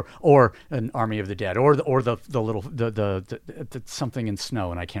 your, or an Army of the Dead, or the little the something in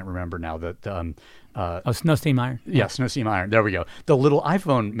snow, and I can't remember now Snow Steam Iron. Yeah, Snow Steam Iron. There we go. The little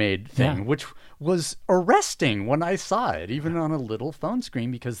iPhone made thing, which was arresting when I saw it, even on a little phone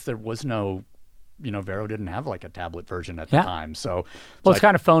screen, because there was no. Vero didn't have like a tablet version at the time, so it's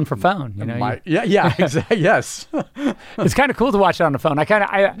kind of phone for phone. Exactly. Yes, it's kind of cool to watch it on the phone.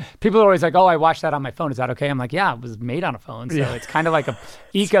 People are always like, "Oh, I watched that on my phone. Is that okay?" I'm like, "Yeah, it was made on a phone, so it's kind of like a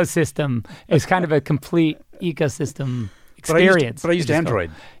ecosystem. It's kind of a complete ecosystem experience." But I used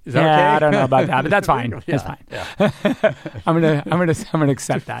Android. Is that okay? I don't know about that, but that's fine. That's fine. Yeah. I'm gonna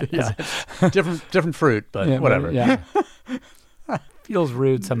accept that. Yeah. different fruit, but whatever. Yeah. Feels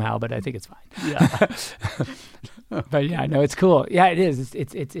rude somehow, but I think it's fine. Yeah. But yeah, no, it's cool. Yeah, it is.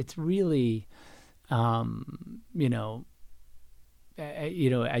 It's really, as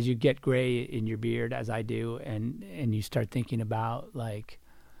you get gray in your beard, as I do, and you start thinking about like,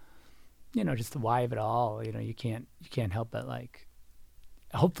 just the why of it all. You can't help but like,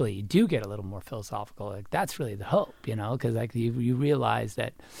 hopefully you do get a little more philosophical. Like that's really the hope, because like you realize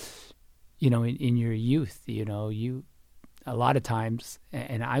that, in your youth, you. A lot of times,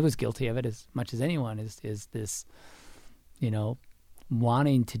 and I was guilty of it as much as anyone, is this,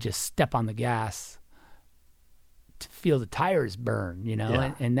 wanting to just step on the gas to feel the tires burn,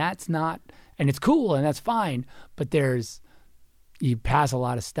 and that's not, and it's cool and that's fine, but you pass a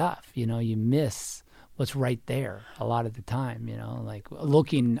lot of stuff, you miss what's right there a lot of the time, like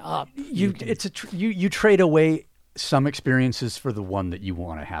looking up. You trade away some experiences for the one that you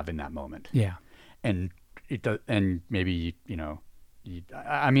want to have in that moment. Yeah. And it does, and maybe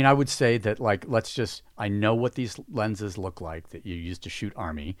I would say that like I know what these lenses look like that you use to shoot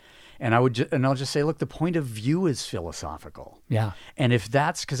Army, and I'll just say, look, the point of view is philosophical. Yeah. And if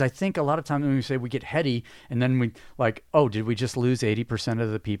that's because I think a lot of times when we say we get heady, and then we like, oh, did we just lose 80%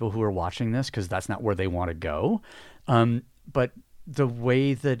 of the people who are watching this because that's not where they want to go? But the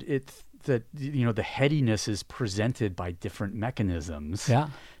way that the headiness is presented by different mechanisms. Yeah.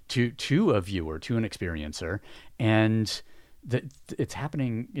 To a viewer, to an experiencer, and that it's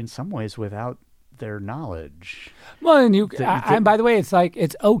happening in some ways without their knowledge. Well, and by the way, it's like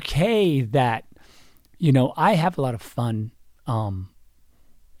it's okay that I have a lot of fun, and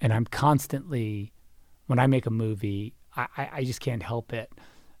I'm constantly, when I make a movie, I just can't help it.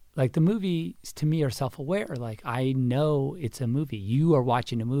 Like, the movies to me are self-aware. Like, I know it's a movie. You are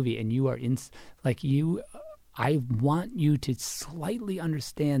watching a movie, and you are I want you to slightly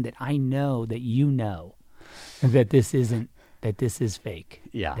understand that I know that that this is fake.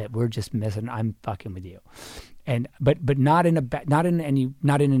 Yeah. That we're just messing. I'm fucking with you, and but not in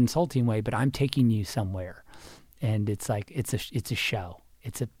an insulting way. But I'm taking you somewhere, and it's like it's a show.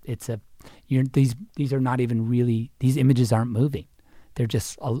 These are not even really. These images aren't moving. They're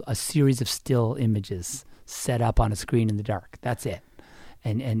just a series of still images set up on a screen in the dark. That's it.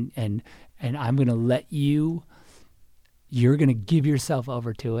 And I'm going to let you're going to give yourself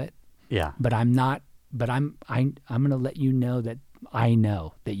over to it. Yeah. But I'm not, I'm going to let you know that I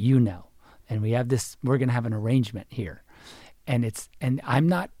know that you know. And we're going to have an arrangement here. And it's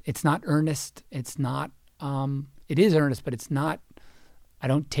not earnest. It's not, it is earnest, but it's not, I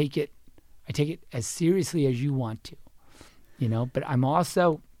take it as seriously as you want to, but I'm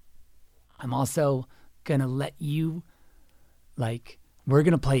also going to let you, like, we're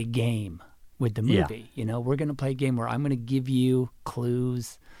going to play a game with the movie. Yeah. We're going to play a game where I'm going to give you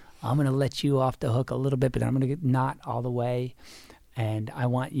clues. I'm going to let you off the hook a little bit, but I'm going to get not all the way. And I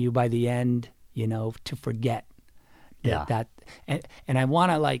want you by the end, to forget that. And I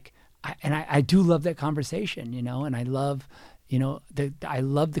want to I do love that conversation, and I love, I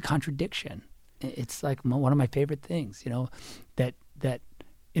love the contradiction. It's like one of my favorite things, that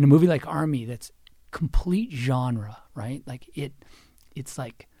in a movie like Army, that's complete genre, right? Like it's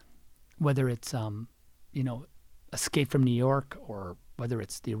like, whether it's Escape from New York, or whether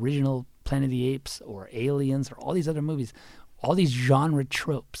it's the original Planet of the Apes or Aliens or all these other movies, all these genre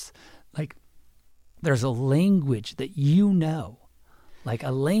tropes, like, there's a language that like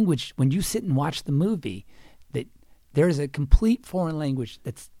a language when you sit and watch the movie, that there's a complete foreign language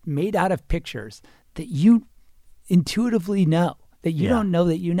that's made out of pictures that you intuitively know, that you don't know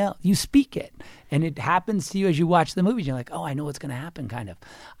that you know. You speak it, and it happens to you as you watch the movie. You're like, oh, I know what's going to happen, kind of.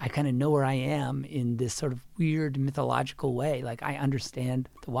 I kind of know where I am in this sort of weird mythological way. Like, I understand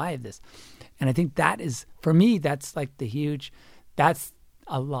the why of this. And I think that is, for me, that's like that's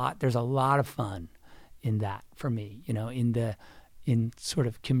a lot. There's a lot of fun in that for me, in sort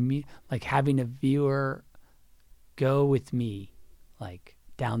of like having a viewer go with me, like,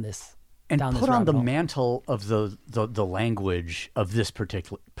 down this. And down put this on the rabbit hole. mantle of the language of this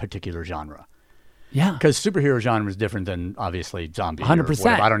particular genre. Yeah. Because superhero genre is different than, obviously, zombie. 100%. Or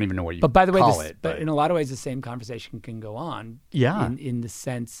whatever. I don't even know what you But by the way, call it. but in a lot of ways, the same conversation can go on. Yeah. In the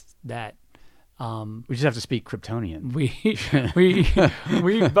sense that we just have to speak Kryptonian.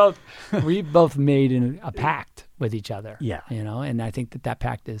 we both made a pact with each other. Yeah. And I think that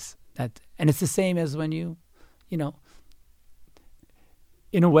pact is that, and it's the same as when you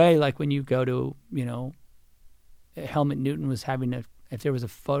in a way, like when you go to, Helmut Newton was having if there was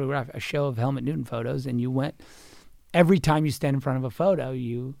a show of Helmut Newton photos, and you went, every time you stand in front of a photo,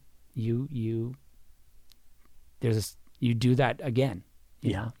 you do that again.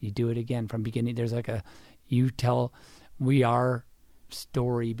 You do it again from beginning. There's like we are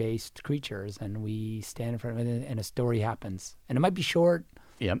story-based creatures, and we stand in front of it, and a story happens. And it might be short,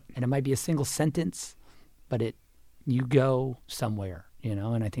 Yep. and it might be a single sentence, but you go somewhere.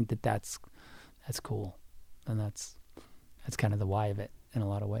 And I think that's cool, and that's kind of the why of it in a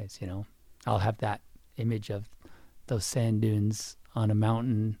lot of ways. I'll have that image of those sand dunes on a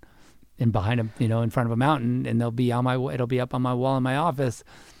mountain, and behind them, in front of a mountain, and it'll be up on my wall in my office,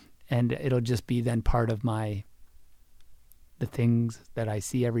 and it'll just be then part of the things that I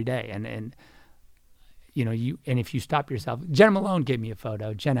see every day, and if you stop yourself, Jenna Malone gave me a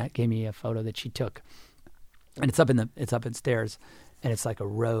photo. Jenna gave me a photo that she took, and it's up in stairs. And it's like a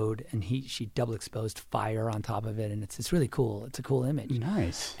road, and she double exposed fire on top of it, and it's really cool. It's a cool image.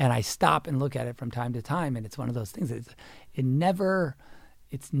 Nice. And I stop and look at it from time to time, and it's one of those things. It's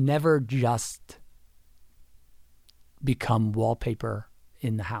never just become wallpaper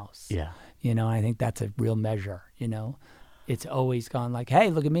in the house. Yeah. I think that's a real measure. It's always gone like, hey,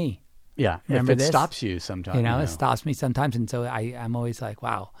 look at me. Yeah. Remember if it this? stops you sometimes. It stops me sometimes, and so I'm always like,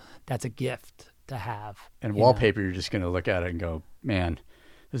 wow, that's a gift to have. And wallpaper, you're just going to look at it and go, man,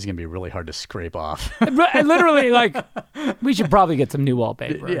 this is going to be really hard to scrape off. Literally, like, we should probably get some new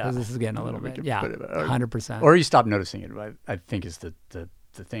wallpaper, Yeah. because this is getting a little bit. Yeah, 100%. Or you stop noticing it, I think is the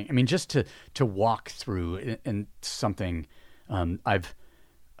thing. I mean, just to walk through in something, I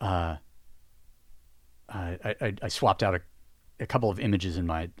swapped out a couple of images in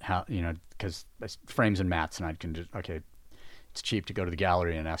my house, because frames and mats, and I can just, okay, it's cheap to go to the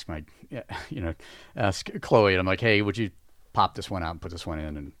gallery and ask ask Chloe, and I'm like, hey, would you pop this one out and put this one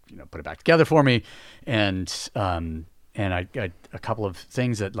in and put it back together for me, and I got a couple of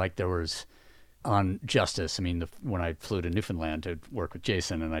things that like there was on Justice. I mean, when I flew to Newfoundland to work with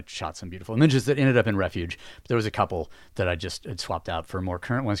Jason, and I shot some beautiful images that ended up in Refuge, but there was a couple that I just had swapped out for more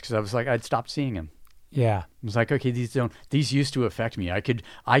current ones because I was like, I'd stopped seeing them. Yeah. I was like, okay, these used to affect me. I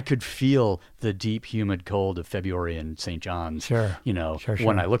could feel the deep, humid cold of February in St. John's, Sure.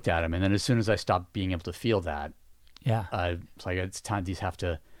 when I looked at them. And then as soon as I stopped being able to feel that, yeah, it's like, it's time. These have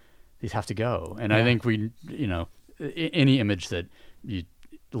to go. And I think any image that you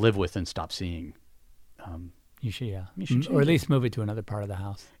live with and stop seeing, you should, or at least move it to another part of the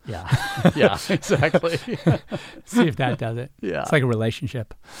house. Yeah. Yeah, exactly. See if that does it. Yeah. It's like a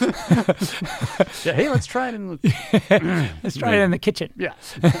relationship. Yeah. Hey, let's try it in Let's try it in the kitchen. Yeah.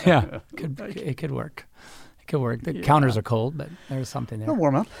 Yeah. It could work. It could work. The counters are cold, but there's something there. It'll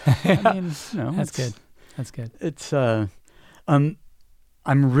warm up. I mean, That's good. That's good. It's I'm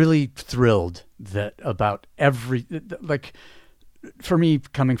really thrilled that about every like for me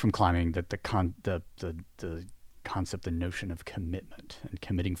coming from climbing that the concept, the notion of commitment and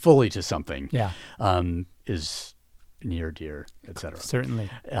committing fully to something, is near, dear, etc.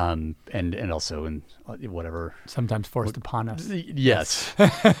 Certainly. And also in whatever sometimes forced upon us. Yes.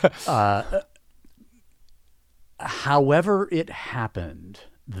 However, it happened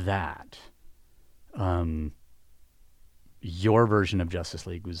that your version of Justice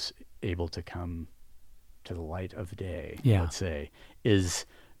League was able to come to the light of day, let's say, is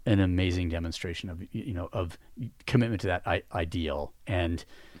an amazing demonstration of of commitment to that ideal, and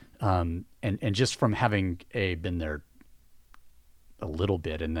just from having been there a little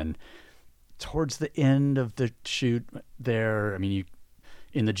bit, and then towards the end of the shoot there, I mean,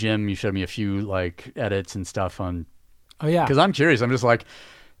 in the gym you showed me a few like edits and stuff on. Oh yeah, because I'm curious. I'm just like,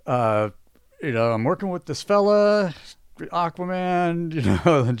 I'm working with this fella, Aquaman,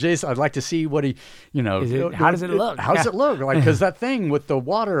 and Jason. I'd like to see what he, how does it look? How does it look? Like, because that thing with the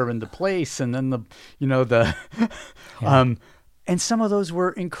water and the place, and then the, and some of those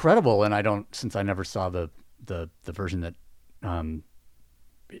were incredible. And since I never saw the version that,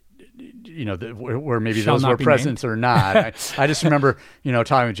 where maybe those were presents or not. I just remember,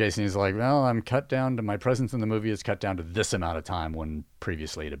 talking with Jason. He's like, well, I'm cut down to my presence in the movie is cut down to this amount of time when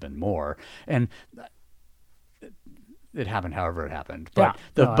previously it had been more. And it happened however it happened. But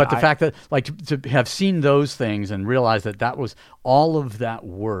the fact that like to have seen those things and realize that was all of that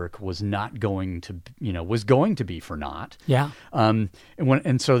work was not going to, was going to be for naught. Yeah. And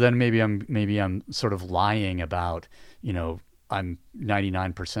so then maybe I'm sort of lying about, I'm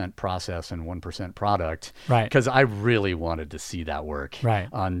 99% process and 1% product. Right. Because I really wanted to see that work. Right.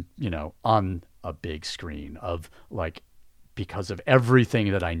 On on a big screen of like, because of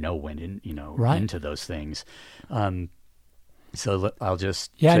everything that I know went in, into those things. So I'll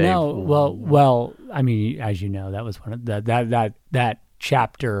just say, well, I mean, as you know, that was one of that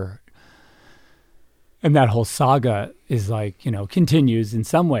chapter, and that whole saga is like, continues in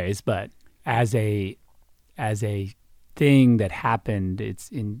some ways, but as a thing that happened,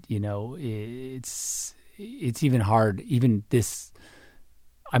 it's even hard. Even this,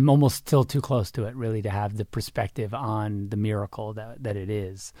 I'm almost still too close to it, really, to have the perspective on the miracle that it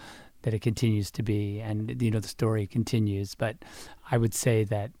is, that it continues to be, and the story continues. But I would say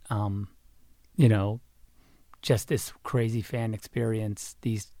that just this crazy fan experience,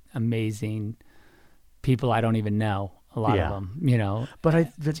 these amazing people I don't even know. A lot of them, But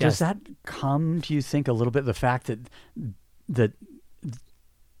does that come, do you think, a little bit, the fact that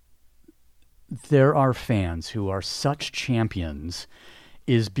there are fans who are such champions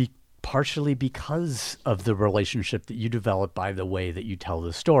is partially because of the relationship that you develop by the way that you tell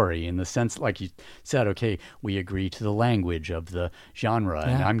the story, in the sense, like you said, okay, we agree to the language of the genre,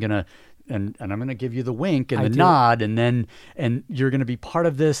 and I'm gonna give you the wink and the nod, and you're gonna be part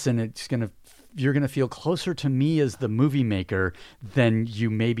of this, and you're going to feel closer to me as the movie maker than you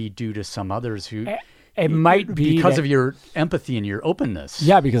maybe do to some others who it might be because of your empathy and your openness.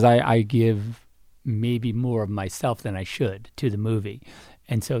 Yeah, because I give maybe more of myself than I should to the movie.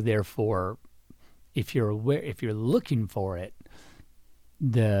 And so therefore, if you're looking for it,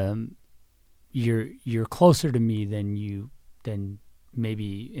 you're closer to me than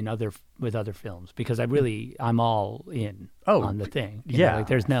maybe with other films, because I'm all in on the thing. Like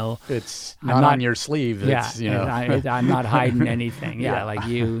there's no, it's not on your sleeve. I'm not hiding anything. Like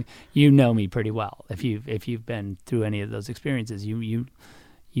you know me pretty well. If you've been through any of those experiences, you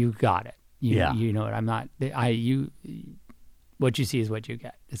got it. You know it. I'm not. What you see is what you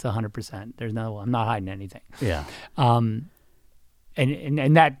get. It's 100%. I'm not hiding anything. Yeah.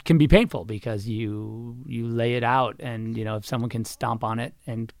 and that can be painful because you lay it out, and if someone can stomp on it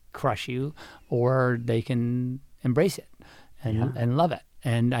and crush you, or they can embrace it and love it.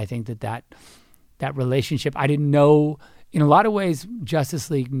 And I think that relationship, I didn't know. In a lot of ways, Justice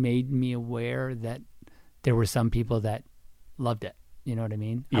League made me aware that there were some people that loved it. You know what I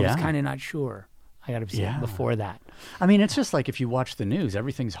mean? I was kind of not sure. I got to say before that. I mean, it's just like if you watch the news,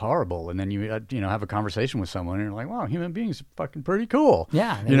 everything's horrible, and then you have a conversation with someone, and you're like, "Wow, human beings are fucking pretty cool."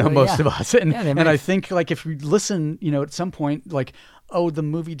 Yeah, most of us. And and I think like if you listen, at some point, like, oh, the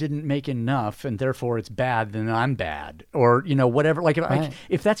movie didn't make enough, and therefore it's bad, then I'm bad, or whatever. Like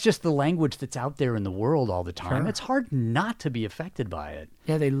if that's just the language that's out there in the world all the time, it's hard not to be affected by it.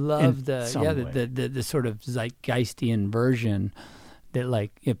 Yeah, they love the sort of Zeitgeistian version. That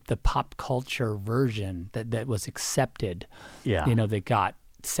like if the pop culture version that was accepted, that got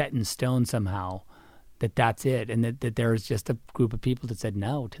set in stone somehow, that's it, and that there's just a group of people that said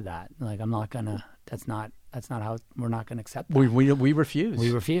no to that. Like I'm not gonna. That's not how we're not gonna accept that. We refuse. We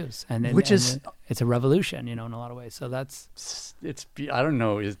refuse, and it's a revolution, in a lot of ways. So it's I don't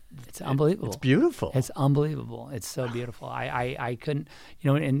know. It's unbelievable. It's beautiful. It's unbelievable. It's so beautiful. I couldn't,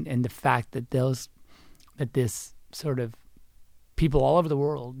 and the fact that this sort of people all over the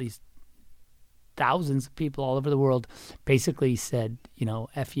world, these thousands of people all over the world, basically said,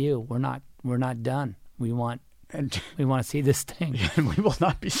 "F you, we're not done. We want to see this thing, and we will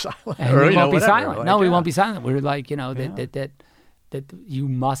not be silent. And we won't be silent. Like, no, we won't be silent. We're like, that you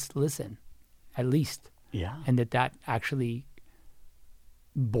must listen, at least, and that actually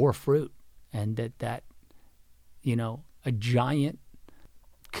bore fruit, and that a giant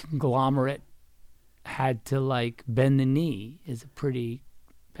conglomerate had to like bend the knee is a pretty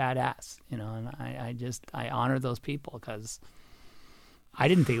badass, and I honor those people because I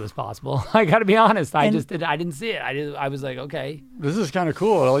didn't think it was possible. I got to be honest. I didn't see it. I was like, okay, this is kind of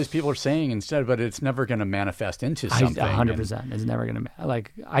cool. All these people are saying instead, but it's never going to manifest into something. 100%. It's never going to,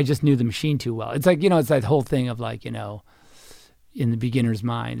 like, I just knew the machine too well. It's like, it's that whole thing of like, in the beginner's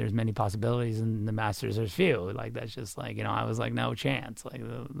mind, there's many possibilities, and in the master's there's few. Like, that's just like, I was like, no chance.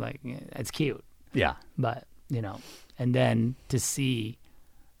 Like it's cute. Yeah. But, and then to see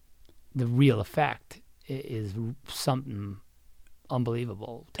the real effect is something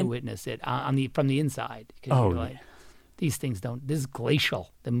unbelievable to witness it from the inside. Like, these things this is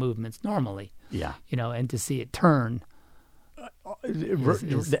glacial, the movements normally. Yeah. And to see it turn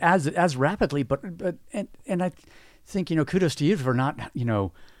as rapidly, but I think, kudos to you for not,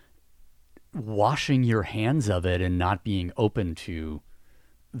 washing your hands of it and not being open to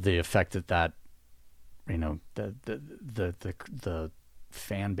the effect that the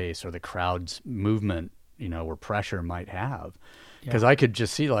fan base or the crowd's movement, or pressure might have. Because I could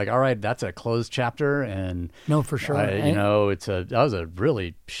just see like, all right, that's a closed chapter, and no, for sure, that was a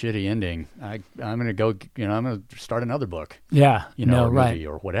really shitty ending. I'm gonna go, I'm gonna start another book. Yeah, or movie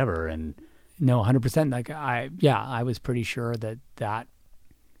or whatever, and no, 100%. Like I was pretty sure that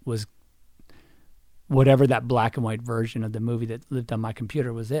was whatever that black and white version of the movie that lived on my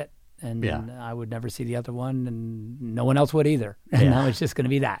computer was it. And I would never see the other one, and no one else would either. And now it's just going to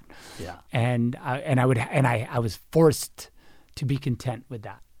be that. Yeah. And I was forced to be content with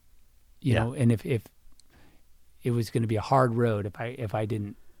that, And if it was going to be a hard road, if I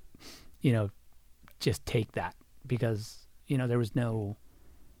didn't, just take that, because there was no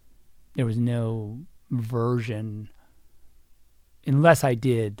version. Unless I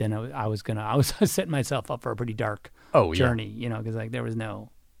did, then I was setting myself up for a pretty dark journey, because like there was no,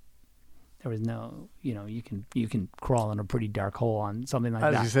 you can crawl in a pretty dark hole on something like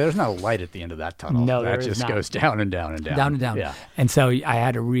that. As you say, there's no light at the end of that tunnel. No, that just goes down and down and down. Down and down. Yeah. And so I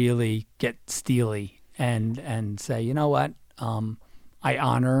had to really get steely and say, you know what, I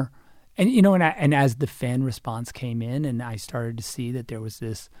honor, and and as the fan response came in, and I started to see that there was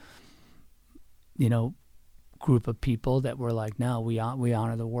this, group of people that were like, no, we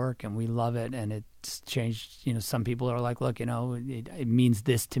honor the work and we love it, and it's changed. Some people are like, look, it means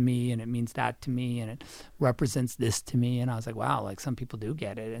this to me, and it means that to me, and it represents this to me. And I was like, wow, like some people do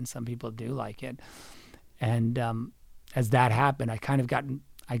get it, and some people do like it. And as that happened, it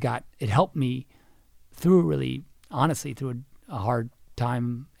helped me through through a hard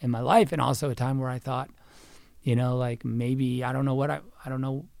time in my life, and also a time where I thought, like maybe I don't know what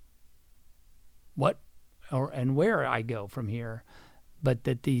and where I go from here, but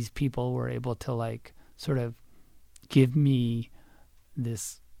that these people were able to like sort of give me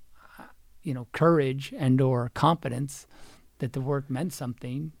this, courage and or confidence that the work meant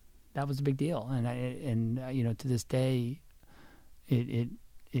something. That was a big deal, and to this day, it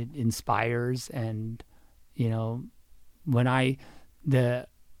inspires. And when I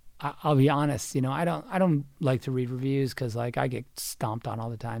I'll be honest, I don't like to read reviews because like I get stomped on all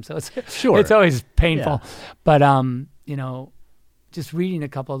the time, so it's Sure. it's always painful. Yeah. But just reading a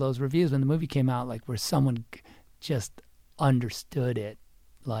couple of those reviews when the movie came out, like where someone just understood it,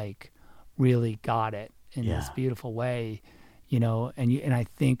 like really got it in this beautiful way, and I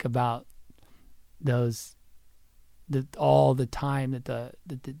think about all the time that the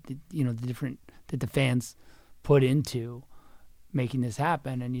fans put into making this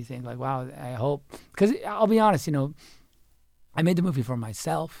happen, and you think like, wow, I hope, because I'll be honest, I made the movie for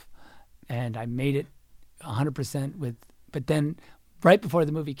myself, and I made it 100% but then right before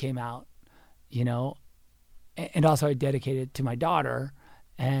the movie came out, and also I dedicated it to my daughter,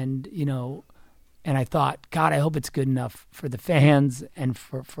 and and I thought, God, I hope it's good enough for the fans and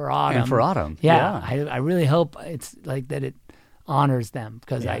for Autumn. And for Autumn, yeah. I really hope it's like that it honors them,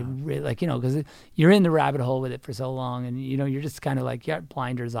 because I really because you're in the rabbit hole with it for so long, and you're just kind of like, you got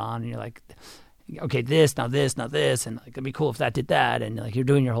blinders on, and you're like, okay, now this, and like it'd be cool if that did that, and like you're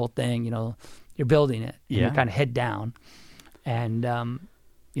doing your whole thing, you're building it, and you're kind of head down, and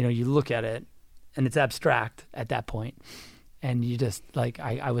you look at it, and it's abstract at that point, and you just like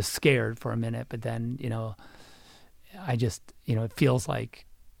I was scared for a minute, but then I just it feels like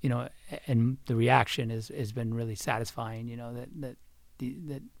and the reaction has been really satisfying, that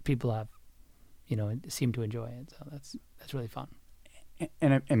people have seem to enjoy it, so that's really fun.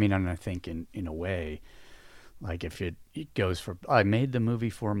 And I think in a way, like if it goes for, I made the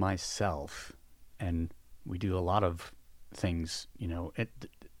movie for myself, and we do a lot of things,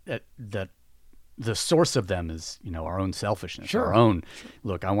 that the source of them is, our own selfishness, our own,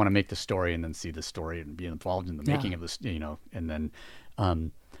 look, I want to make the story and then see the story and be involved in the making of this, and then,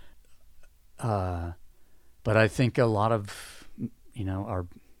 but I think a lot of, I'll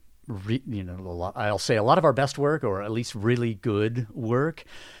say a lot of our best work, or at least really good work,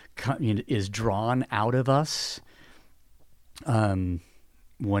 is drawn out of us when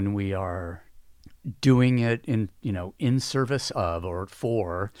we are doing it in service of or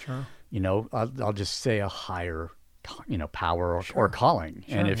for, I'll just say a higher, power or calling.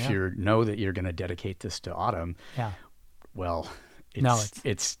 And if you know that you're going to dedicate this to Autumn, well,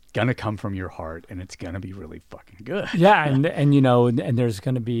 it's going to come from your heart, and it's going to be really fucking good. Yeah, and there's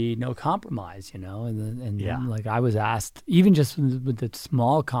going to be no compromise, and like I was asked, even just with the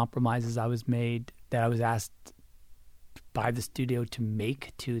small compromises I was asked by the studio to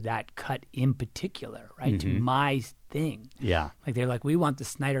make to that cut in particular, right? To my thing. Yeah. Like they're like, we want the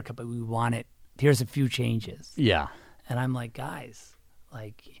Snyder cut, but we want it, here's a few changes. Yeah. And I'm like, guys,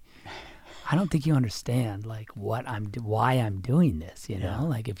 like, I don't think you understand like why I'm doing this,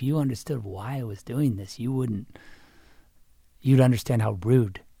 Like if you understood why I was doing this, you'd understand how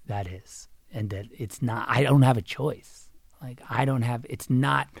rude that is, and that it's not, I don't have a choice. Like I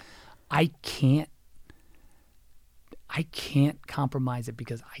can't compromise it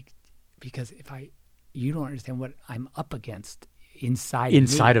because you don't understand what I'm up against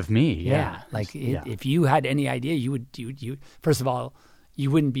inside of me. Yeah. Like if you had any idea, you would first of all, you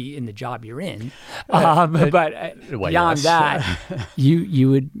wouldn't be in the job you're in. But beyond that, you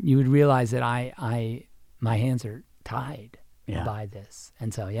would realize that my hands are tied by this.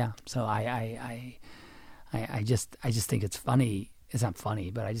 And so, so I just think it's funny. It's not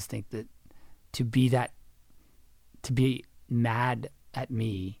funny, but I just think that to be mad at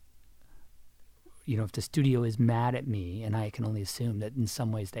me, if the studio is mad at me, and I can only assume that in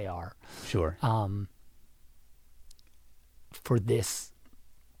some ways they are. Sure. For this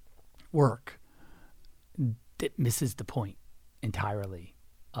work, that misses the point entirely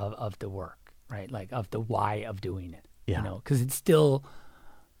of the work, right? Like of the why of doing it. Yeah. Because it's still,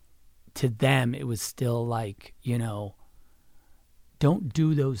 to them, it was still like, don't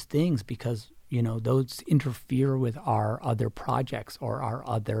do those things because those interfere with our other projects or our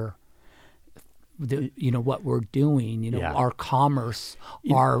other, what we're doing, our commerce,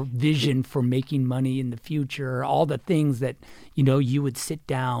 our vision for making money in the future, all the things that, you would sit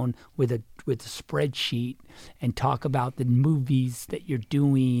down with a spreadsheet and talk about the movies that you're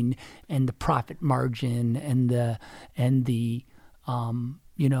doing and the profit margin and the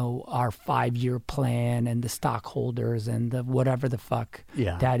our 5-year plan and the stockholders and the whatever the fuck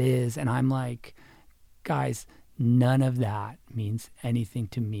that is. And I'm like, guys, none of that means anything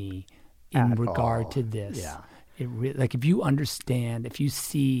to me in regard to this. Yeah. Like if you understand, if you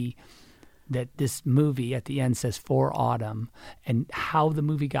see that this movie at the end says For Autumn and how the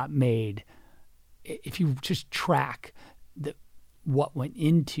movie got made, if you just track what went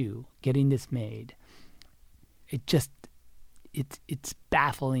into getting this made, it's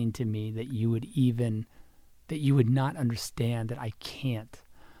baffling to me that you would even that you would not understand that I can't.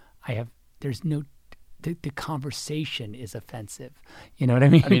 There's no, the conversation is offensive. You know what I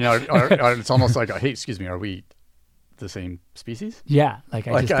mean? I mean, it's almost like, hey, excuse me, are we the same species? Yeah, like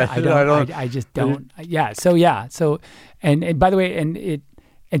I just don't. Yeah, so and by the way, and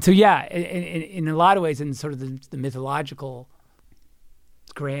so yeah, in a lot of ways, in sort of the mythological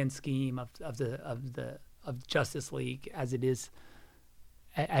grand scheme of Justice League as it is,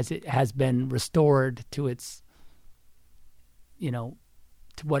 as it has been restored to its, to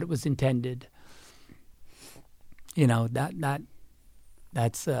what it was intended.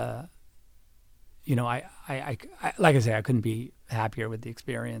 That's I like I say, I couldn't be happier with the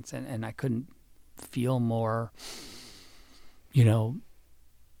experience, and I couldn't feel more,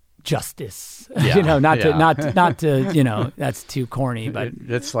 justice. Yeah, not to that's too corny, but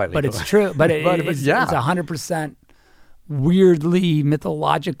it's slightly, but it's true. But it's 100% weirdly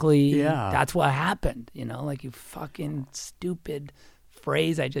mythologically. Yeah, that's what happened. Like, you fucking stupid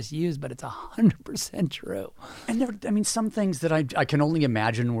phrase I just used, but it's 100% true. And some things that I can only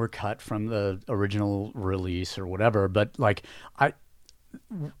imagine were cut from the original release or whatever, but like there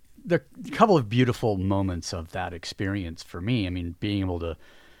are a couple of beautiful moments of that experience for me. I mean, being able to,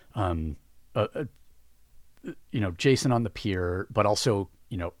 Jason on the pier, but also,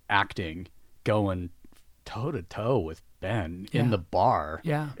 acting, going toe to toe with Ben in the bar.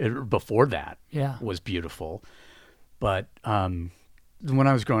 Yeah. Before that. Yeah. Was beautiful. But, when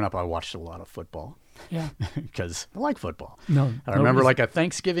I was growing up, I watched a lot of football. Yeah, because I like football. I remember like a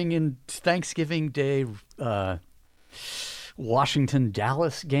Thanksgiving Day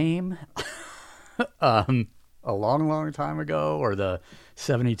Washington-Dallas game a long, long time ago, or the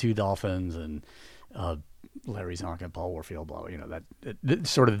 72 Dolphins and Larry Zonk and Paul Warfield, blah, that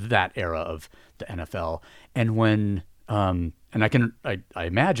sort of that era of the NFL. And when and I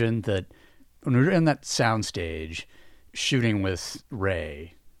imagine that when we were in that soundstage shooting with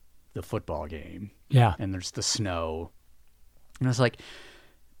Ray, the football game. Yeah. And there's the snow. And I was like,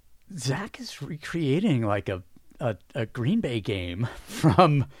 Zack is recreating like a Green Bay game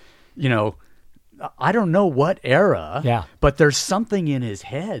from, I don't know what era. Yeah. But there's something in his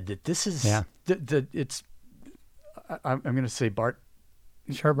head that this is, it's, I'm going to say Bart.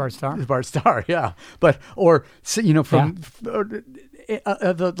 Sure, Bart Starr. Bart Starr, yeah. But, or, from...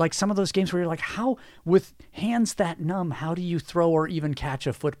 like some of those games where you're like, how, with hands that numb, how do you throw or even catch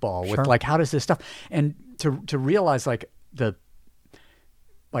a football? Sure. With like, how does this stuff? And to realize like the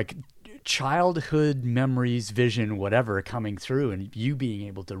childhood memories, vision, whatever coming through, and you being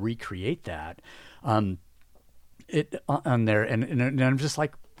able to recreate that, on there, and I'm just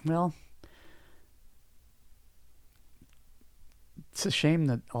like, well, it's a shame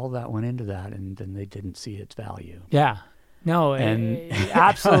that all that went into that, and then they didn't see its value. Yeah. No, and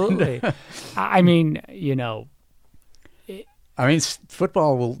absolutely. I mean,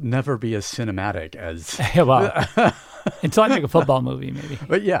 football will never be as cinematic as. Well, until I make a football movie, maybe.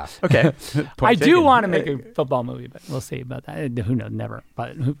 But yeah, okay. I do want to make a football movie, but we'll see about that. Who knows? Never,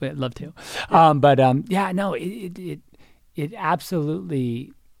 but I'd love to. It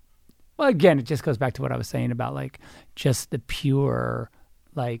absolutely. Well, again, it just goes back to what I was saying about like just the pure,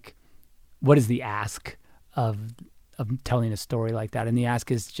 like, what is the ask of telling a story like that? And the ask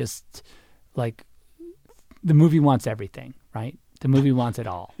is just like, the movie wants everything, right? The movie wants it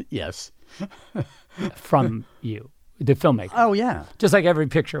all. Yes. From you, the filmmaker. Oh yeah. Just like every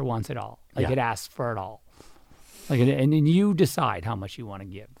picture wants it all. Like Yeah. It asks for it all. Like, and then you decide how much you want to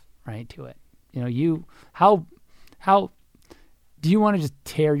give, right, to it. How do you want to just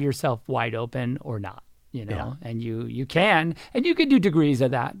tear yourself wide open or not? Yeah. And you can do degrees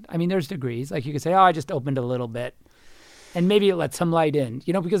of that. I mean, there's degrees. Like, you could say, oh, I just opened a little bit. And maybe it lets some light in,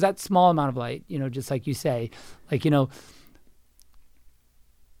 because that small amount of light, just like you say, like,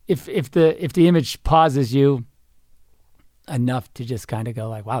 if the image pauses you enough to just kind of go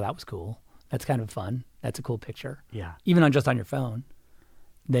like, wow, that was cool. That's kind of fun. That's a cool picture. Yeah. Even on your phone,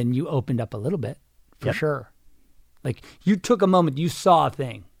 then you opened up a little bit for Yep. sure. Like, you took a moment, you saw a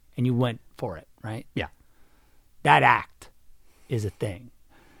thing and you went for it, right? Yeah. That act is a thing.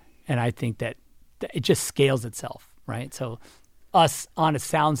 And I think that it just scales itself. Right, so us on a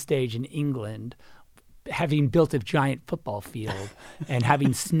soundstage in England, having built a giant football field and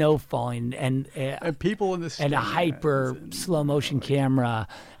having snow falling and people in the and a hyper slow motion camera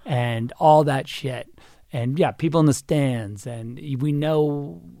and all that shit, and yeah, people in the stands, and we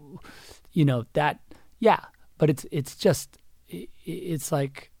know, that, yeah, but it's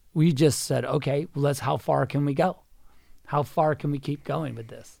like we just said, okay, well, how far can we go? How far can we keep going with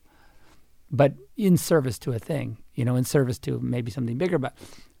this? But in service to a thing, in service to maybe something bigger. But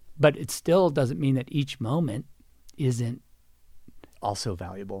but it still doesn't mean that each moment isn't Also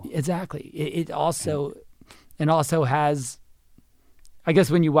valuable. exactly. It also and also has. I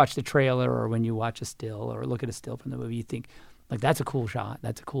guess when you watch the trailer or when you watch a still or look at a still from the movie, you think like that's a cool shot,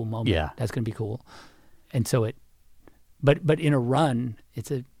 that's a cool moment, Yeah. that's going to be cool, and so but in a run,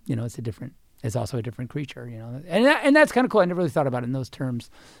 it's also a different creature, and that's kind of cool. I never really thought about it in those terms,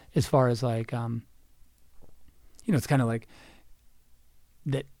 as far as like it's kind of like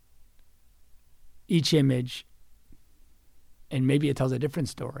that each image, and maybe it tells a different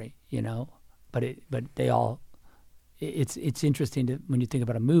story, but they all. It's interesting to when you think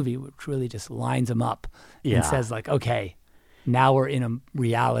about a movie, which really just lines them up and says like, okay, now we're in a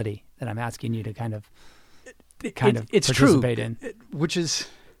reality that I'm asking you to kind of it's participate true, in. Which is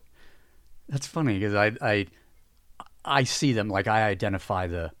that's funny because I see them like I identify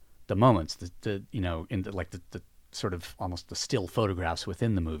the moments, in the sort of almost the still photographs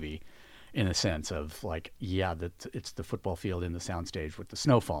within the movie, in a sense of like, that it's the football field in the soundstage with the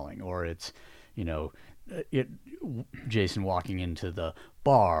snow falling, or it's Jason walking into the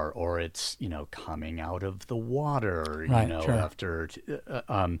bar, or it's coming out of the water, Right, sure. after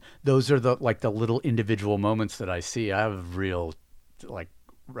those are the little individual moments that I see. I have real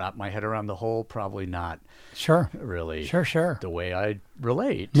wrap my head around the whole, probably not Sure. really Sure. the way I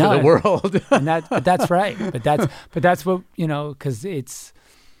relate to No, the world. but that's right. But that's what, because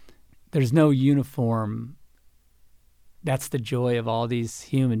there's no uniform. That's the joy of all these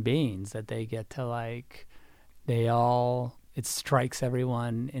human beings, that they get to it strikes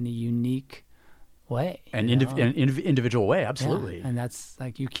everyone in a unique way. An individual way, absolutely. Yeah, and that's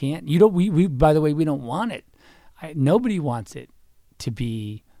like, we by the way, we don't want it. Nobody wants it to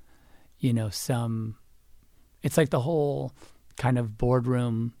be, it's like the whole kind of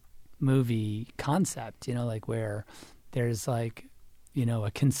boardroom movie concept, where there's a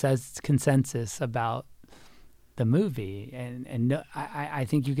consensus about the movie. And I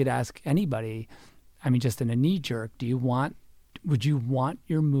think you could ask anybody, just in a knee jerk, would you want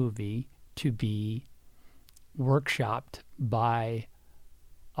your movie to be workshopped by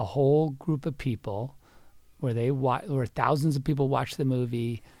a whole group of people where thousands of people watch the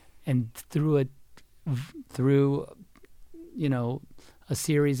movie, and through a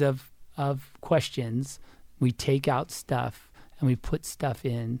series of questions, we take out stuff and we put stuff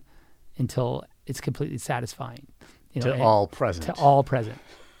in until it's completely satisfying. All present. To all present.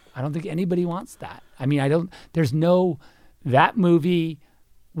 I don't think anybody wants that. That movie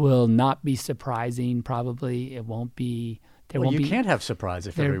will not be surprising. Probably it won't be. You can't have surprise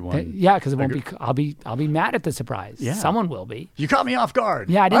if everyone. Because it won't be. I'll be mad at the surprise. Yeah. Someone will be. You caught me off guard.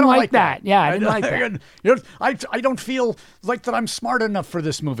 Yeah, I didn't don't like that. Yeah, I didn't like that. I don't feel like that I'm smart enough for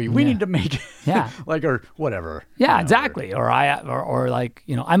this movie. We need to make it. Yeah. or whatever. Yeah, exactly. Or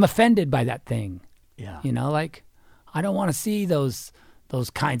I'm offended by that thing. Yeah. I don't want to see those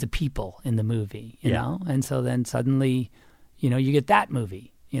kinds of people in the movie. You know, and so then suddenly, you get that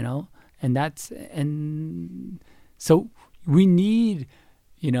movie. And so we need,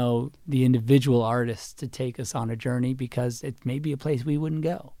 the individual artists to take us on a journey, because it may be a place we wouldn't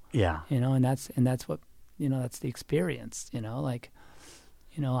go. Yeah. And that's what, that's the experience. I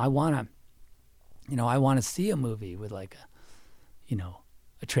want to see a movie with a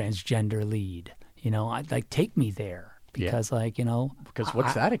transgender lead. I'd take me there, because because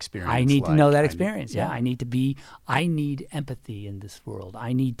what's that experience? I need to know that experience. I need empathy in this world.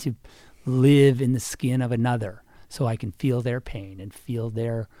 I need to live in the skin of another, so I can feel their pain and feel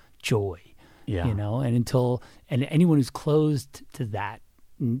their joy. Yeah. And anyone who's closed to that,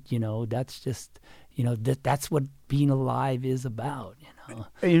 that's just, that's what being alive is about.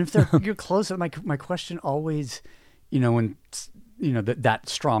 If you're close, my question always, when that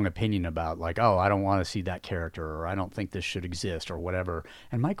strong opinion about I don't want to see that character, or I don't think this should exist, or whatever.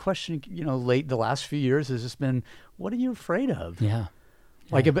 And my question, the last few years has just been, what are you afraid of? Yeah.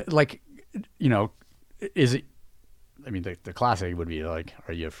 Is it? The classic would be are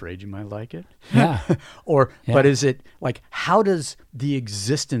you afraid you might like it? Yeah. But is it how does the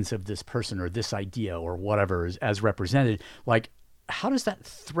existence of this person or this idea or whatever is as represented, how does that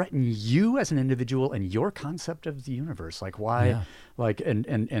threaten you as an individual and your concept of the universe? Why, and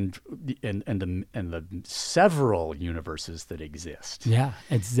the several universes that exist. Yeah,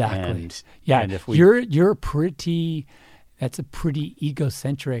 exactly. And if that's a pretty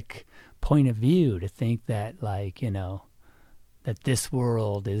egocentric point of view, to think that that this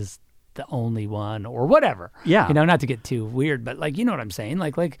world is the only one, or whatever. Yeah. Not to get too weird, but you know what I'm saying?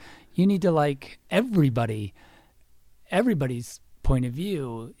 You need to everybody's point of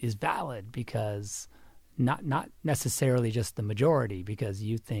view is valid, because not necessarily just the majority, because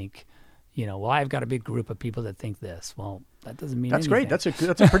you think, well, I've got a big group of people that think this. Well, that doesn't mean That's anything. great.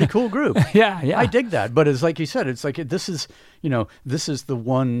 That's a pretty cool group. Yeah. I dig that. But it's like you said, it's like this is the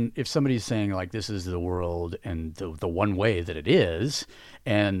one, if somebody's saying like this is the world and the one way that it is,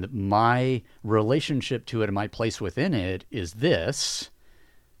 and my relationship to it and my place within it is this,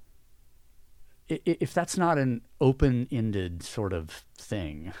 if that's not an open-ended sort of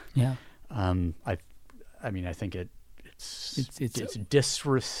thing, Yeah. I think it's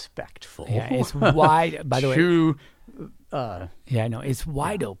disrespectful. Yeah, it's wide. By the way, to, yeah, I know it's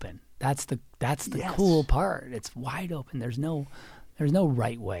wide open. That's the Yes. cool part. It's wide open. There's no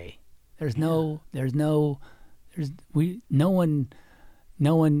right way. No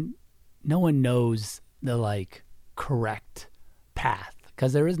one knows the like correct path,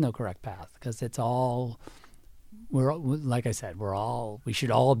 because there is no correct path, because it's all, like I said, we should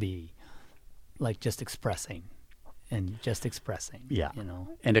all be like just expressing. Yeah, you know,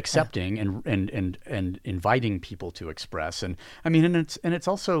 and accepting and inviting people to express, and it's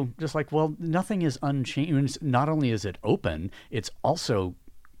also just like, well, nothing is unchanged. Not only is it open, it's also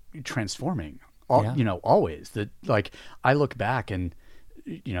transforming. Always. That, like, I look back and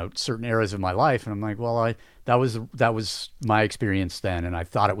certain eras of my life, and I'm like, well, that was my experience then, and I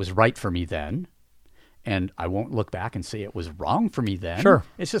thought it was right for me then. And I won't look back and say it was wrong for me then. Sure.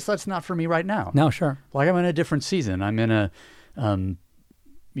 It's just that's not for me right now. No, sure. Like, I'm in a different season. I'm in a,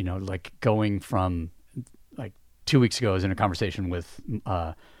 like going from, like 2 weeks ago, I was in a conversation with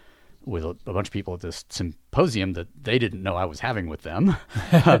a bunch of people at this symposium that they didn't know I was having with them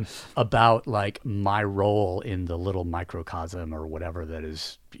about like my role in the little microcosm or whatever that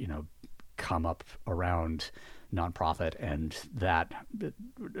is, come up around nonprofit and that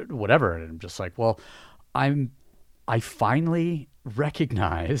whatever. And I'm just like, well, I finally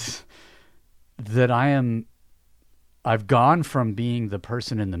recognize that I've gone from being the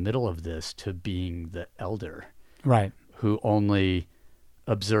person in the middle of this to being the elder, Right. who only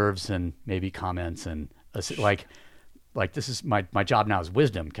observes and maybe comments and like this is my job now is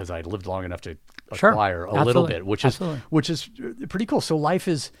wisdom, because I lived long enough to acquire a little bit, which is pretty cool. So life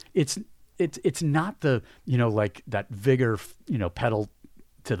is, it's not the, like that vigor, pedal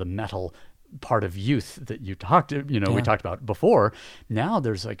to the metal part of youth that you talked, we talked about before. Now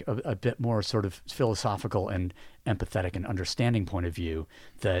there's like a bit more sort of philosophical and empathetic and understanding point of view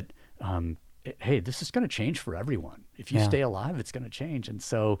that, hey, this is going to change for everyone. If you stay alive, it's going to change. And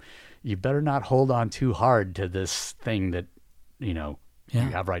so you better not hold on too hard to this thing that, you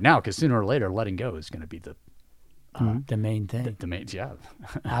have right now, because sooner or later letting go is going to be the main thing. The main, yeah.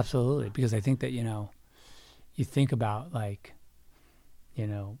 Absolutely. Because I think that, you think about like,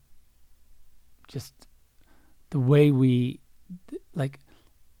 just the way we, like,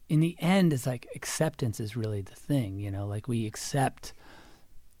 in the end, it's like acceptance is really the thing, like we accept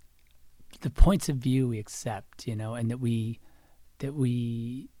the points of view, we accept, and that we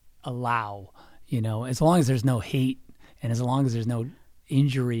allow, as long as there's no hate and as long as there's no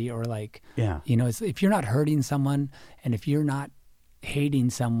injury or like, if you're not hurting someone and if you're not hating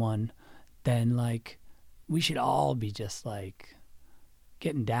someone, then like we should all be just like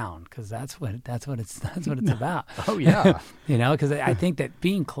getting down, because that's what it's about. Oh yeah. Because I think that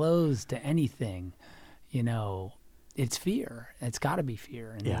being closed to anything, it's fear. It's got to be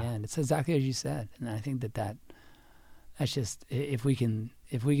fear in the end. It's exactly as you said, and I think that's just, if we can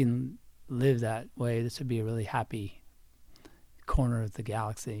live that way, this would be a really happy corner of the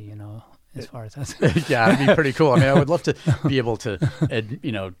galaxy. As far as that's yeah, it'd be pretty cool. I mean, I would love to be able to,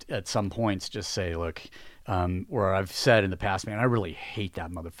 at some points, just say, look, where I've said in the past, man, I really hate that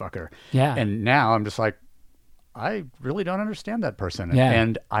motherfucker. Yeah. And now I'm just like, I really don't understand that person,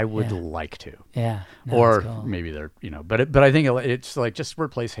 and I would like to. Yeah. No, or cool. maybe they're, but I think it's like just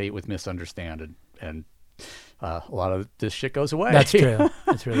replace hate with misunderstand, and a lot of this shit goes away. That's true.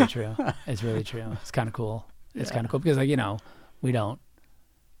 It's really true. It's really true. It's kind of cool. It's kind of cool because, like, we don't.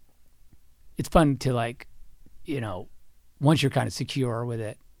 It's fun to, like, once you're kind of secure with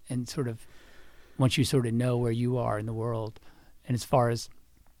it, and sort of once you sort of know where you are in the world, and as far as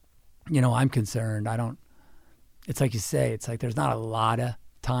I'm concerned, I don't. It's like you say, it's like there's not a lot of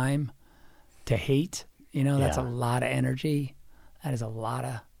time to hate. That's a lot of energy. That is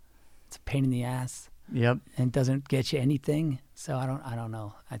it's a pain in the ass. Yep. And it doesn't get you anything. So I don't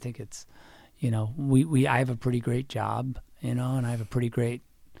know. I think it's, I have a pretty great job, and I have a pretty great,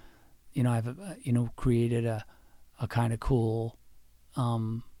 I've, created a kind of cool,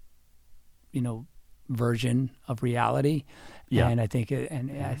 version of reality. Yeah. And I think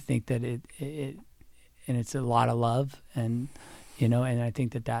I think that it and it's a lot of love, and and I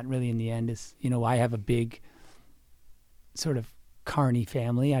think that really in the end is, I have a big sort of carny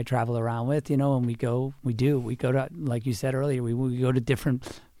family I travel around with, and we go to, like you said earlier, we go to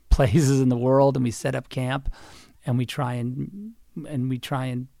different places in the world, and we set up camp, and we try and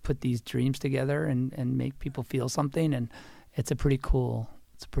put these dreams together and make people feel something, and it's a pretty cool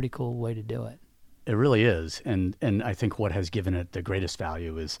way to do it. It really is, and I think what has given it the greatest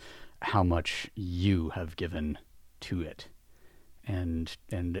value is how much you have given to it, and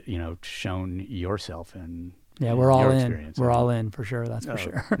shown yourself and we're all your in. experience. We're all in for sure. That's for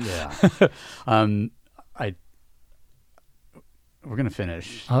sure. Yeah. We're gonna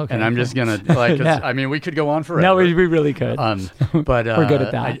finish, okay, and I'm just gonna I mean, we could go on forever. No, we really could. But we're good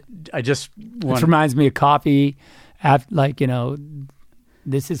at that. I just want. This reminds me of coffee. This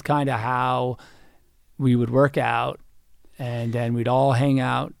is kind of how we would work out, and then we'd all hang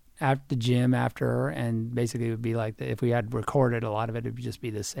out at the gym after, and basically it would be like if we had recorded a lot of it, it would just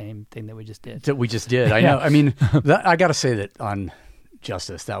be the same thing that we just did. That we just did. I know. I mean, I got to say that on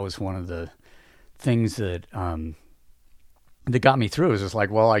Justice, that was one of the things that that got me through. It was just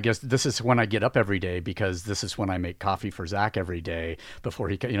like, well, I guess this is when I get up every day, because this is when I make coffee for Zach every day before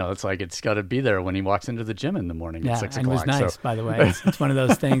he, it's like, it's got to be there when he walks into the gym in the morning at 6 o'clock. And it was nice, by the way. It's one of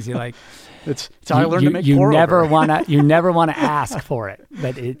those things you like. It's how I learned to make you pour never over. want to. You never want to ask for it,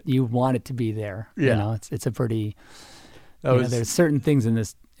 but you want it to be there. Yeah. It's a pretty. There's certain things in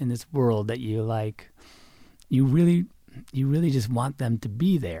this world that you like. You really just want them to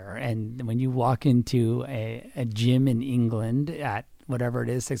be there. And when you walk into a gym in England at whatever it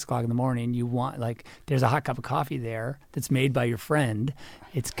is, 6 o'clock in the morning, you want, like, there's a hot cup of coffee there that's made by your friend.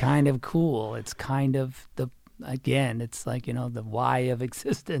 It's kind of cool. It's kind of it's like, the why of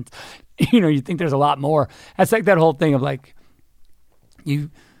existence. You think there's a lot more. That's like that whole thing of like,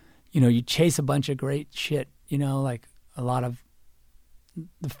 you chase a bunch of great shit, like a lot of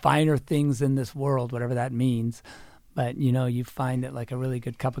the finer things in this world, whatever that means. But, you find that like a really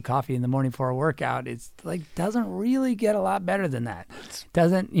good cup of coffee in the morning for a workout, it's like, doesn't really get a lot better than that. It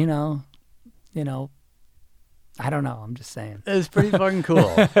doesn't, I don't know. I'm just saying. It's pretty fucking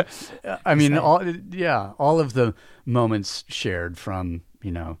cool. I mean, all of the moments shared from,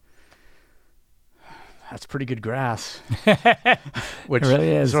 that's pretty good grass, which it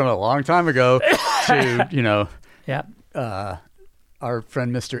really is from a long time ago to, our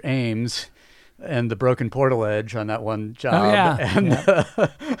friend Mr. Ames and the broken portal edge on that one job,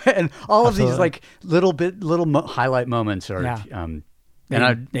 and all of these like little highlight moments are,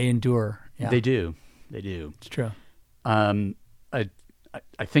 they endure. Yeah. They do. It's true. I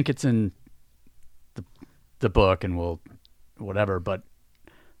think it's in the book, and we'll whatever, but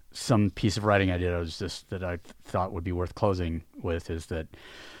some piece of writing I did that I thought would be worth closing with is that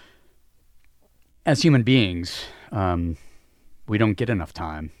as human beings, we don't get enough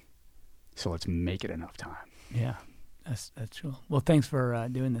time. So let's make it enough time. Yeah, that's true. Well, thanks for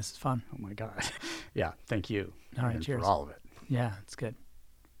doing this. It's fun. Oh my God. Yeah, thank you. All right, cheers. For all of it. Yeah, it's good.